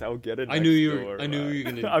less. I'll get it. I knew you were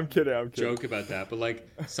gonna. I'm kidding. Joke about that, but like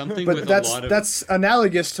something But with that's a lot of. that's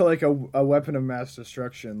analogous to like a weapon of mass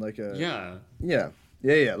destruction, like a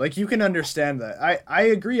yeah. Like, you can understand that. I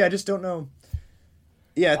agree. I just don't know.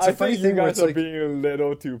 Yeah, it's a funny thing where it's like, being a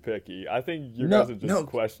little too picky. I think you guys are just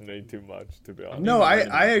questioning too much, to be honest. No,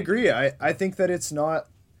 I agree. I think that it's not.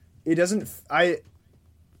 It doesn't.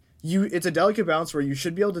 It's a delicate balance where you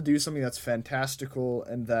should be able to do something that's fantastical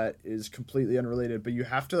and that is completely unrelated, but you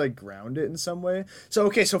have to like ground it in some way. So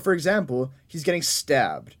for example, he's getting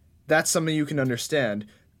stabbed. That's something you can understand,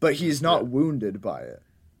 but he's not wounded by it.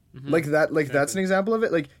 Mm-hmm. Like that. Like, that's an example of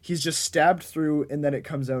it. Like, he's just stabbed through, and then it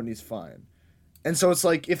comes out, and he's fine. And so it's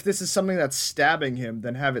like, if this is something that's stabbing him,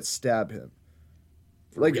 then have it stab him.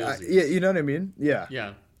 Like, you know what I mean? Yeah.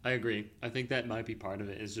 Yeah, I agree. I think that might be part of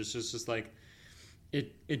it. It's just like,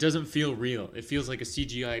 it doesn't feel real. It feels like a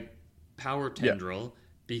CGI power tendril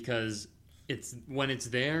because when it's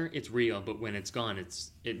there, it's real, but when it's gone,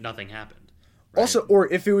 nothing happened. Right? Also,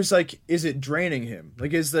 or if it was like, is it draining him?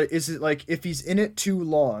 Like, is it like, if he's in it too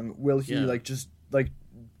long, will he like just like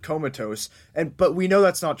comatose? But we know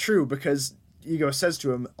that's not true, because Ego says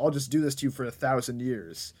to him, I'll just do this to you for 1,000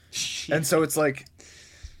 years. And so it's like,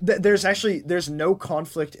 there's no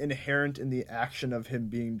conflict inherent in the action of him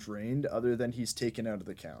being drained other than he's taken out of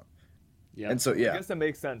the count. Yeah. And so, I guess that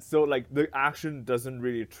makes sense. So, like, the action doesn't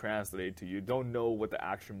really translate to you. You don't know what the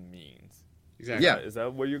action means. Exactly. Yeah. Is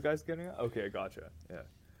that what you guys getting at? Okay, gotcha. Yeah.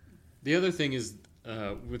 The other thing is,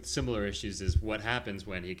 with similar issues, is what happens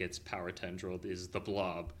when he gets power tendriled is the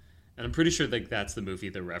blob. And I'm pretty sure like that's the movie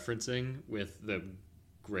they're referencing with the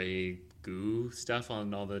gray goo stuff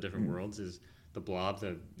on all the different worlds is The Blob,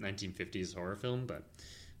 the 1950s horror film. But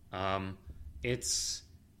it's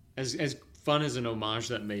as fun as an homage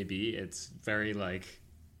that may be, it's very like,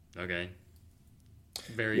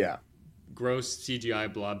 very gross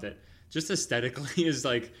CGI blob that just aesthetically is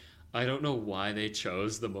like, I don't know why they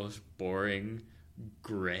chose the most boring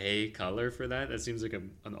gray color for that. That seems like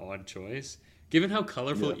an odd choice. Given how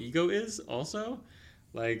colorful Ego is, also,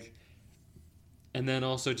 like, and then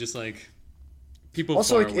also just like people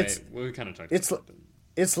also, far like, away. We kind of talked about that.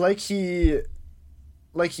 It's like he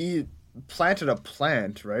planted a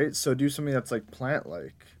plant, right? So do something that's like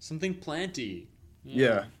plant-like, something planty.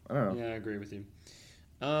 Yeah, I don't know. Yeah, I agree with you.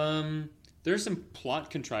 There's some plot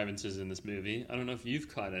contrivances in this movie. I don't know if you've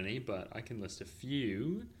caught any, but I can list a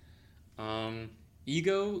few.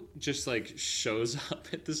 Ego just like shows up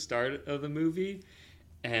at the start of the movie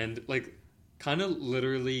and like kind of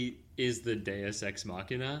literally is the Deus Ex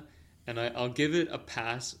Machina, and I'll give it a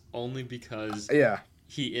pass only because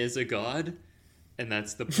he is a god, and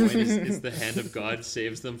that's the point. is the hand of God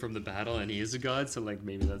saves them from the battle, and he is a god, so like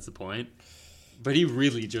maybe that's the point. But he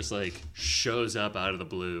really just like shows up out of the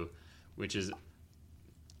blue, which is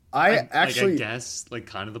I guess like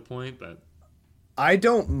kind of the point, but I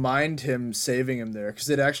don't mind him saving him there because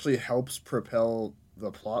it actually helps propel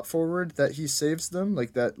the plot forward that he saves them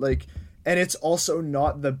like that. Like, and it's also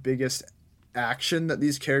not the biggest action that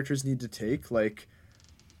these characters need to take. Like,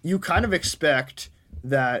 you kind of expect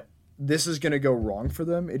that this is going to go wrong for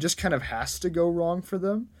them. It just kind of has to go wrong for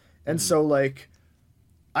them. And so like,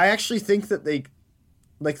 I actually think that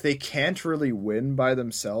they can't really win by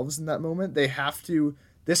themselves in that moment. They have to,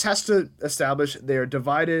 this has to establish they are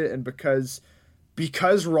divided, and because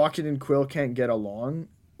Rocket and Quill can't get along,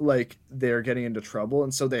 like, they're getting into trouble,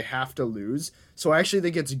 and so they have to lose. So I actually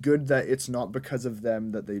think it's good that it's not because of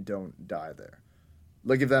them that they don't die there.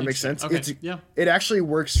 Like, if that makes sense. Okay. It actually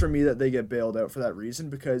works for me that they get bailed out for that reason,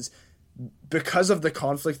 because of the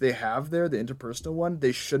conflict they have there, the interpersonal one,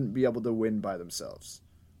 they shouldn't be able to win by themselves.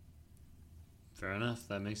 Fair enough.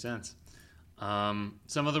 That makes sense.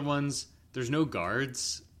 Some other ones, there's no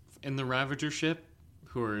guards in the Ravager ship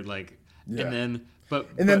who are like, and then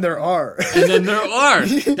there are. And then there are.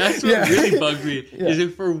 That's what really bugged me. Is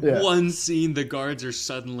it for one scene the guards are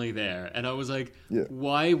suddenly there, and I was like,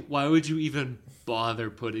 why would you even bother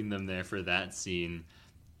putting them there for that scene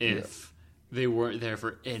if they weren't there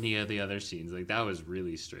for any of the other scenes. Like, that was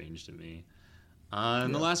really strange to me.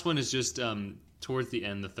 And the last one is just towards the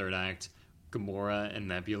end, the third act, Gamora and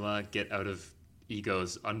Nebula get out of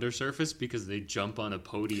Ego's undersurface because they jump on a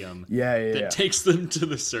podium that takes them to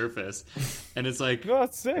the surface. And it's like,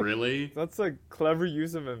 that's sick. Really? That's a clever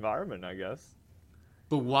use of environment, I guess.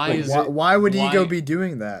 But why would Ego be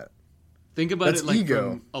doing that? Think about That's it like Ego.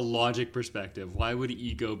 from a logic perspective. Why would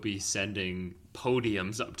Ego be sending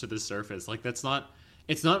podiums up to the surface? Like, it's not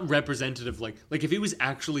representative. Like if he was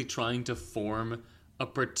actually trying to form a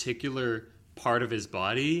particular part of his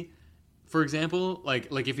body, for example, like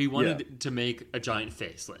if he wanted to make a giant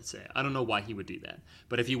face, let's say, I don't know why he would do that,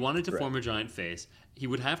 but if he wanted to form a giant face, he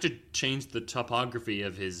would have to change the topography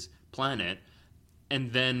of his planet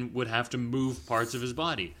and then would have to move parts of his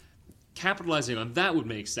body. Capitalizing on that would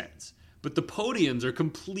make sense. But the podiums are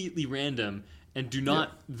completely random and do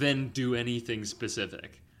not then do anything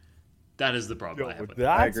specific. That is the problem I have with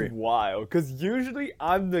that. That's wild. Because usually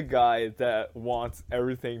I'm the guy that wants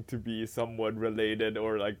everything to be somewhat related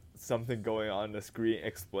or like something going on the screen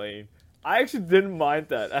explained. I actually didn't mind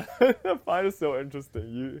that. I find it so interesting.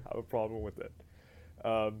 You have a problem with it.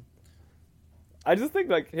 I just think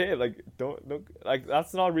like, hey, like don't like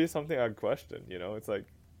that's not really something I'd question. You know, it's like,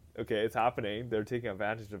 okay, it's happening. They're taking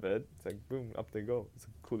advantage of it. It's like, boom, up they go. It's a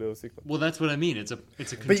cool little sequence. Well, that's what I mean. It's a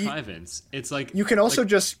contrivance. It's like you can also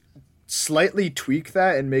just slightly tweak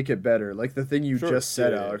that and make it better. Like the thing you just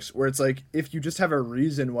said, Alex, where it's like if you just have a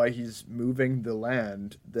reason why he's moving the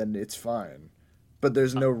land, then it's fine. But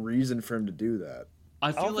there's no reason for him to do that.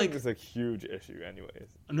 I feel like it's a huge issue, anyways.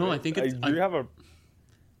 No, right? I think it's.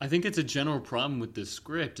 I think it's a general problem with this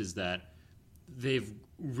script is that they've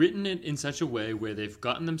written it in such a way where they've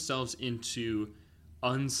gotten themselves into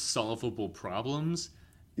unsolvable problems,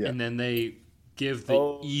 and then they give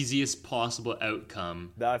the easiest possible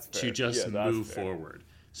outcome to just move forward.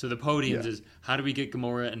 So the podiums is, how do we get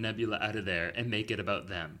Gamora and Nebula out of there and make it about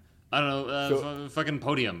them? I don't know, fucking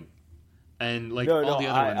podium. And like all the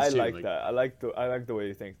other ones too. I like that. I like the way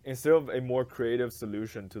you think. Instead of a more creative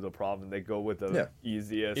solution to the problem, they go with the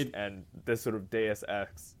easiest and this sort of Deus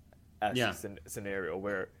Ex scenario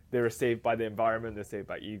where they were saved by the environment, they're saved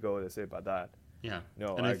by Ego, they're saved by that. Yeah.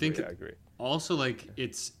 No, and I think agree. Also, like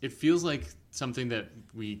it feels like something that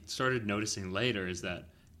we started noticing later is that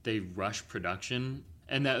they rush production,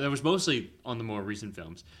 and that was mostly on the more recent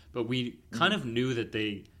films. But we kind of knew that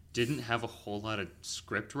they didn't have a whole lot of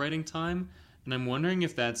script writing time, and I'm wondering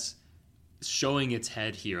if that's showing its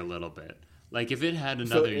head here a little bit. Like if it had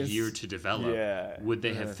another year to develop, would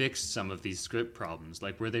they have fixed some of these script problems?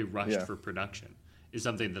 Like were they rushed for production? Is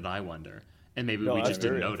something that I wonder, and maybe we just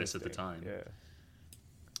didn't notice at the time. Yeah.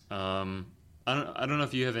 I don't know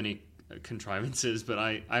if you have any contrivances, but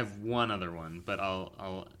I have one other one, but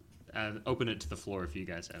I'll open it to the floor if you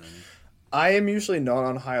guys have any. I am usually not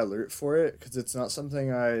on high alert for it because it's not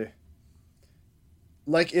something I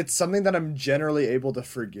like. It's something that I'm generally able to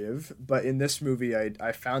forgive, but in this movie,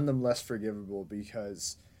 I found them less forgivable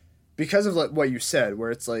because of like what you said, where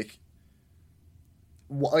it's like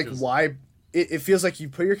why it feels like you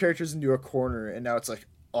put your characters into a corner and now it's like,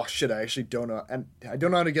 oh shit, I actually don't know, and I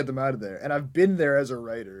don't know how to get them out of there. And I've been there as a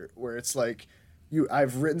writer where it's like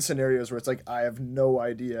I've written scenarios where it's like I have no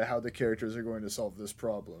idea how the characters are going to solve this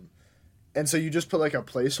problem. And so you just put like a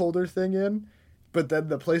placeholder thing in, but then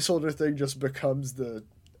the placeholder thing just becomes the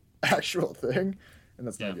actual thing, and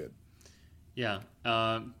that's not good. Yeah.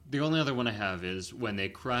 The only other one I have is when they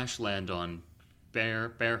crash land on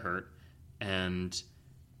Bearhurt, and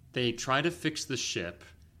they try to fix the ship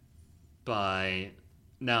by...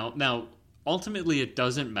 Now, ultimately it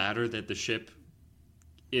doesn't matter that the ship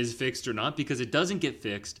is fixed or not, because it doesn't get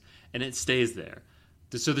fixed, and it stays there.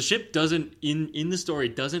 So the ship doesn't, in the story,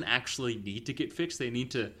 doesn't actually need to get fixed. They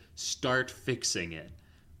need to start fixing it.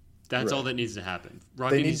 That's all that needs to happen.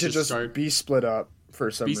 Rocket they need to just be split up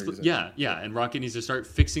for some reason. Yeah, and Rocket needs to start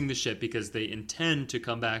fixing the ship because they intend to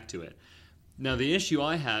come back to it. Now, the issue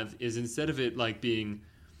I have is instead of it like being...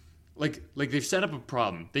 Like they've set up a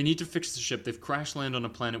problem. They need to fix the ship. They've crash landed on a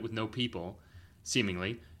planet with no people,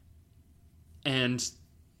 seemingly. And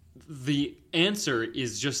the answer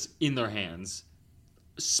is just in their hands.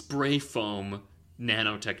 Spray foam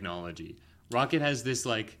nanotechnology. Rocket has this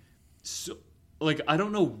I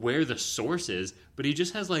don't know where the source is, but he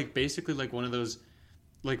just has like basically like one of those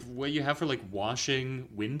like what you have for like washing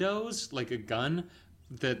windows, like a gun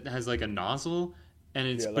that has like a nozzle, and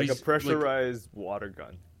it's like a pressurized water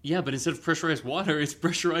gun. Yeah, but instead of pressurized water, it's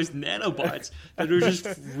pressurized nanobots that are just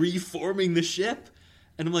reforming the ship.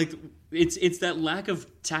 And I'm like, it's that lack of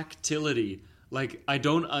tactility Like, I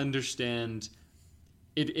don't understand.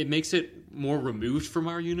 It makes it more removed from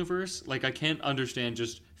our universe. Like, I can't understand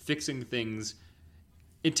just fixing things.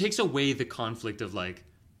 It takes away the conflict of, like,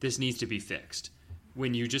 this needs to be fixed.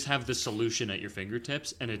 When you just have the solution at your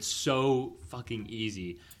fingertips, and it's so fucking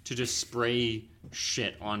easy to just spray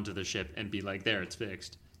shit onto the ship and be like, there, it's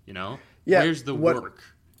fixed. You know? Yeah, Where's the work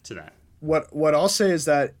to that? What I'll say is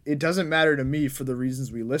that it doesn't matter to me for the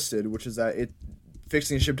reasons we listed, which is that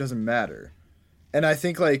fixing a ship doesn't matter. And I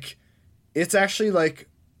think, like, it's actually, like,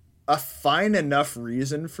 a fine enough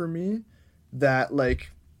reason for me that,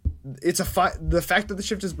 like, the fact that the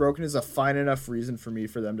ship is broken is a fine enough reason for me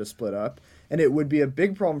for them to split up. And it would be a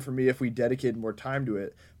big problem for me if we dedicated more time to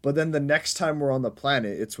it. But then the next time we're on the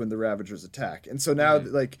planet, it's when the Ravagers attack. And so now,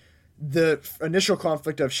 like, the initial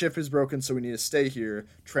conflict of ship is broken, so we need to stay here,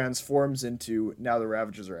 transforms into now the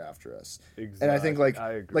Ravagers are after us. Exactly. And I think,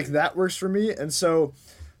 like that works for me. And so,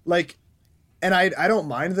 like, and I don't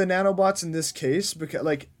mind the nanobots in this case because,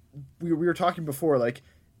 like, we were talking before, like,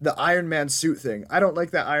 the Iron Man suit thing. I don't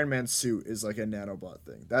like that Iron Man suit is like a nanobot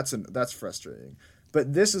thing. That's frustrating.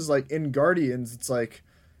 But this is like in Guardians, it's like,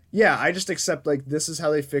 yeah, I just accept, like, this is how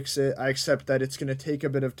they fix it. I accept that it's going to take a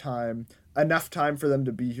bit of time, enough time for them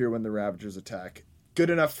to be here when the Ravagers attack. Good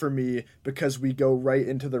enough for me because we go right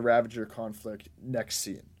into the Ravager conflict next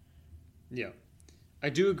scene. Yeah. I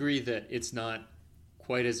do agree that it's not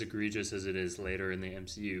quite as egregious as it is later in the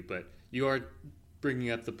MCU, but you are bringing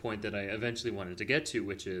up the point that I eventually wanted to get to,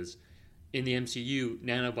 which is in the MCU,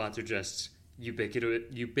 nanobots are just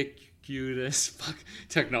ubiquitous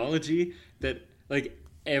technology that, like,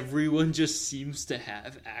 everyone just seems to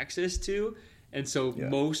have access to. And so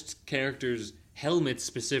most characters, helmets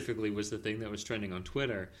specifically was the thing that was trending on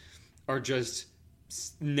Twitter, are just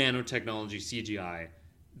nanotechnology CGI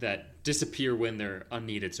that disappear when they're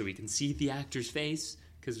unneeded, so we can see the actor's face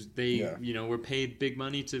because they, were paid big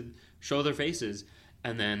money to show their faces,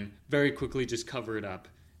 and then very quickly just cover it up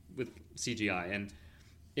with CGI. And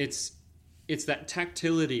it's that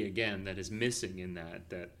tactility again that is missing in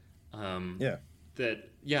that I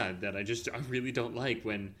really don't like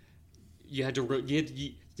when you had to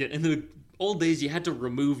in the old days you had to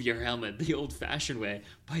remove your helmet the old-fashioned way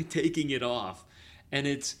by taking it off, and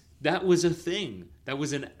that was a thing, that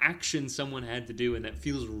was an action someone had to do, and that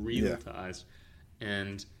feels real to us.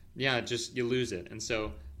 And just you lose it. And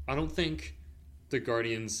so I don't think the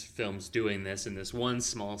Guardians films doing this in this one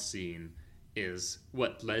small scene is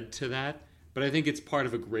what led to that, but I think it's part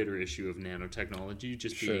of a greater issue of nanotechnology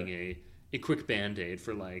just being a quick band-aid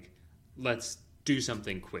for, like, let's do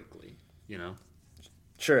something quickly, you know?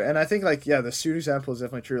 Sure, and I think, like, the suit example is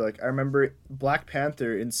definitely true. Like, I remember Black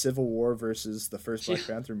Panther in Civil War versus the first Black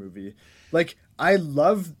Panther movie. Like, I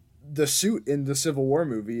love the suit in the Civil War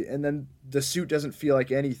movie, and then the suit doesn't feel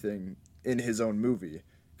like anything in his own movie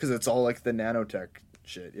because it's all, like, the nanotech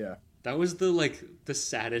shit, That was the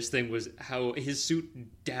saddest thing, was how his suit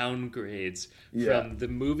downgrades from the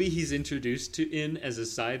movie he's introduced to in as a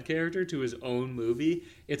side character to his own movie.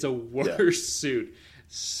 It's a worse suit.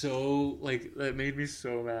 So, like, that made me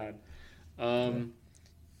so mad.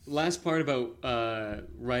 Last part about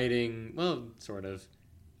writing, well, sort of.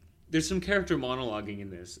 There's some character monologuing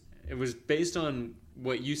in this. It was based on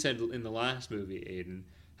what you said in the last movie, Aidan,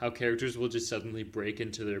 how characters will just suddenly break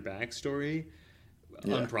into their backstory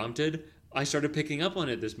unprompted. I started picking up on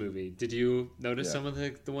it this movie. Did you notice some of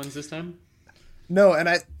the ones this time? No, and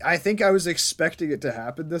I think I was expecting it to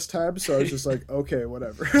happen this time, so I was just like, okay,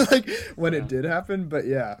 whatever. Like, when it did happen, but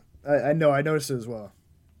I know, I noticed it as well.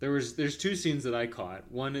 There's two scenes that I caught.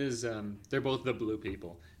 One is they're both the blue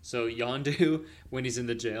people. So Yondu, when he's in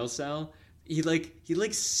the jail cell, he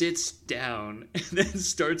sits down and then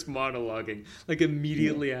starts monologuing, like,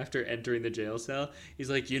 immediately after entering the jail cell. He's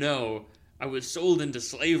like, I was sold into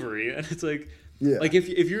slavery, and it's like, like, if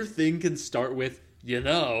your thing can start with,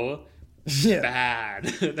 bad,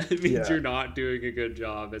 that means you're not doing a good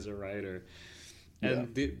job as a writer.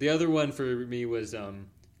 And the other one for me was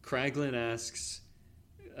Kraglin asks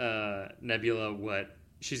Nebula what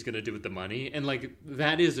she's gonna do with the money, and, like,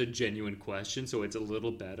 that is a genuine question, so it's a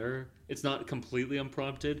little better. It's not completely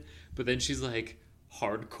unprompted, but then she's, like,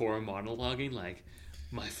 hardcore monologuing, like,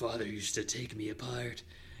 my father used to take me apart,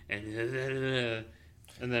 and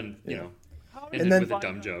then ended with a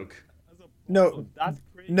dumb joke.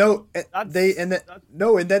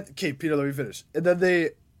 Okay, Peter, let me finish. And then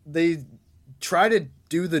they try to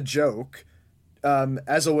do the joke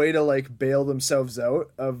as a way to, like, bail themselves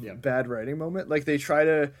out of bad writing moment. Like, they try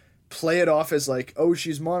to play it off as, like, oh,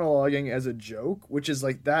 she's monologuing as a joke, which is,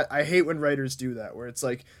 like, that. I hate when writers do that, where it's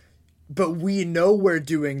like, but we know we're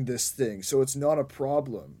doing this thing, so it's not a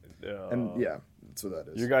problem. And yeah, that's what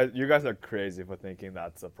that is. You guys are crazy for thinking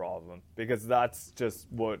that's a problem, because that's just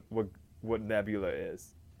what Nebula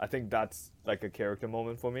is. I think that's like a character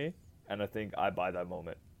moment for me, and I think I buy that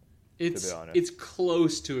moment. It's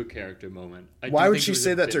close to a character moment. Why would she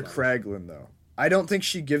say that to Kraglin though? I don't think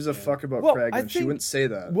she gives a fuck about Kraglin. She wouldn't say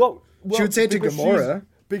that. Well, she would say it to Gamora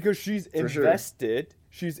because she's invested. Sure.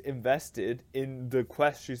 She's invested in the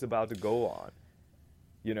quest she's about to go on.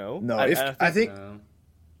 You know? No, I think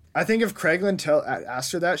if Kraglin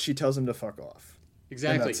asks her that, she tells him to fuck off.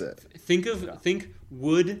 Exactly. And that's it. Think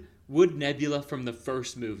would Nebula from the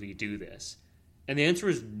first movie do this? And the answer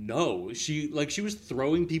is no. She was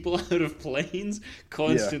throwing people out of planes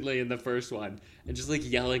constantly in the first one and just like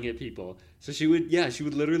yelling at people. So she would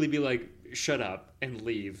literally be like, "Shut up" and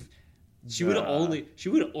leave. She would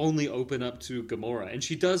only open up to Gamora, and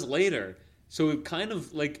she does later. So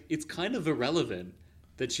it's kind of irrelevant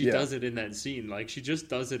that she does it in that scene. Like, she just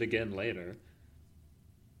does it again later.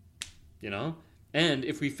 You know? And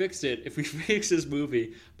if we fix this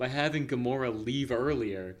movie by having Gamora leave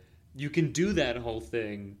earlier, you can do that whole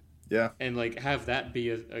thing. Yeah. And like have that be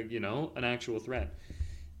an actual threat.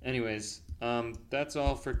 Anyways, that's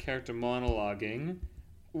all for character monologuing.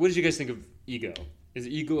 What did you guys think of Ego? Is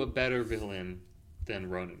Ego a better villain than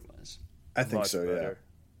Ronan was? I think so, better.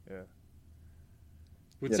 Yeah.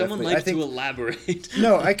 Would someone like to elaborate?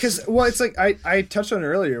 No, it's like I touched on it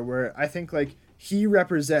earlier, where I think like he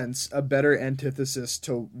represents a better antithesis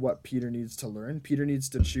to what Peter needs to learn. Peter needs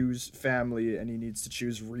to choose family, and he needs to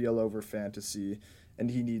choose real over fantasy, and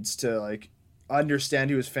he needs to like understand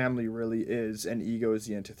who his family really is, and Ego is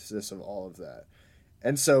the antithesis of all of that.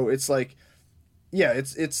 And so it's like, yeah,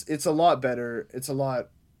 it's a lot better. It's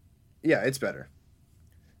better.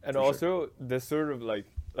 And also, this sort of like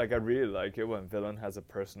I really like it when villain has a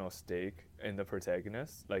personal stake in the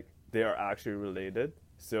protagonist. Like, they are actually related.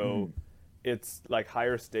 So it's like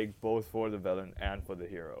higher stake both for the villain and for the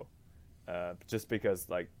hero. Just because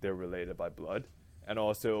like they're related by blood. And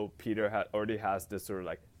also Peter already has this sort of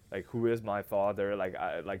like who is my father? Like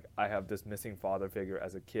I have this missing father figure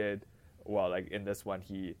as a kid. Well, like in this one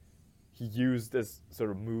he used this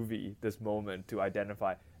sort of this moment to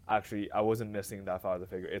identify, actually I wasn't missing that father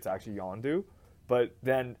figure. It's actually Yondu. But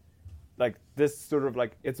then, like, this sort of,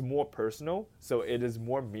 like, it's more personal, so it is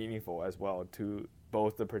more meaningful as well to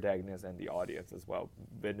both the protagonist and the audience as well,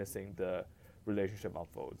 witnessing the relationship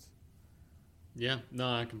unfolds. Yeah,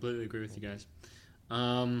 no, I completely agree with you guys.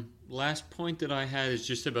 Last point that I had is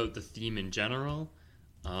just about the theme in general.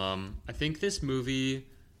 I think this movie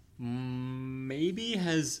maybe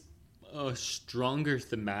has a stronger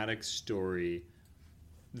thematic story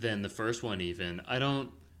than the first one even. I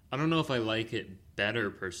don't know if I like it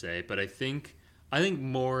better per se, but I think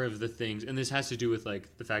more of the things, and this has to do with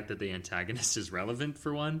like the fact that the antagonist is relevant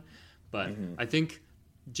for one, but I think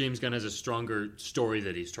James Gunn has a stronger story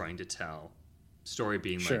that he's trying to tell. Story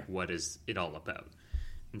being like, what is it all about?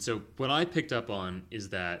 And so what I picked up on is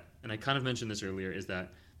that, and I kind of mentioned this earlier, is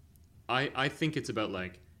that I think it's about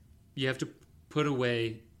like, you have to put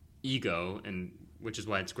away ego, and which is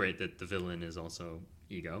why it's great that the villain is also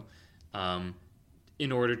ego,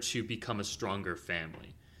 in order to become a stronger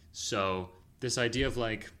family. So this idea of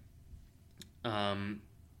like,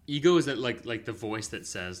 ego is that like the voice that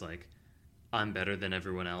says like, I'm better than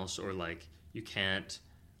everyone else, or like you can't,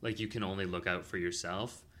 like you can only look out for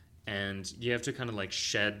yourself, and you have to kind of like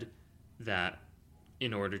shed that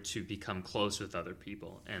in order to become close with other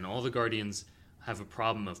people. And all the Guardians have a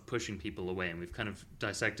problem of pushing people away, and we've kind of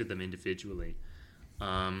dissected them individually.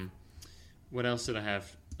 What else did I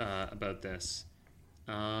have about this?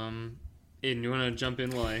 Aiden, you want to jump in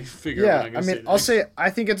while I figure out what I'm going to say? I'll say I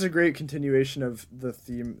think it's a great continuation of the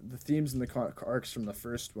themes and the arcs from the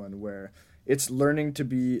first one, where it's learning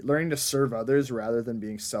to serve others rather than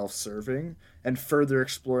being self-serving, and further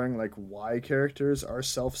exploring like why characters are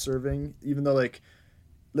self-serving, even though like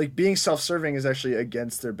being self-serving is actually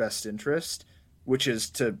against their best interest, which is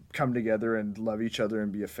to come together and love each other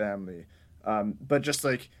and be a family. But just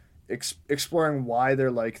like exploring why they're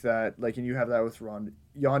like that, like, and you have that with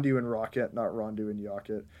Yondu and Rocket, not Rondu and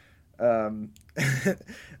Yocket. And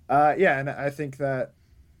I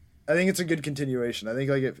think it's a good continuation. I think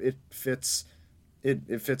like it fits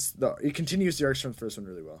it continues the arcs from the first one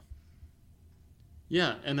really well.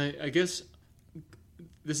 Yeah, and I guess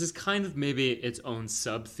this is kind of maybe its own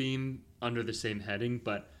sub-theme under the same heading,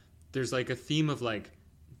 but there's like a theme of like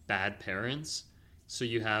bad parents. So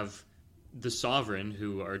you have the Sovereign,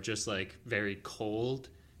 who are just like very cold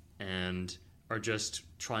and are just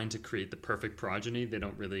trying to create the perfect progeny. They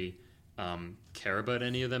don't really care about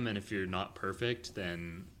any of them, and if you're not perfect,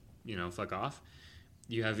 then fuck off.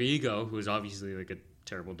 you have Ego, who is obviously like a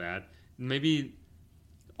terrible dad, maybe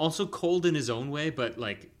also cold in his own way, but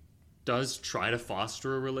like does try to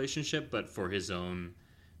foster a relationship, but for his own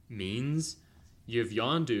means. You have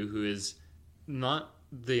Yondu, who is not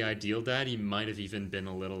the ideal dad. He might have even been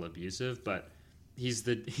a little abusive, but he's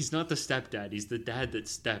not the stepdad. He's the dad that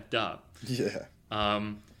stepped up. Yeah.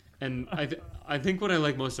 And I think what I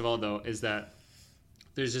like most of all, though, is that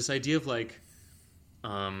there's this idea of like,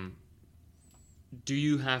 do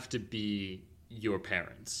you have to be your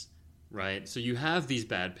parents, right? So you have these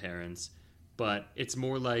bad parents, but it's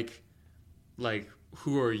more like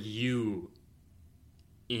who are you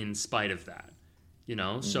in spite of that, you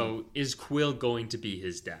know? Mm. So is Quill going to be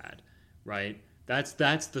his dad, right? That's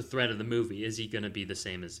the thread of the movie. Is he going to be the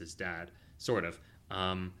same as his dad? Sort of.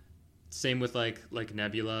 Same with like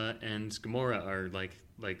Nebula and Gamora are like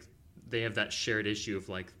they have that shared issue of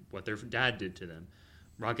like what their dad did to them.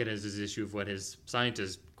 Rocket has his issue of what his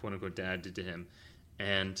scientist, quote unquote, dad did to him.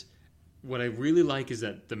 And what I really like is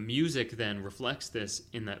that the music then reflects this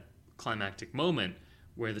in that climactic moment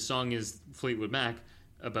where the song is Fleetwood Mac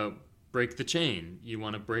about break the chain. You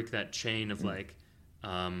want to break that chain of like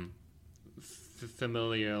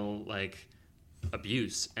familial like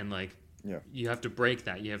abuse, and like you have to break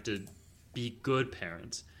that. You have to be good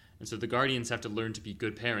parents. And so the Guardians have to learn to be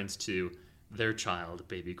good parents to their child,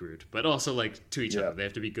 Baby Groot, but also like to each other. They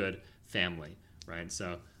have to be good family, right?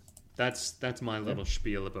 So that's my little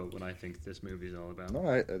spiel about what I think this movie is all about. No,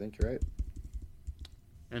 I think you're right.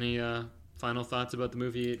 Any final thoughts about the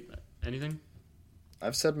movie? Anything?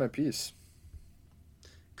 I've said my piece.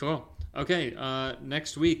 Cool. Okay,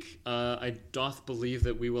 next week, I doth believe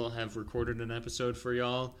that we will have recorded an episode for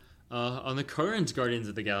y'all on the current Guardians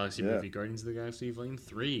of the Galaxy movie, Guardians of the Galaxy Volume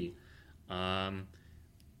 3.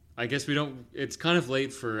 I guess we don't... It's kind of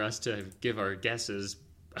late for us to give our guesses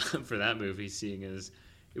for that movie, seeing as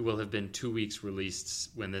it will have been 2 weeks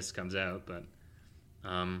released when this comes out, but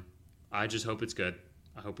I just hope it's good.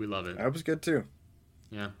 I hope we love it. I hope it's good, too.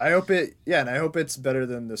 Yeah. I hope it's better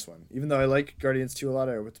than this one. Even though I like Guardians 2 a lot,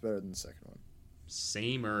 I hope it's better than the second one.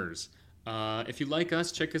 Samers. If you like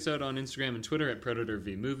us, check us out on Instagram and Twitter at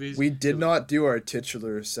PredatorVMovies. We did not do our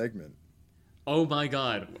titular segment. Oh my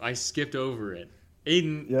god, I skipped over it.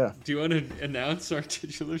 Aiden, do you want to announce our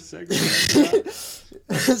titular segment?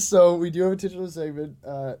 So we do have a titular segment.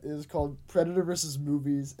 It is called Predator versus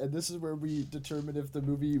Movies, and this is where we determine if the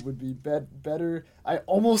movie would be better. I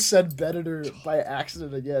almost said better by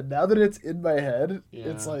accident again. Now that it's in my head,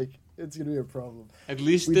 it's like it's gonna be a problem. At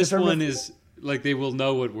least this one is like they will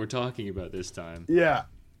know what we're talking about this time. Yeah,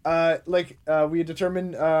 we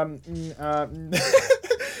determined.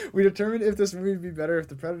 We determined if this movie would be better if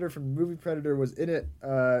the Predator from the movie Predator was in it.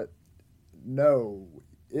 No,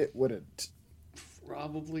 it wouldn't.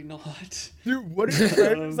 Probably not. Dude, what if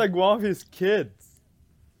Predator's like one of his kids?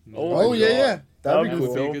 Oh yeah. That'd be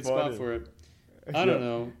cool. That would be a good spot for it. I don't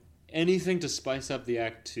know. Anything to spice up the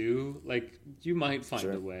Act 2, like, you might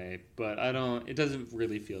find a way, but it doesn't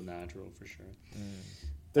really feel natural for sure.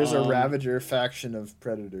 There's a Ravager faction of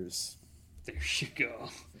Predators. There you go.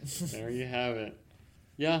 There you have it.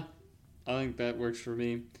 Yeah, I think that works for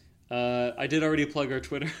me. I did already plug our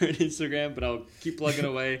Twitter and Instagram, but I'll keep plugging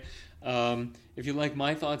away. If you like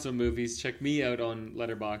my thoughts on movies, check me out on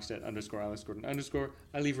Letterboxd at _AlexGordon_.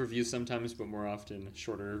 I leave reviews sometimes, but more often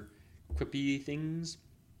shorter, quippy things.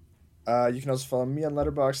 You can also follow me on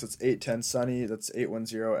Letterboxd. That's 810sunny. That's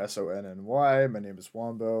 810SONNY. My name is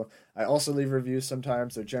Wombo. I also leave reviews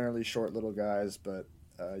sometimes. They're generally short little guys, but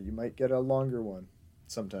you might get a longer one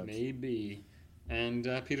sometimes. Maybe. And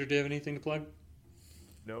Peter, do you have anything to plug?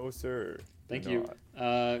 No, sir. Thank you.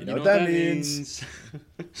 You know what that means?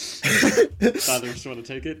 Fathers want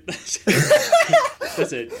to take it.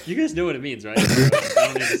 That's it. You guys know what it means, right? I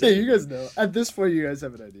don't need to say you guys know. At this point, you guys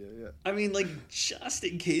have an idea. Yeah. I mean, like, just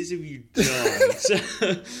in case if you don't,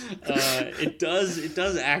 it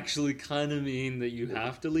does actually kind of mean that you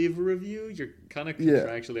have to leave a review. You're kind of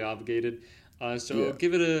contractually obligated.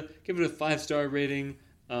 Give it a 5-star rating.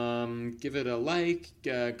 Give it a like,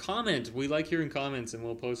 comment. We like hearing comments, and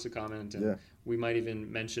we'll post a comment, and we might even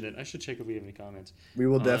mention it. I should check if we have any comments. We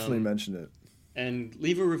will definitely mention it. And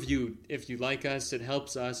leave a review if you like us. It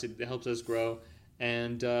helps us. It helps us grow.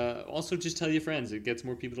 And also just tell your friends. It gets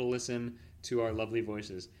more people to listen to our lovely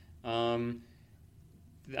voices. I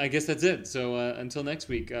guess that's it. So until next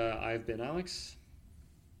week, I've been Alex.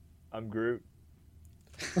 I'm Groot.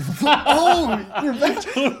 You're back.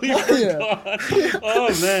 Totally forgot.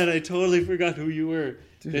 Oh man, I totally forgot who you were.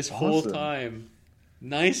 Dude, this whole time.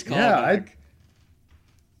 Nice callback.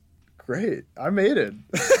 Great. I made it.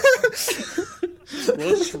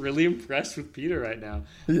 Will's really impressed with Peter right now.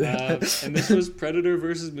 Yeah. And this was Predator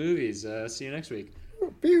versus Movies. See you next week.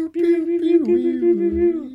 Pew, pew, pew, pew, pew.